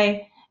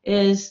guy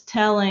is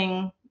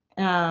telling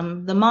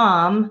the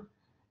mom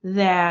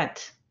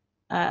that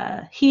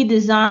he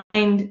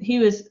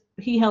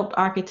helped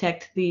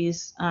architect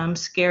these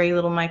scary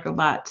little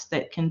microbots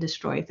that can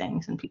destroy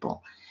things and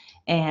people,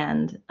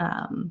 and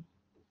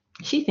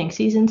she thinks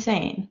he's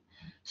insane.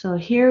 So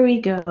here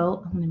we go.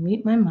 I'm going to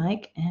mute my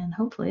mic and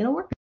hopefully it'll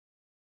work.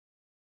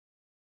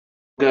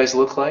 What guys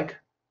look like?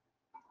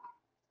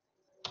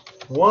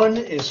 One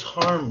is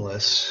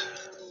harmless,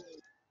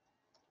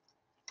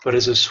 but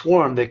as a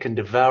swarm, they can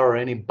devour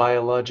any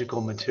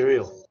biological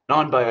material.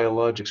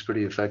 Non-biologics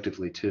pretty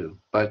effectively too,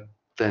 but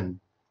then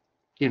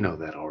you know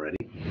that already.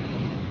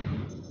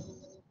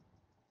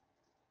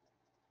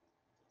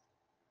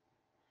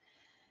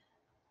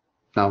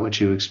 Not what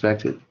you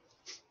expected.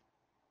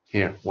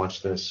 Here,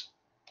 watch this.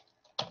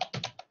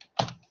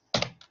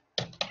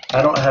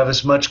 I don't have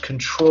as much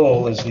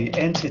control as the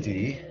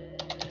entity,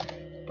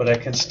 but I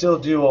can still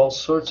do all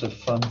sorts of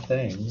fun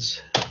things.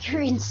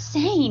 You're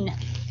insane.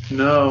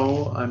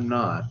 No, I'm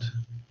not.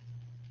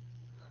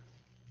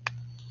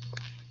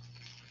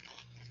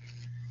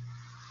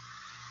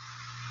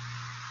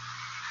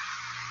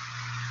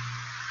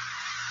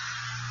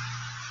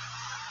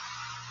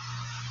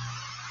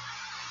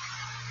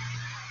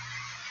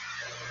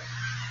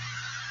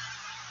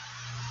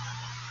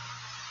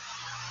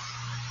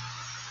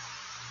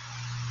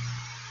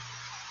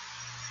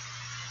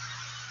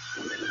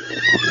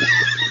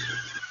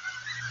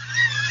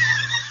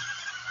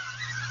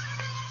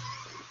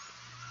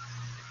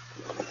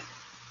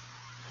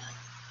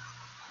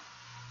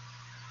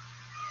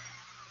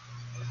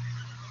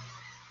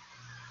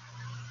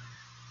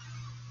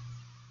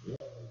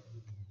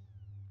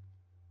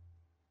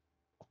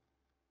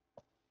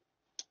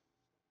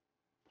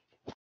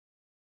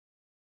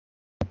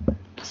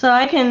 So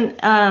I can,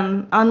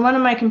 on one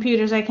of my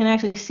computers, I can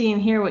actually see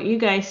and hear what you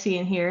guys see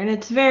and hear. And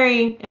it's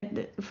very,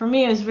 for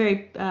me, it was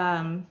very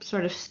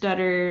sort of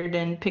stuttered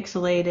and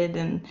pixelated.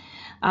 And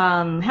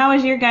how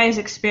was your guys'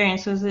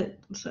 experience? Was it,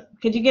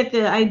 could you get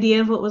the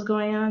idea of what was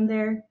going on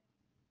there?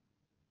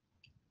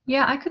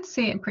 Yeah, I could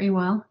see it pretty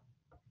well.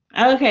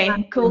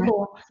 Okay,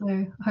 cool.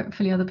 So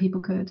hopefully other people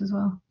could as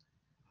well.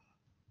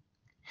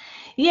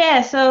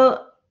 Yeah,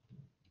 so,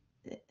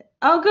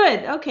 oh,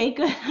 good. Okay,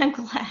 good. I'm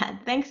glad.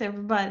 Thanks,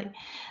 everybody.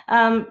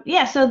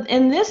 Yeah, so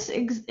in this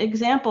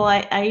example,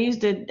 I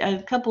used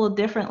a couple of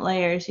different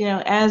layers. You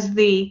know, as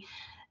the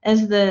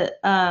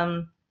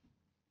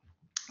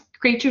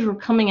creatures were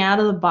coming out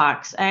of the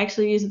box, I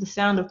actually used the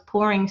sound of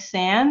pouring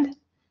sand.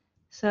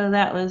 So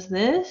that was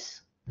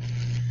this.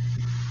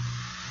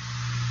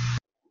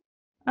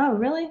 Oh,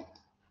 really?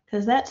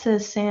 Because that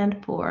says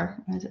sand pour.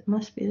 It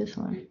must be this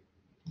one.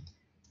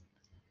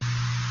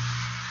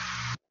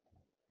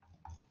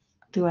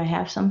 Do I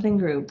have something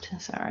grouped?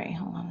 Sorry,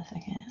 hold on a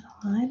second.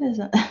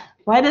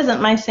 Why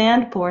doesn't my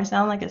sand pour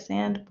sound like a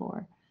sand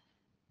pour?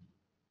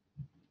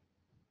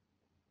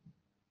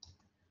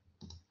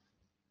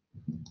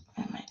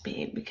 It might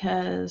be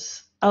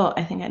because, oh,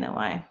 I think I know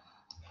why.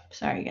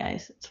 Sorry,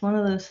 guys. It's one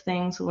of those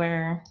things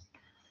where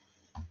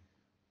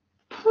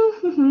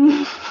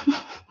I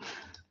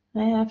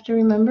have to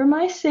remember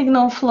my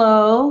signal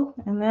flow,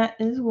 and that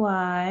is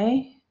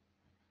why.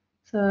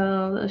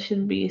 So those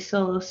should be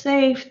solo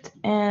saved,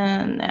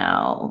 and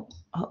now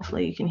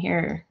hopefully you can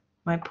hear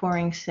my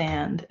pouring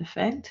sand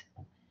effect.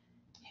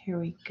 Here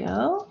we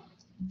go.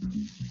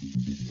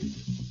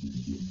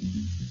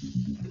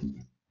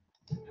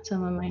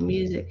 Some of my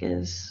music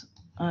is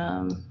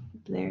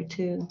there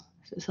too.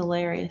 It's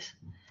hilarious.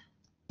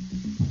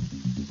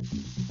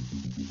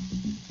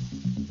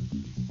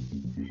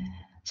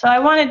 So I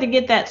wanted to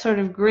get that sort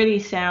of gritty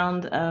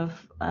sound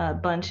of a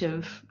bunch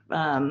of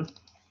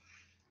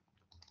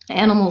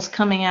animals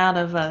coming out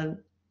of a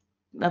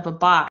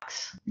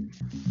box.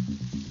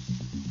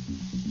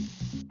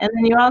 And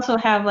then you also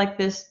have like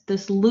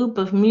this loop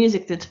of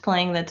music that's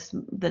playing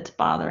that's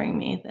bothering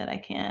me that I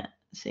can't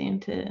seem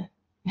to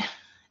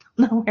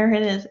know where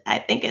it is. I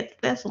think it's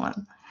this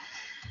one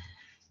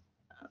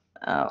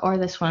or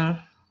this one.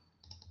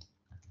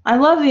 I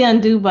love the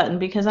undo button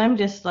because I'm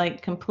just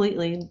like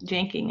completely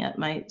janking up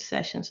my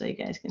session so you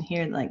guys can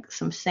hear like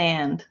some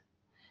sand.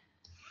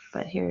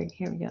 But here we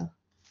go.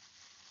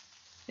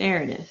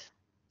 There it is.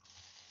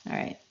 All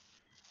right.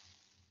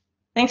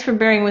 Thanks for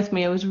bearing with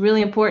me. It was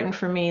really important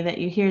for me that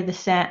you hear the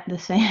sand.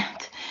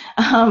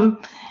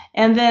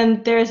 And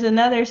then there's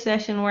another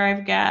session where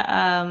I've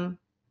got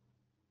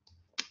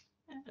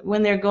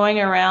when they're going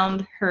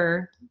around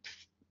her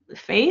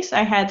face,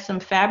 I had some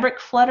fabric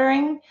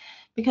fluttering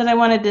because I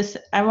wanted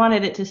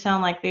it to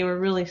sound like they were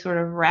really sort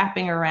of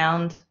wrapping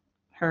around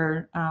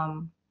her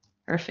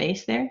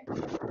face there.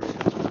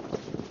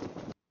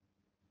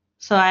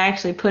 So I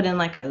actually put in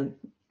like a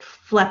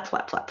flap,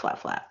 flap, flap, flap,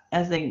 flap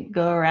as they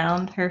go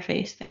around her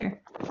face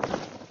there.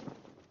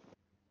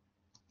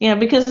 Yeah,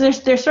 because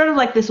there's sort of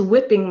like this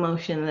whipping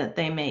motion that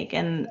they make,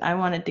 and I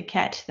wanted to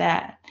catch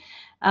that.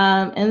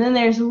 And then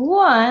there's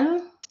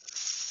one.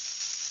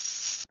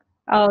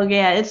 Oh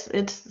yeah,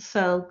 it's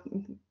so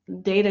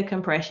data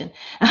compression.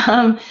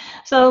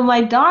 So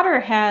my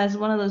daughter has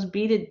one of those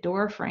beaded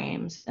door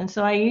frames, and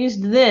so I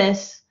used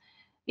this,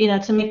 you know,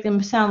 to make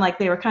them sound like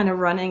they were kind of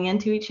running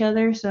into each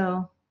other.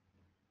 So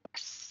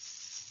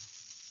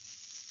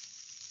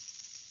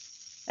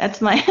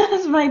that's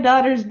my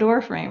daughter's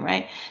door frame,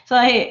 right? So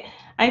I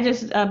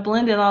just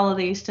blended all of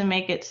these to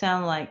make it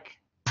sound like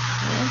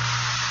this.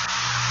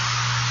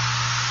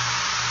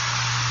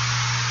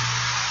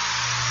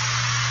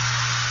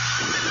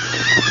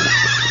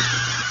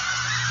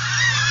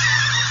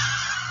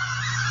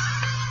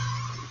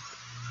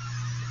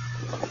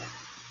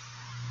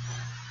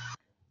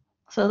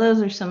 So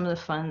those are some of the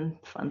fun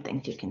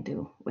things you can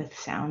do with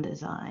sound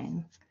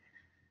design.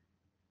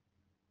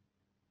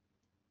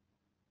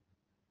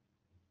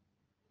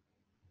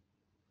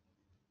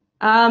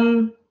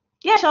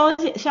 Yeah, shall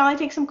I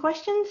take some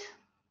questions?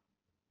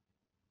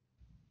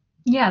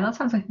 Yeah, that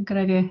sounds like a good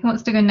idea. Who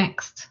wants to go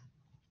next?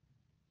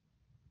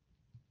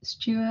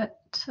 Stuart,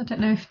 I don't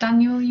know if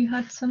Daniel, you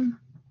had some.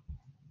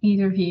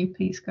 Either of you,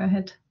 please go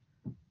ahead.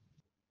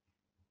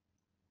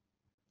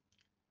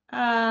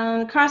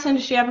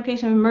 Cross-industry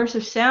application of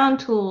immersive sound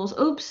tools.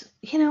 Oops,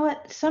 you know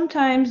what?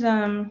 Sometimes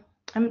I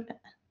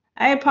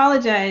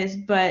apologize,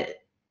 but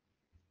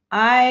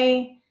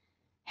I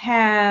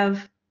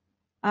have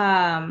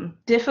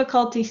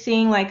difficulty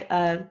seeing like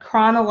a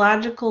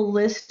chronological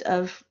list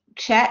of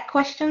chat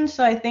questions,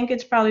 so I think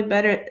it's probably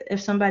better if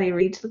somebody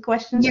reads the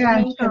questions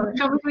to me. Sure.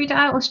 Shall we read it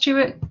out, or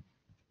Stuart?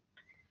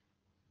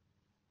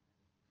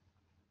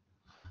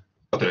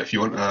 I'll do it if you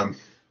want,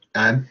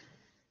 Anne.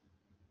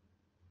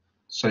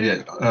 So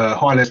yeah,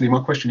 hi Leslie,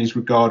 my question is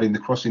regarding the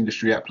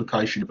cross-industry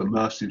application of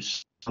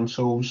immersive sound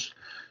tools.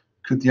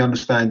 Could the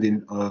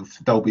understanding of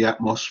Dolby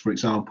Atmos, for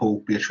example,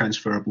 be a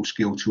transferable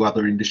skill to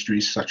other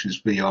industries such as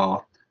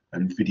VR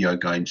and video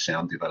game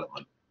sound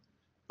development?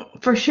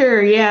 For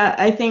sure, yeah,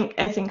 I think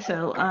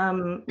so.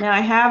 Now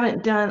I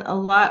haven't done a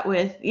lot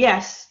with,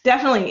 yes,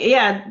 definitely,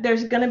 yeah.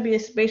 There's going to be a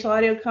spatial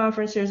audio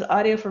conference. There's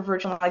audio for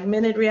virtual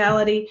augmented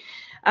reality,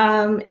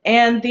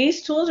 and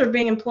these tools are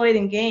being employed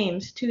in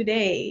games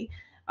today.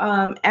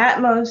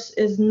 Atmos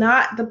is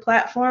not the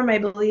platform. I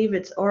believe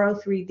it's Oro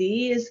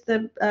 3D is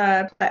the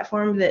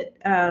platform that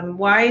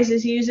Wise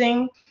is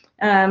using.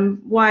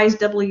 Wise,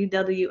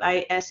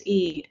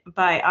 WWISE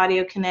by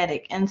Audio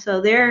Kinetic, and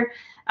so they're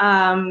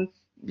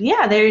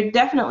yeah, they're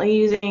definitely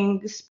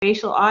using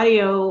spatial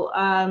audio,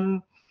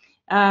 and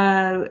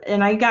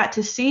I got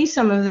to see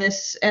some of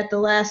this at the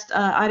last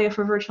Audio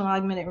for Virtual and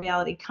Augmented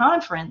Reality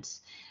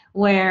conference,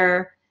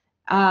 where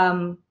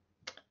when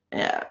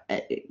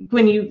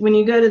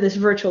you go to this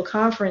virtual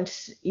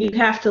conference, you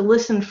have to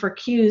listen for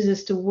cues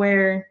as to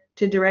where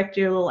to direct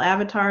your little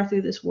avatar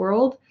through this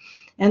world.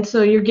 And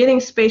so you're getting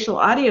spatial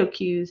audio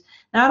cues.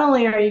 Not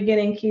only are you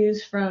getting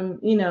cues from,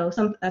 you know,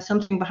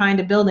 something behind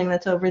a building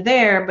that's over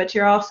there, but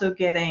you're also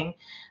getting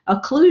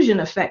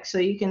occlusion effects. So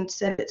you can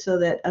set it so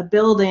that a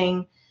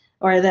building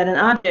or that an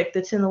object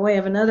that's in the way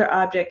of another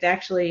object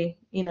actually,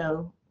 you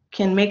know,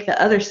 can make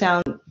the other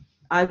sound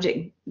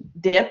object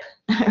dip,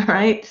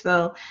 right?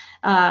 So,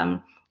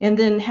 and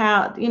then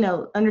how, you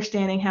know,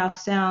 understanding how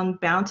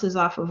sound bounces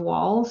off of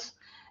walls.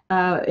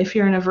 If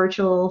you're in a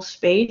virtual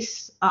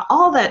space,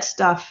 all that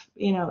stuff,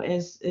 you know,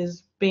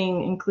 is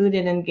being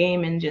included in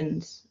game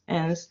engines,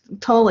 and it's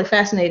totally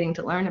fascinating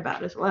to learn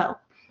about as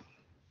well.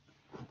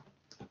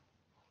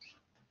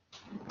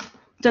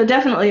 So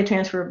definitely a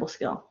transferable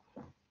skill.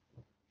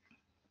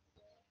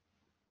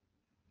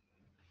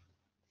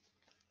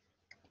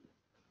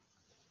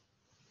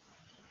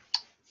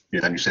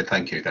 Yeah, Daniel said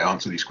thank you. That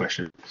answered this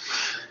question.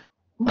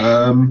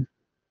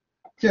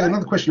 Yeah,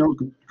 another question I was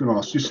going to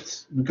ask,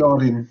 just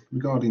regarding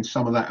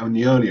some of that on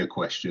the earlier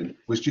question,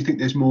 was do you think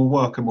there's more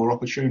work and more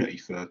opportunity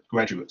for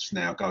graduates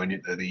now going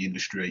into the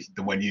industry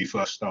than when you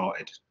first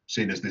started,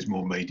 seeing as there's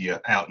more media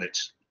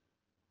outlets?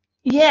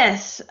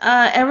 Yes,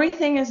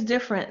 everything is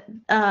different.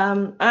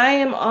 I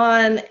am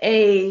on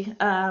a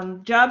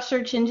job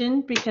search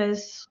engine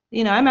because,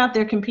 you know, I'm out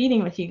there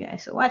competing with you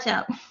guys, so watch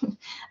out.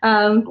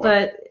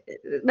 But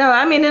no,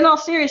 I mean, in all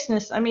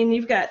seriousness, I mean,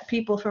 you've got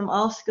people from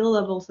all skill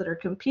levels that are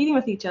competing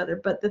with each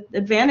other. But the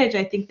advantage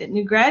I think that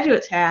new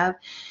graduates have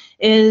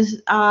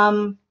is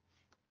a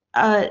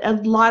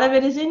lot of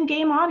it is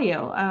in-game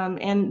audio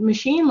and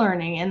machine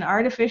learning and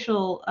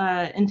artificial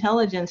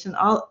intelligence and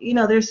all. You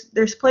know,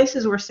 there's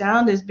places where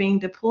sound is being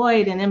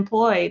deployed and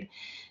employed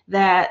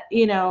that,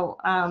 you know,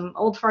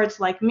 old farts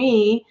like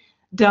me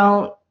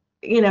don't,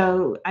 you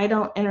know, I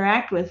don't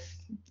interact with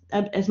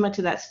as much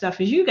of that stuff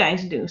as you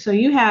guys do. So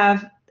you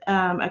have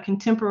a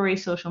contemporary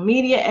social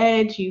media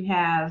edge, you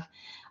have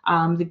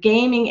the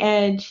gaming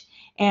edge,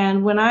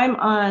 and when I'm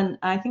on,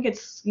 I think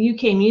it's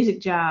UK Music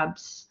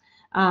Jobs,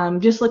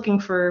 just looking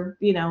for,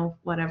 you know,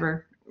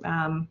 whatever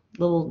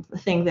little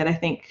thing that I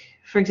think,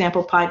 for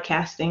example,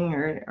 podcasting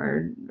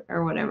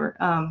or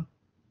whatever,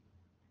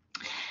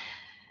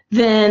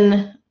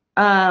 then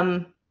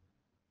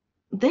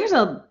there's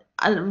a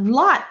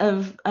lot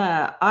of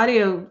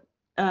audio,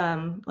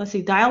 let's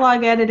see,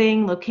 dialogue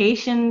editing,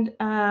 localization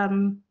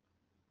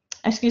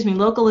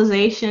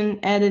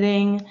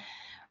editing,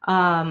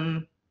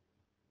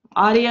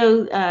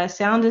 audio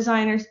sound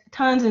designers,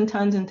 tons and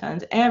tons and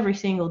tons every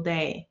single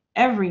day.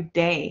 Every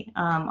day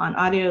on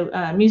audio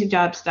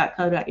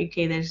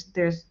musicjobs.co.uk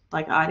there's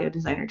like audio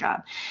designer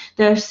job.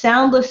 There's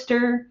Sound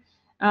Lister,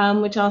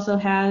 which also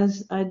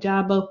has a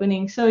job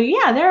opening. So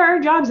yeah, there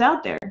are jobs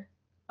out there,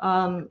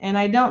 and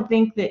I don't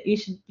think that you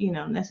should, you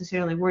know,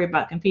 necessarily worry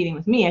about competing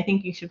with me. I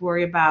think you should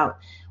worry about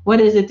what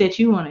is it that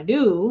you want to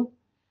do.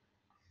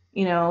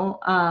 You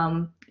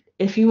know,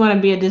 if you want to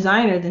be a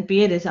designer, then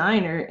be a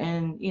designer,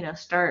 and, you know,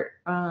 start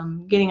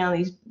getting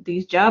on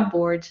these job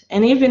boards.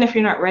 And even if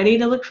you're not ready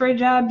to look for a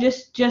job,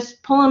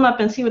 just pull them up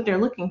and see what they're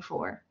looking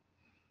for.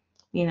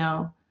 You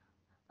know,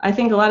 I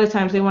think a lot of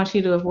times they want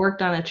you to have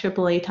worked on a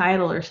AAA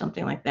title or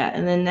something like that,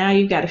 and then now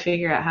you've got to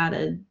figure out how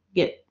to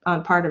get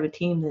on part of a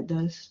team that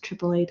does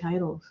AAA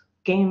titles,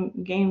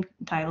 game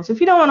titles. If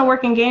you don't want to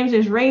work in games,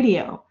 there's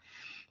radio.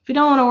 If you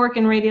don't want to work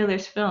in radio,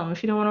 there's film.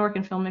 If you don't want to work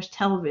in film, there's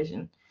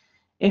television.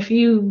 If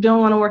you don't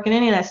want to work in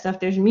any of that stuff,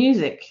 there's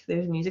music.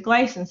 There's music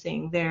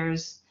licensing.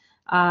 There's,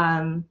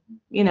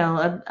 you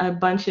know, a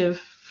bunch of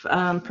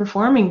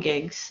performing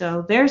gigs.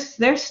 So there's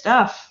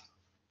stuff,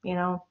 you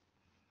know.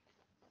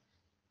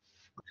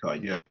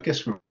 Okay, yeah. I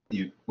guess from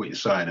what you're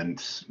saying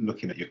and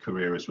looking at your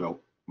career as well,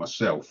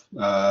 myself,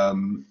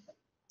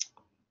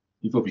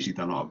 you've obviously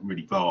done a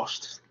really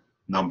vast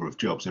number of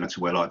jobs and had to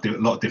wear like a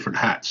lot of different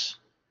hats,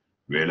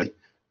 really.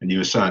 And you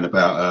were saying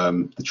about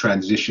the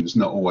transition's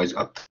not always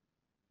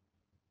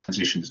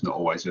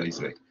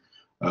easy.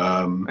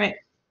 Right.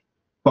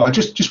 But I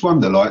just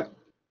wonder, like,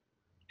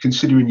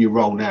 considering your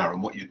role now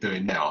and what you're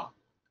doing now,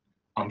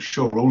 I'm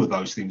sure all of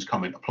those things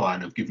come into play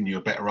and have given you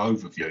a better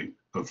overview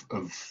of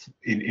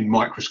in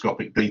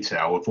microscopic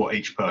detail of what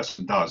each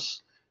person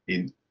does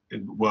in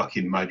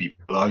working maybe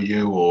below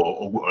you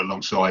or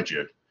alongside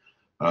you.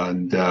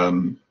 And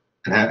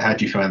how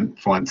do you find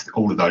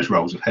all of those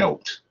roles have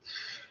helped?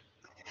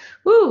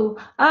 Woo.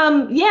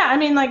 Yeah, I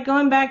mean, like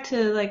going back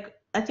to like,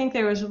 I think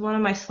there was one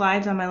of my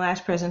slides on my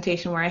last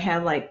presentation where I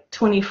had like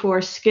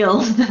 24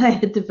 skills that I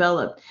had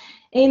developed,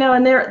 you know,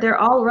 and they're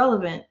all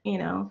relevant, you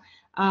know.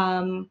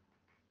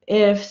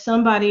 If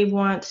somebody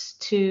wants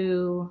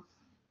to,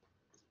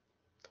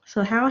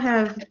 so how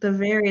have the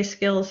various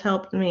skills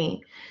helped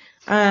me?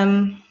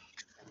 I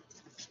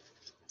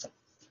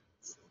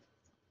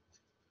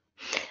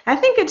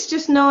think it's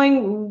just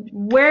knowing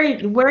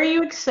where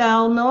you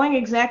excel, knowing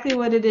exactly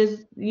what it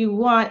is you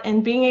want,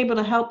 and being able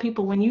to help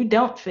people when you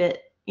don't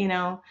fit, you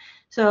know.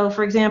 So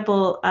for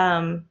example,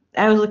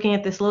 I was looking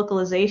at this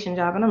localization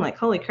job and I'm like,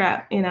 holy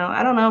crap, you know,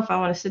 I don't know if I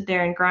want to sit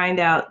there and grind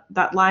out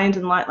lines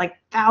and like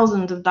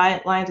thousands of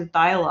lines of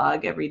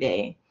dialogue every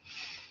day.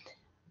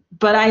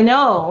 But I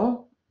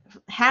know,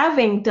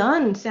 having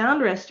done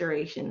sound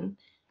restoration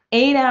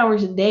 8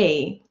 hours a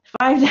day,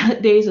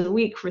 5 days a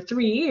week for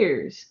 3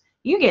 years,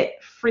 you get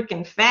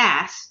freaking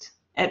fast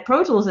at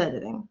Pro Tools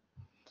editing.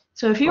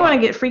 So if you want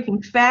to get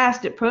freaking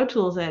fast at Pro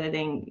Tools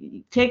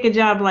editing, take a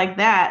job like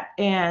that,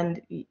 and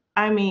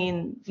I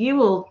mean, you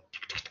will,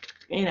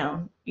 you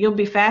know, you'll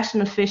be fast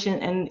and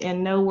efficient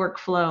and no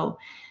workflow,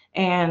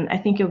 and I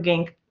think you'll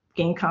gain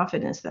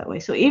confidence that way.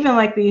 So even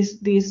like these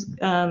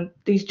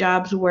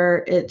jobs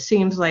where it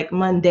seems like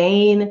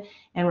mundane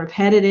and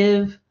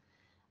repetitive,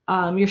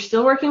 you're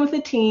still working with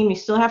a team. You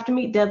still have to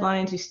meet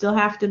deadlines. You still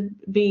have to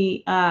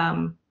be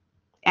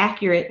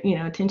accurate, you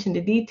know, attention to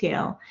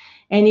detail,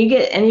 and you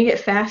get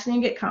fast and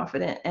you get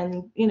confident,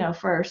 and you know,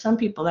 for some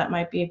people that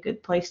might be a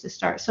good place to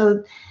start.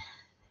 So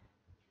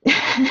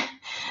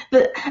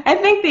I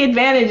think the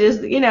advantage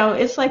is, you know,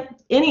 it's like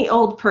any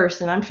old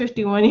person. I'm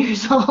 51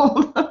 years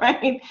old,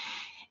 right?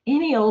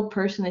 Any old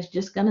person is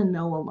just gonna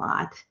know a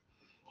lot,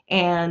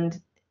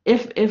 and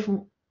if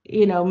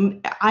you know,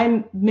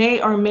 I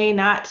may or may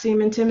not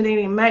seem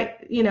intimidating.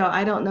 Might, you know,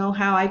 I don't know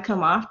how I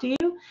come off to you,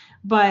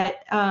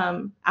 but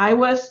I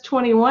was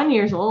 21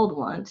 years old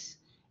once,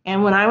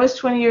 and when I was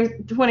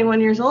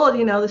 21 years old,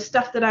 you know, the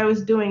stuff that I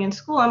was doing in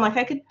school, I'm like,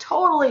 I could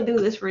totally do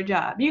this for a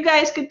job. You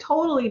guys could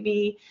totally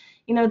be,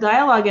 you know,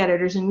 dialogue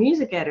editors and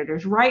music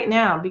editors right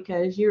now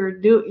because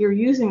you're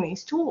using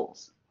these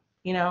tools,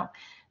 you know.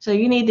 So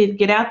you need to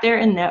get out there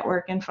and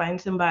network and find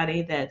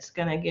somebody that's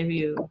going to give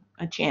you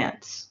a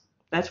chance.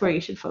 That's where you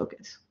should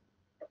focus.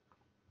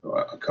 All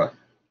right, okay.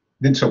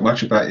 Didn't talk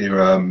much about your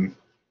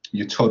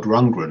Todd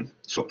Rundgren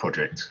sort of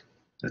project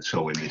at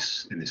all in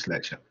this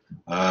lecture.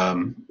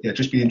 Yeah,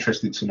 just be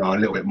interested to know a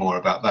little bit more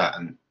about that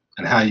and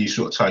how you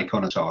sort of take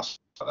on a task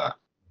like that.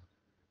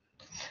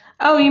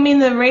 Oh, you mean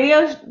the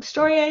radio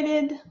story I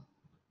did?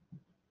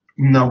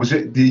 No, was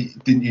it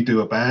didn't you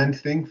do a band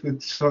thing for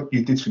Todd?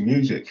 You did some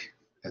music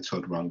at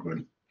Todd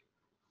Rundgren.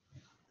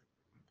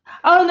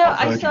 Oh no,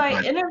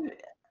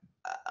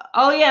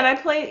 oh yeah, and I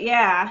played.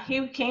 Yeah,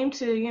 he came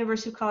to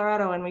University of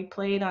Colorado and we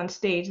played on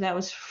stage. That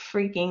was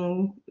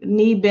freaking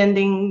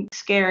knee-bending,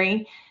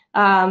 scary.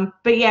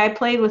 But yeah, I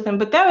played with him.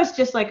 But that was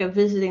just like a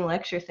visiting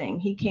lecture thing.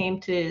 He came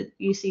to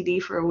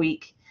UCD for a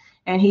week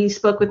and he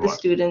spoke with the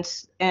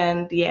students.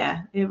 And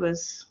yeah, it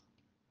was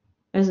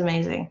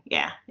amazing.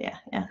 Yeah,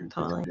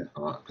 totally. Yeah,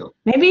 all right, cool.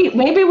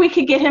 Maybe we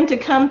could get him to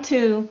come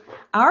to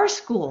our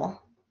school.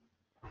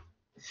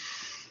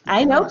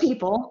 I know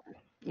people.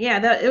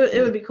 Yeah,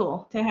 it would be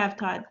cool to have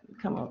Todd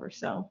come over.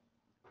 So.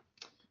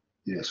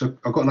 Yeah, so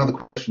I've got another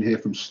question here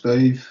from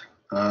Steve.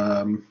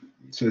 It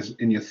says,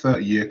 in your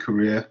 30-year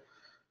career,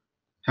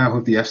 how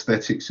have the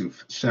aesthetics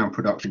of sound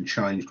production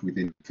changed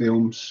within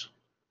films?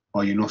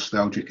 Are you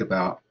nostalgic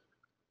about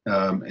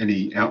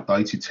any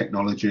outdated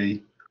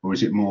technology, or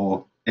is it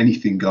more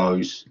anything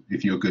goes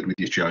if you're good with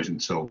your chosen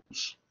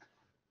tools?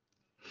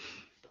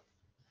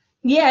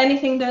 Yeah,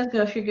 anything does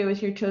go if you're good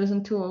with your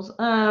chosen tools.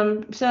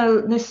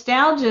 So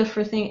nostalgia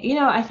for things, you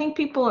know, I think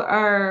people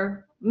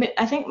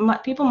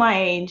my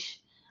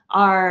age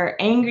are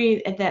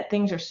angry that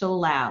things are so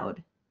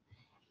loud.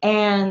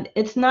 And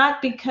it's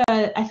not because,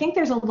 I think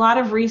there's a lot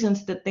of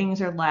reasons that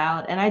things are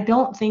loud, and I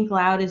don't think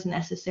loud is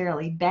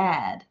necessarily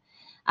bad.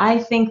 I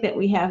think that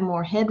we have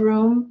more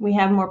headroom, we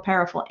have more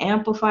powerful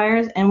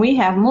amplifiers, and we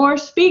have more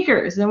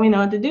speakers than we know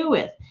what to do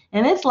with.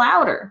 And it's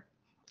louder,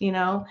 you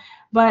know,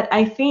 but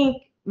I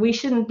think we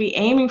shouldn't be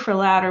aiming for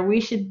louder. We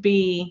should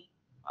be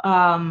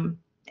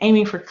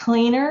aiming for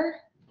cleaner.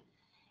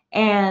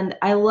 And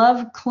I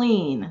love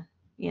clean,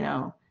 you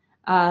know.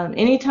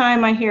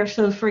 Anytime I hear,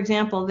 so for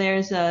example,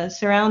 there's a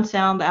surround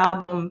sound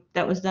album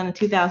that was done in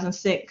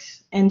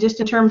 2006. And just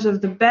in terms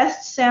of the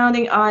best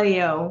sounding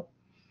audio,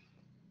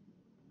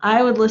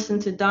 I would listen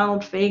to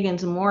Donald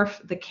Fagen's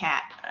Morph the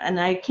Cat. And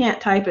I can't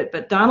type it,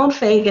 but Donald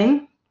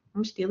Fagen,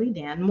 I'm Steely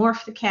Dan,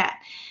 Morph the Cat.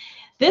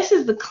 This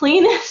is the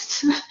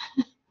cleanest.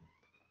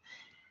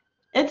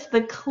 It's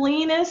the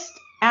cleanest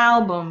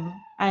album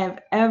I have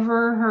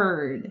ever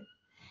heard.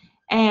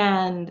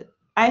 And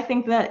I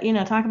think that, you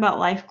know, talk about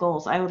life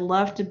goals. I would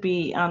love to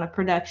be on a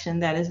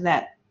production that is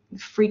that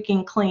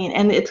freaking clean.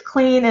 And it's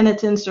clean and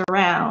it's in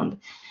surround.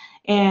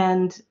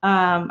 And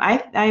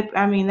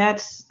I mean,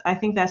 I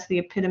think that's the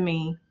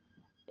epitome,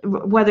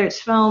 whether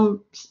it's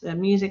film,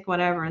 music,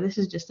 whatever. This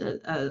is just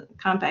a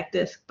compact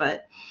disc,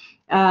 but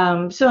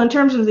so in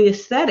terms of the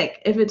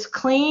aesthetic, if it's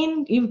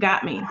clean, you've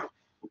got me.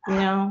 You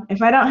know,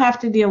 if I don't have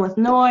to deal with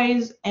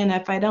noise, and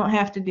if I don't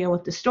have to deal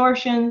with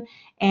distortion,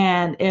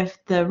 and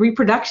if the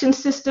reproduction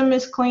system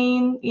is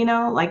clean, you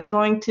know, like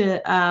going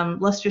to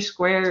Leicester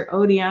Square,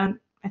 Odeon,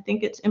 I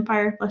think it's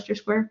Empire Leicester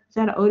Square. Is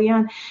that an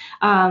Odeon?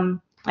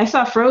 I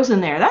saw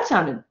Frozen there. That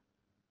sounded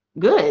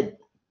good.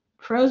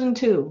 Frozen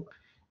 2.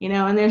 You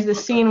know, and there's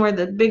this scene where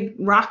the big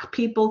rock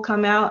people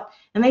come out,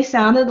 and they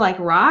sounded like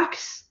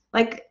rocks.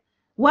 Like,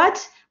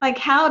 what? Like,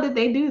 how did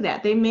they do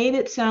that? They made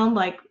it sound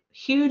like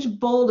huge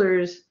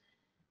boulders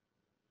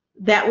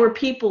that were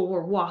people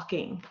were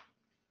walking.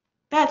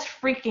 That's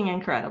freaking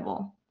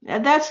incredible.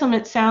 That's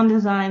some sound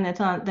design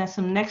that's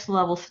some next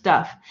level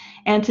stuff.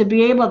 And to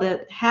be able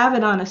to have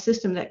it on a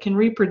system that can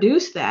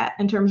reproduce that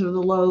in terms of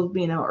the low,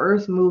 you know,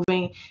 earth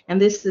moving, and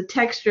the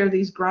texture of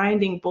these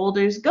grinding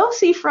boulders. Go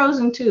see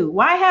Frozen 2.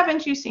 Why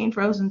haven't you seen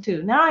Frozen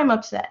 2? Now I'm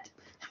upset.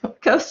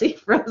 Go see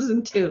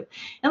Frozen 2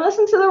 and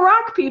listen to the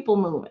rock people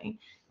moving.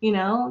 You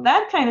know,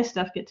 that kind of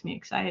stuff gets me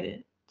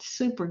excited.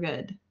 Super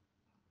good.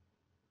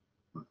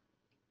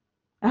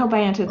 I hope I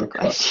answered the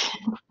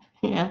question.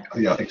 Yeah.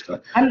 Yeah, I think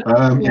so.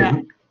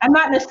 I'm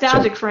not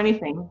nostalgic for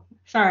anything.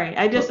 Sorry,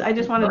 I just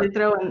wanted to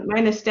throw in my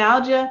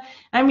nostalgia.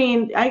 I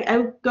mean,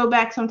 I go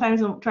back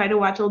sometimes and try to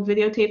watch old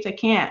videotapes. I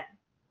can't.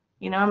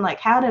 You know, I'm like,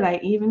 how did I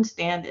even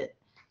stand it?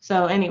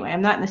 So anyway,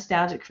 I'm not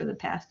nostalgic for the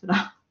past at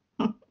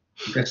all.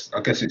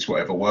 I guess it's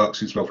whatever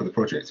works as well for the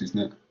project, isn't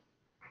it?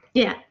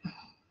 Yeah.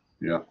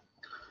 Yeah.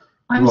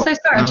 I'm so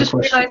sorry. I just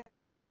realised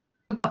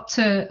I got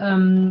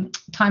to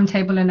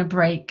timetable in a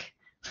break.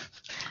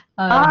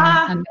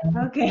 And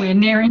okay. We're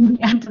nearing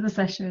the end of the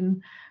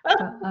session. But,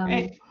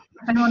 if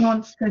anyone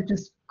wants to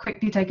just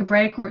quickly take a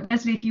break, or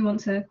Leslie, if you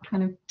want to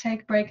kind of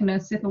take a break and a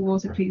sip of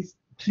water, please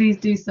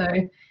do so.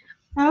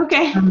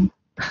 Okay.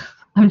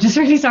 I'm just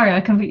really sorry,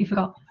 I completely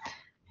forgot.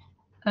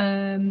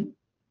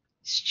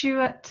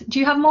 Stuart, do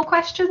you have more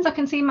questions? I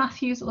can see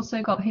Matthew's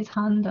also got his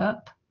hand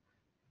up.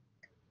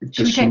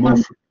 Should we take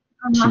one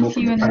from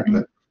Matthew and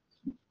then?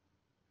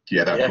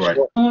 Yeah, that's right.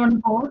 More on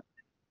board.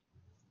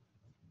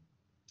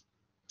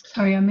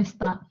 Sorry, I missed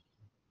that.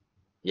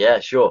 Yeah,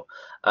 sure.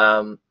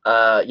 Just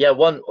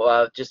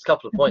a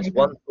couple of points.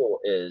 One thought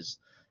is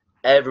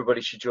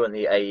everybody should join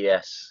the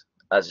AES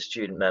as a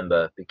student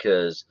member,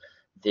 because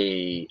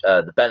the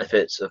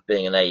benefits of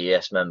being an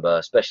AES member,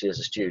 especially as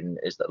a student,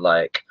 is that,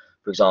 like,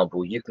 for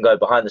example, you can go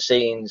behind the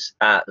scenes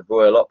at the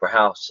Royal Opera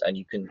House and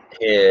you can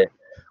hear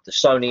the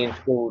Sony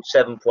installed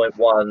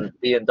 7.1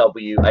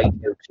 BMW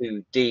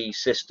 802D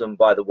system,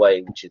 by the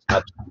way, which is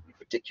absolutely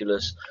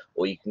ridiculous.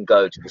 Or you can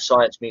go to the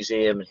Science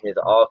Museum and hear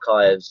the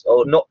archives,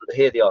 or not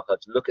hear the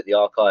archives, look at the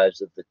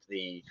archives of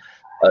the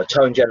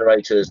tone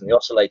generators and the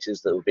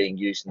oscillators that were being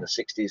used in the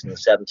 60s and the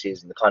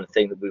 70s, and the kind of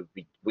thing that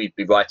we'd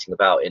be writing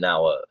about in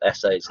our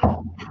essays.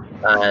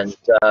 And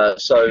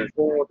so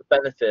for the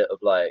benefit of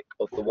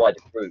the wider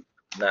group,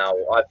 now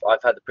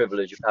I've had the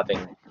privilege of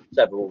having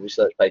several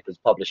research papers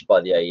published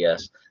by the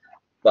AES,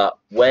 but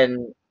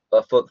when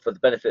for the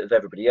benefit of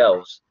everybody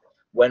else,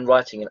 when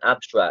writing an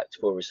abstract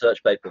for a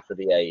research paper for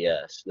the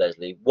AES,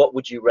 Leslie, what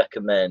would you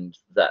recommend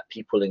that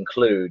people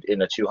include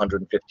in a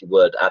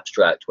 250-word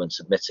abstract when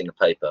submitting a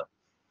paper?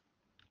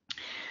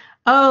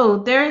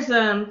 Oh, there's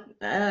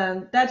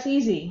that's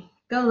easy.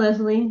 Go,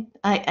 Leslie.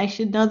 I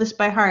should know this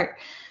by heart.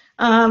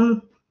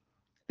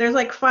 There's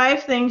like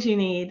 5 things you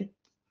need.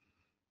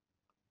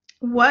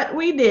 What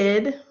we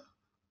did,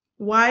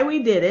 why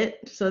we did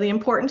it, so the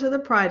importance of the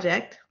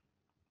project,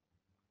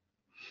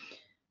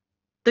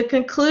 the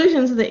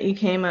conclusions that you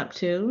came up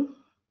to,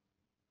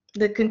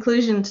 the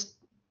conclusions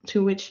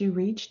to which you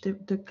reached,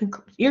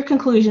 your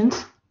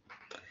conclusions,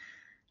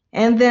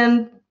 and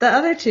then the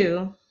other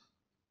 2.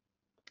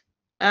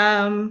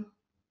 The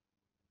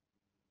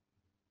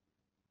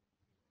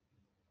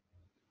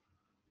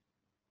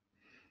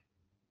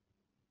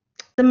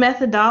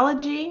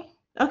methodology.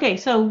 Okay,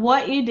 so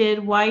what you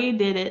did, why you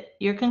did it,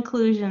 your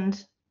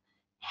conclusions,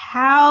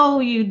 how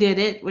you did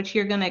it, which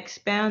you're going to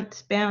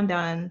expound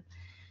on,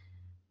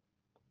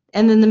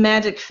 and then the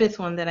magic 5th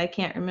one that I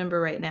can't remember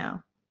right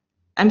now.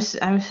 I'm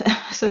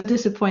so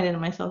disappointed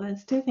in myself.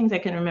 That's 2 things I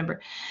can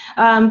remember.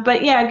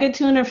 But yeah, a good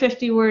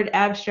 250-word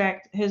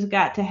abstract has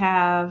got to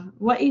have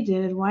what you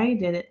did, why you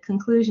did it,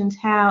 conclusions,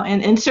 how,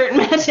 and insert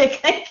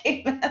magic.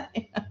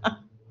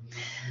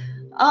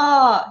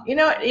 Oh, you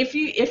know, if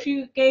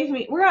you gave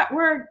me,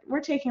 we're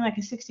taking like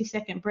a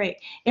 60-second break.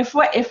 If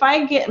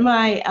I get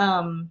my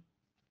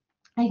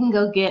I can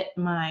go get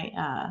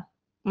my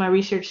my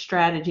research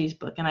strategies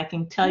book, and I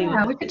can tell you.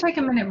 Yeah, we could take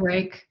a minute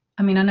break.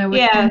 I mean, I know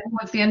we're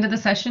towards the end of the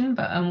session,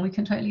 but we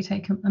can totally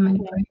take a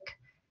minute break.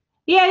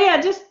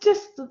 Yeah.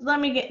 Just let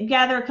me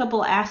gather a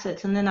couple of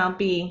assets, and then I'll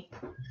be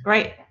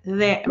right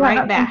there,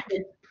 right back.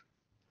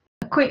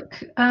 A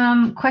quick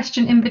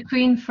question in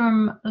between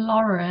from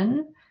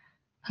Lauren.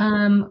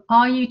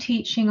 Are you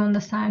teaching on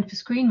the Sound for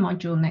Screen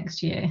module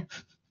next year?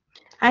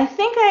 I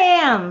think I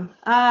am.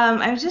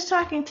 I was just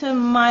talking to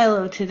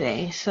Milo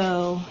today,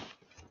 so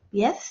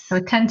yes. So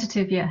a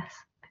tentative yes.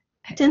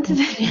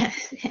 Tentative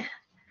yes. Yeah.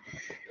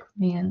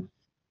 Brilliant.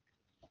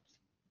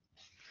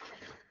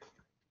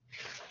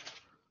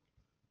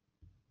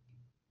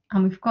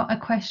 And we've got a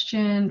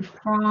question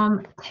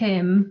from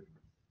Tim,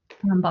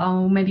 but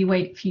I'll maybe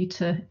wait for you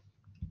to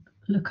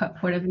look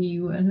up whatever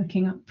you were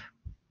looking up.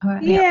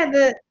 Yeah,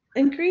 the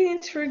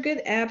ingredients for a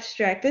good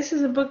abstract. This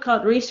is a book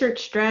called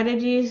Research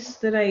Strategies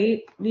that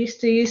I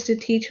used to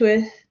teach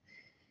with,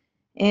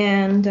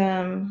 and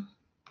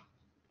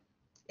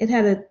it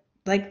had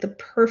the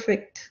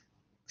perfect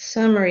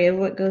summary of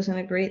what goes in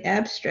a great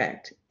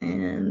abstract.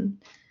 And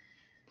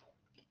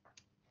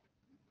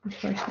of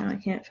course now I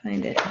can't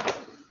find it.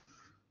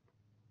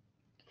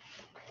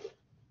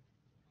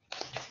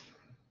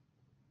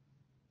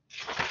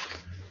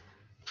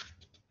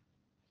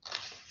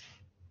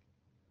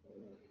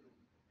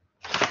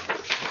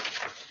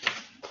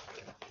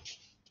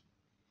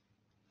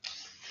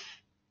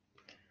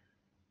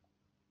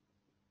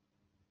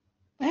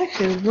 I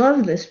actually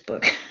love this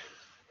book.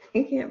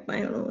 I can't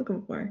find what I'm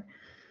looking for.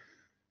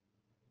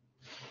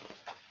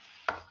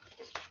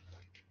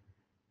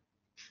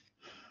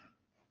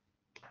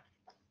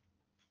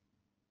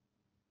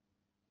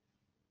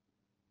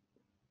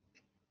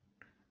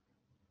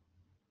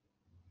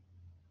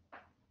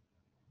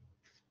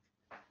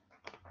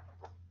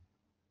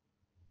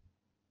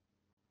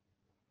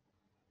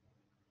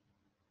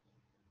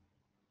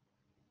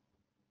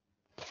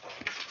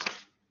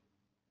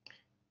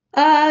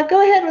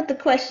 Go ahead with the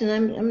question.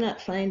 I'm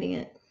not finding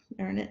it.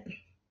 Darn it.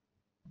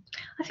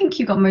 I think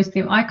you got most of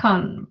them. I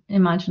can't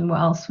imagine what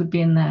else would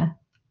be in there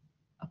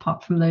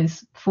apart from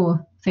those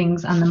 4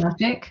 things and the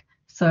magic.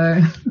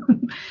 So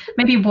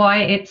maybe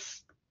why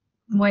it's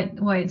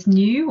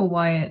new, or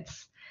why it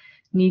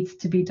needs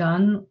to be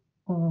done,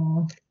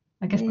 or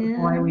I guess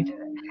why we do it.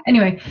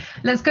 Anyway,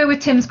 let's go with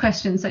Tim's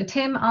question. So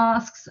Tim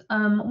asks,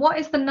 what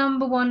is the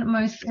 #1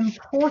 most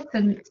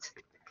important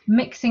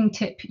mixing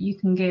tip you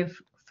can give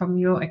from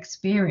your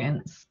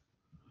experience?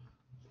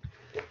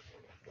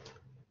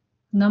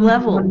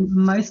 #1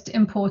 most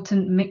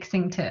important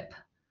mixing tip.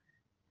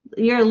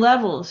 Your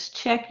levels.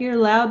 Check your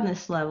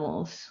loudness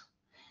levels.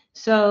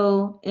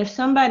 So if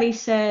somebody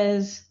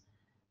says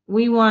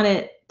we want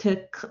it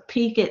to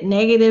peak at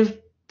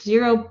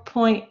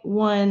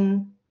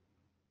 -0.1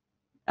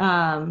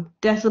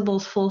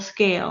 decibels full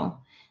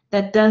scale,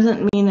 that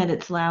doesn't mean that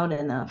it's loud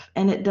enough,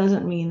 and it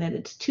doesn't mean that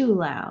it's too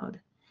loud.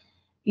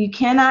 You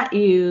cannot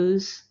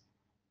use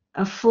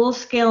a full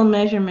scale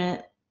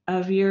measurement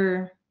of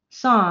your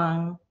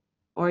song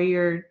or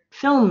your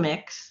film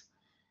mix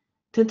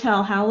to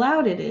tell how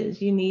loud it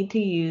is. You need to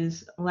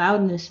use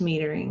loudness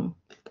metering.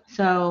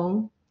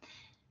 So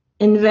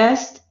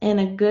invest in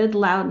a good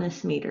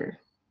loudness meter.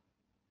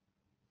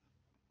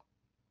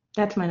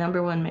 That's my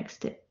 #1 mix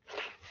tip.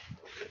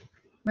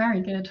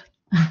 Very good.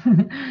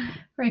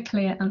 Very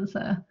clear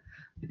answer.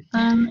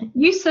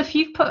 Yusuf,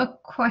 you've put a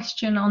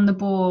question on the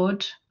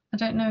board. I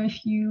don't know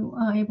if you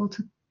are able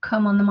to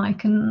come on the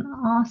mic and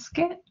ask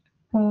it,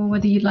 or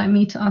whether you'd like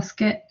me to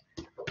ask it.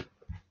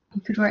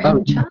 You could write in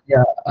the chat.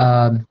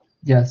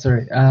 Yeah,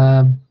 sorry.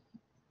 I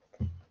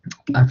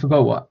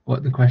forgot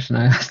what the question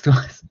I asked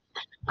was.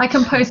 I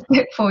can post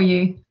it for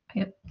you.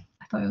 I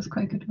thought it was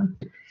quite a good one.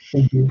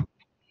 Thank you.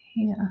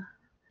 Yeah.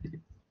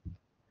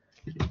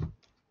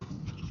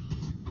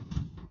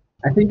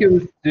 I think it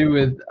was to do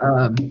with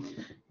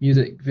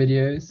music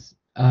videos.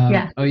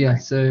 Yeah. Oh yeah.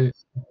 So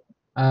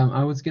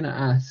I was gonna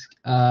ask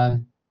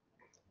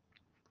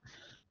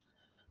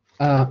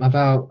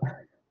about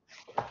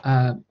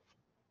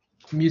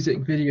music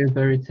video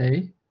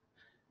verite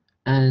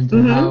and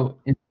how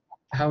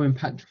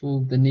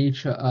impactful the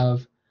nature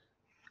of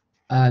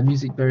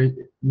music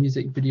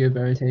video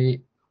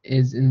verite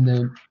is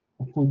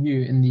for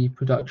you in the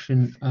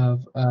production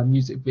of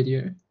music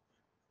video.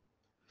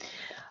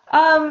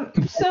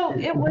 So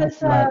it was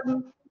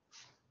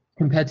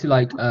compared to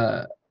like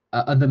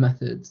other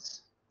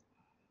methods.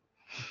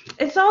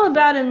 It's all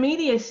about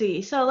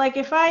immediacy. So like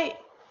if I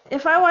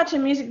watch a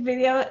music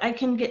video, I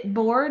can get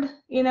bored,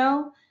 you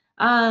know.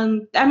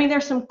 I mean,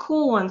 there's some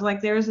cool ones.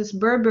 Like there's this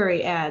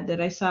Burberry ad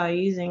that I saw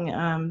using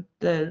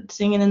the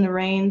Singing in the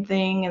Rain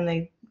thing, and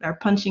they are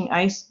punching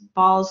ice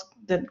balls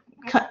that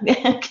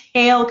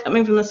hail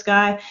coming from the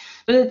sky,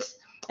 but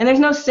there's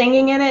no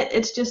singing in it.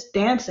 It's just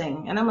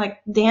dancing, and I'm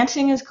like,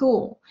 dancing is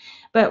cool.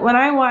 But when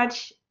I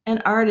watch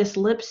an artist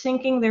lip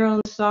syncing their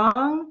own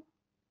song,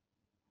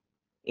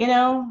 you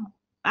know,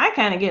 I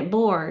kind of get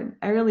bored.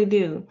 I really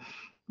do.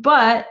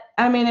 But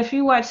I mean, if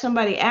you watch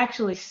somebody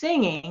actually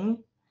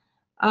singing,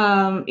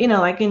 you know,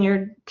 like in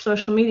your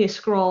social media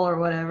scroll or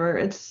whatever,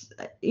 it's,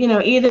 you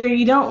know, either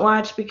you don't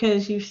watch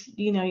because you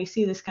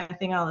see this kind of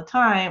thing all the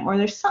time, or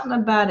there's something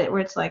about it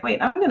where it's like,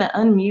 wait, I'm going to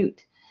unmute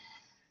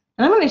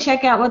and I'm going to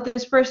check out what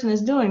this person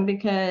is doing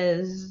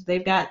because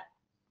they've got,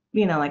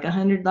 you know, like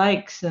 100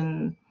 likes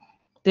and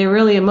they're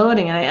really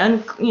emoting, and I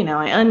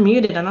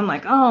unmuted, and I'm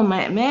like, oh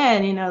my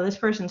man, this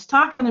person's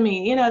talking to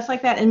me. It's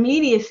like that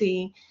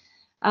immediacy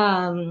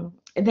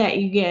that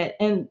you get,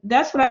 and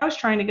that's what I was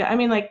trying to go. I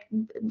mean, like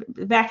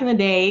back in the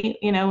day,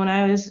 when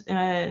I was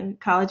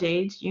college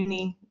age,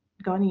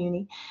 going to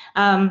uni,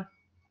 I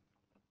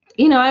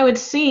would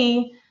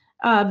see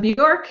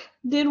Bjork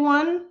did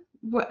one,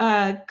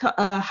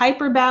 a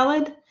hyper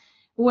ballad,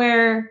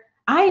 where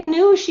I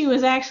knew she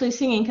was actually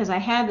singing because I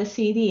had the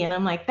CD, and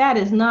I'm like, that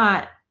is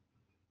not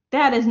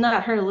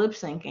her lip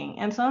syncing.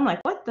 And so I'm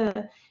like, what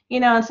the,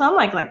 and so I'm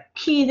like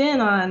keyed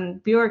in on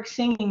Bjork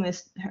singing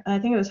this, I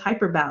think it was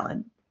hyper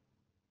ballad.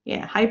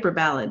 Yeah, hyper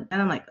ballad.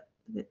 And I'm like,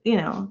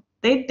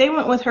 they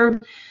went with her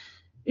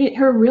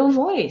real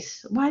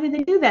voice. Why did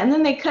they do that? And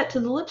then they cut to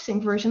the lip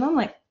sync version. I'm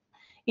like,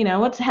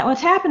 what's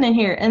happening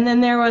here? And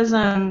then there was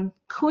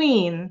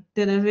Queen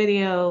did a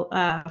video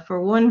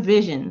for One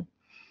Vision,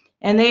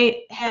 and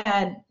they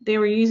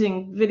were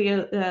using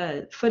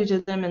video footage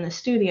of them in the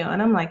studio,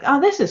 and I'm like, oh,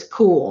 this is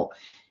cool,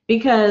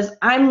 because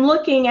I'm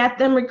looking at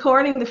them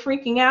recording the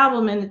freaking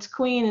album, and it's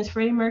Queen, it's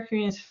Freddie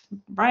Mercury, it's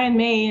Brian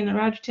May and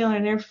Roger Taylor,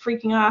 and they're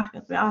freaking off,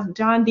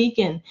 John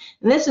Deacon,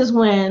 and this is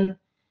when,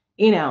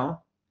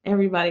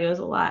 everybody was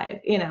alive,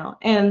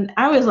 and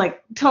I was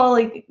like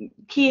totally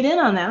keyed in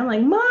on that. I'm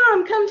like,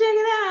 Mom, come check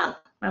it out.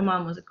 My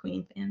mom was a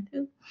Queen fan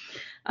too.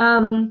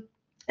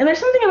 And there's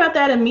something about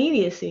that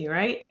immediacy,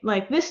 right?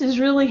 Like, this is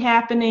really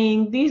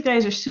happening. These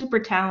guys are super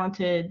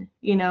talented,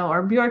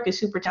 or Bjork is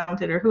super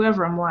talented, or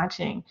whoever I'm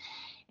watching.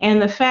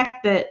 And the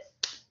fact that,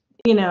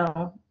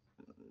 they're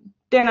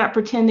not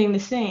pretending to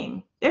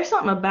sing. There's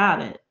something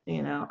about it,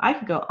 I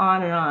could go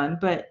on and on,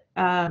 but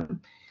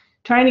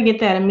trying to get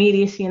that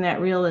immediacy and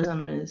that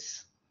realism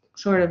is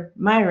sort of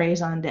my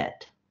raison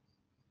d'etre.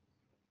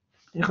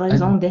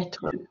 Raison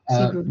d'etre.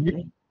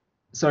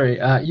 Sorry,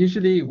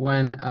 usually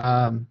when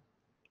a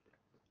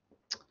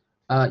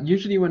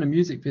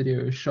music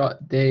video is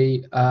shot,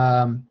 they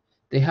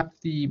have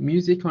the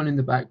music on in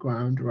the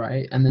background,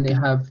 right? And then they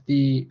have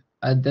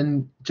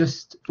then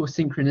just for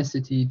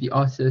synchronicity, the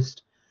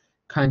artist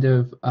kind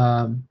of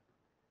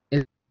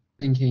is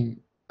thinking,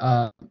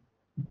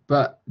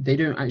 but they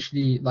don't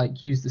actually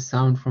like use the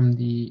sound from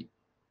them.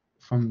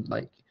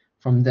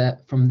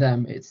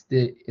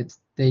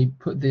 They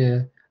put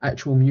the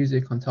actual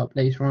music on top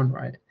later on,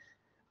 right?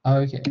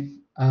 Okay.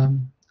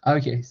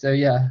 Okay, so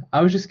yeah,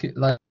 I was just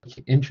like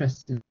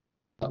interested in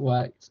how that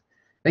worked.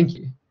 Thank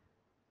you.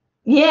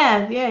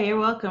 Yeah, you're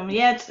welcome.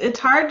 Yeah, it's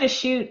hard to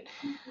shoot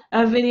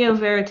a video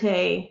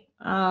verite,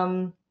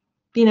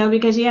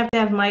 because you have to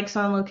have mics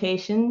on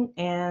location.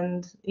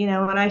 And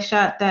when I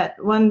shot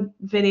that one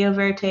video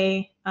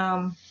verite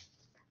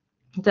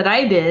that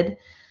I did,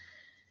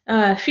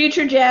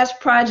 Future Jazz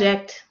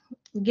Project,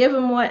 give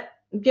them what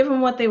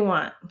they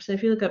want. So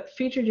if you look up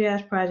Future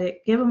Jazz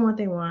Project, give them what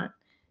they want,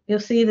 you'll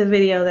see the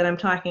video that I'm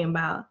talking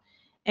about.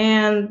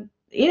 And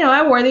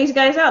I wore these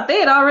guys out. They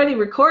had already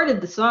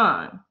recorded the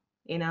song.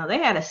 They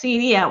had a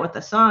CD out with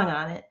the song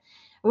on it.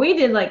 We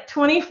did like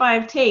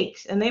 25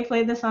 takes, and they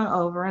played the song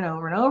over and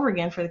over and over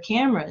again for the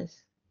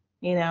cameras,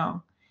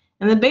 And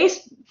the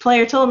bass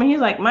player told me, he's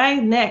like, my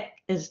neck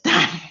is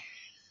dying.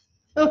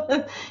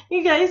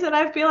 You guys said,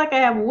 I feel like I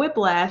have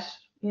whiplash,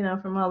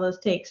 from all those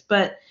takes.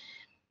 But,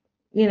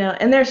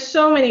 and there's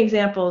so many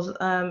examples.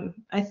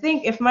 I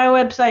think if my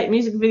website,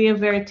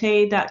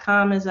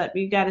 musicvideoverite.com, is up,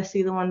 you got to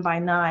see the one by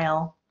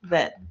Nile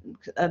that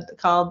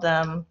called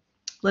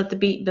Let the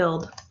Beat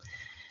Build.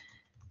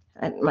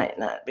 It might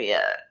not be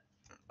a...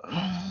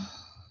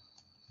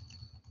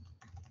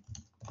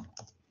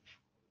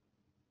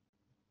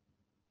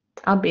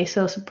 I'll be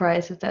so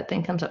surprised if that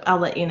thing comes up. I'll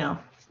let you know.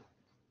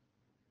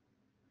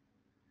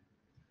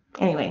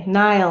 Anyway,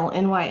 Nile,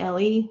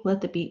 Nyle,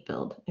 Let the Beat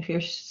Build, if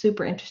you're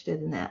super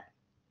interested in that.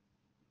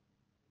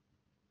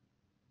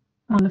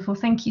 Wonderful.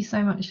 Thank you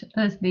so much,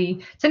 Leslie.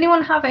 Does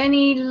anyone have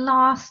any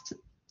last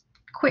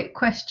quick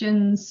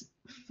questions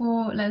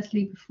for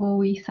Leslie before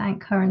we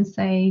thank her and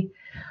say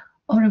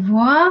au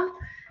revoir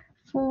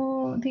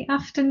for the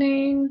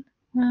afternoon?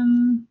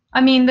 I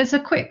mean, there's a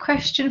quick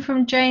question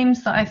from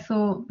James that I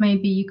thought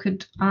maybe you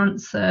could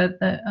answer.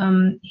 That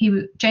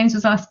James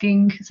was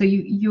asking, so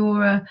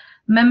you're a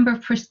member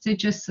of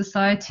prestigious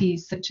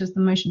societies such as the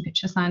Motion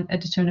Picture Sound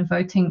Editor and a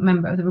voting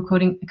member of the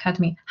Recording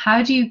Academy.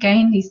 How do you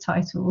gain these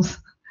titles?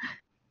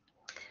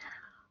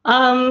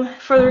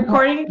 For the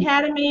Recording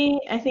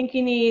Academy, I think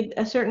you need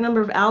a certain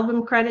number of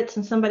album credits,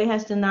 and somebody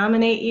has to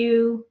nominate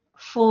you.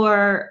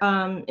 For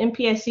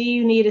MPSE,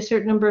 you need a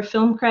certain number of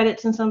film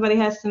credits, and somebody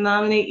has to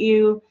nominate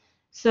you.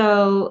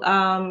 So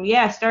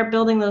yeah, start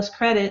building those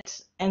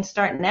credits and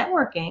start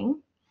networking,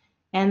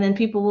 and then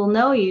people will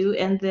know you.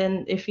 And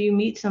then if you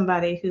meet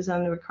somebody who's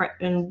on the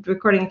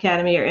Recording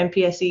Academy or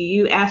MPSE,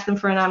 you ask them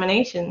for a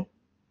nomination,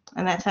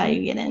 and that's how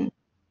you get in.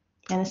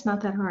 And it's not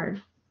that hard.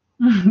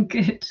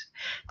 Good.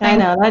 I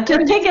know. I'm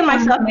just taking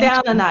myself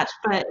down a notch,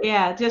 but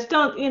yeah, just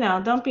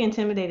don't be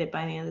intimidated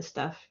by any of this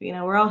stuff.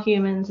 We're all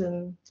humans,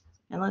 and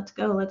let's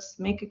go. Let's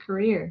make a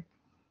career.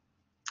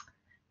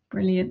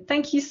 Brilliant.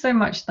 Thank you so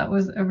much. That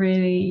was a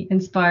really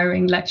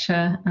inspiring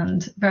lecture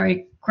and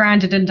very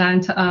grounded and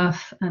down to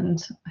earth,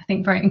 and I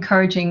think very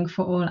encouraging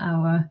for all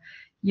our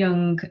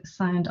young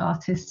sound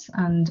artists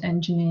and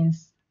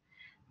engineers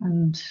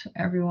and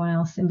everyone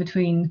else in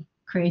between,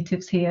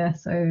 creatives here.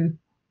 So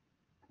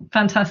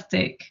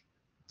fantastic.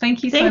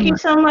 Thank you so much. Thank you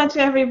so much,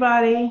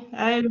 everybody.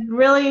 I'm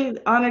really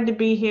honored to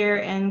be here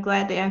and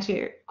glad to answer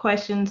your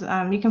questions.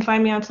 You can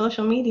find me on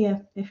social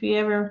media if you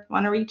ever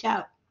want to reach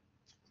out.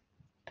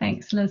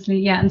 Thanks, Leslie.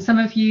 Yeah, and some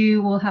of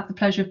you will have the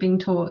pleasure of being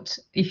taught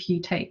if you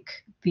take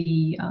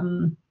the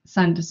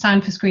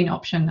sound for screen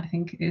option, I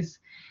think is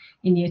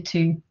in year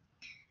 2.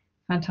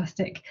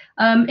 Fantastic.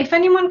 If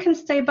anyone can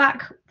stay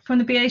back from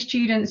the BA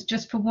students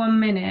just for 1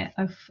 minute,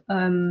 I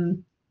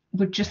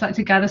would just like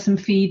to gather some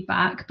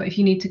feedback, but if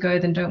you need to go,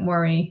 then don't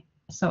worry.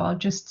 So I'll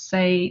just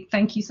say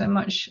thank you so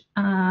much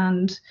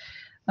and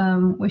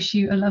wish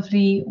you a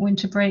lovely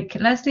winter break.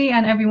 Leslie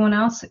and everyone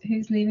else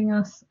who's leaving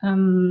us,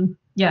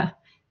 yeah,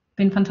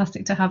 been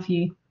fantastic to have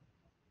you.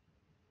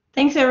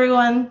 Thanks,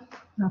 everyone.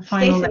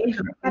 Stay safe.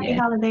 Happy Yeah.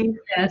 holidays.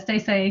 Yeah, stay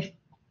safe.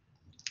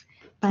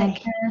 Bye.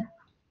 Take care.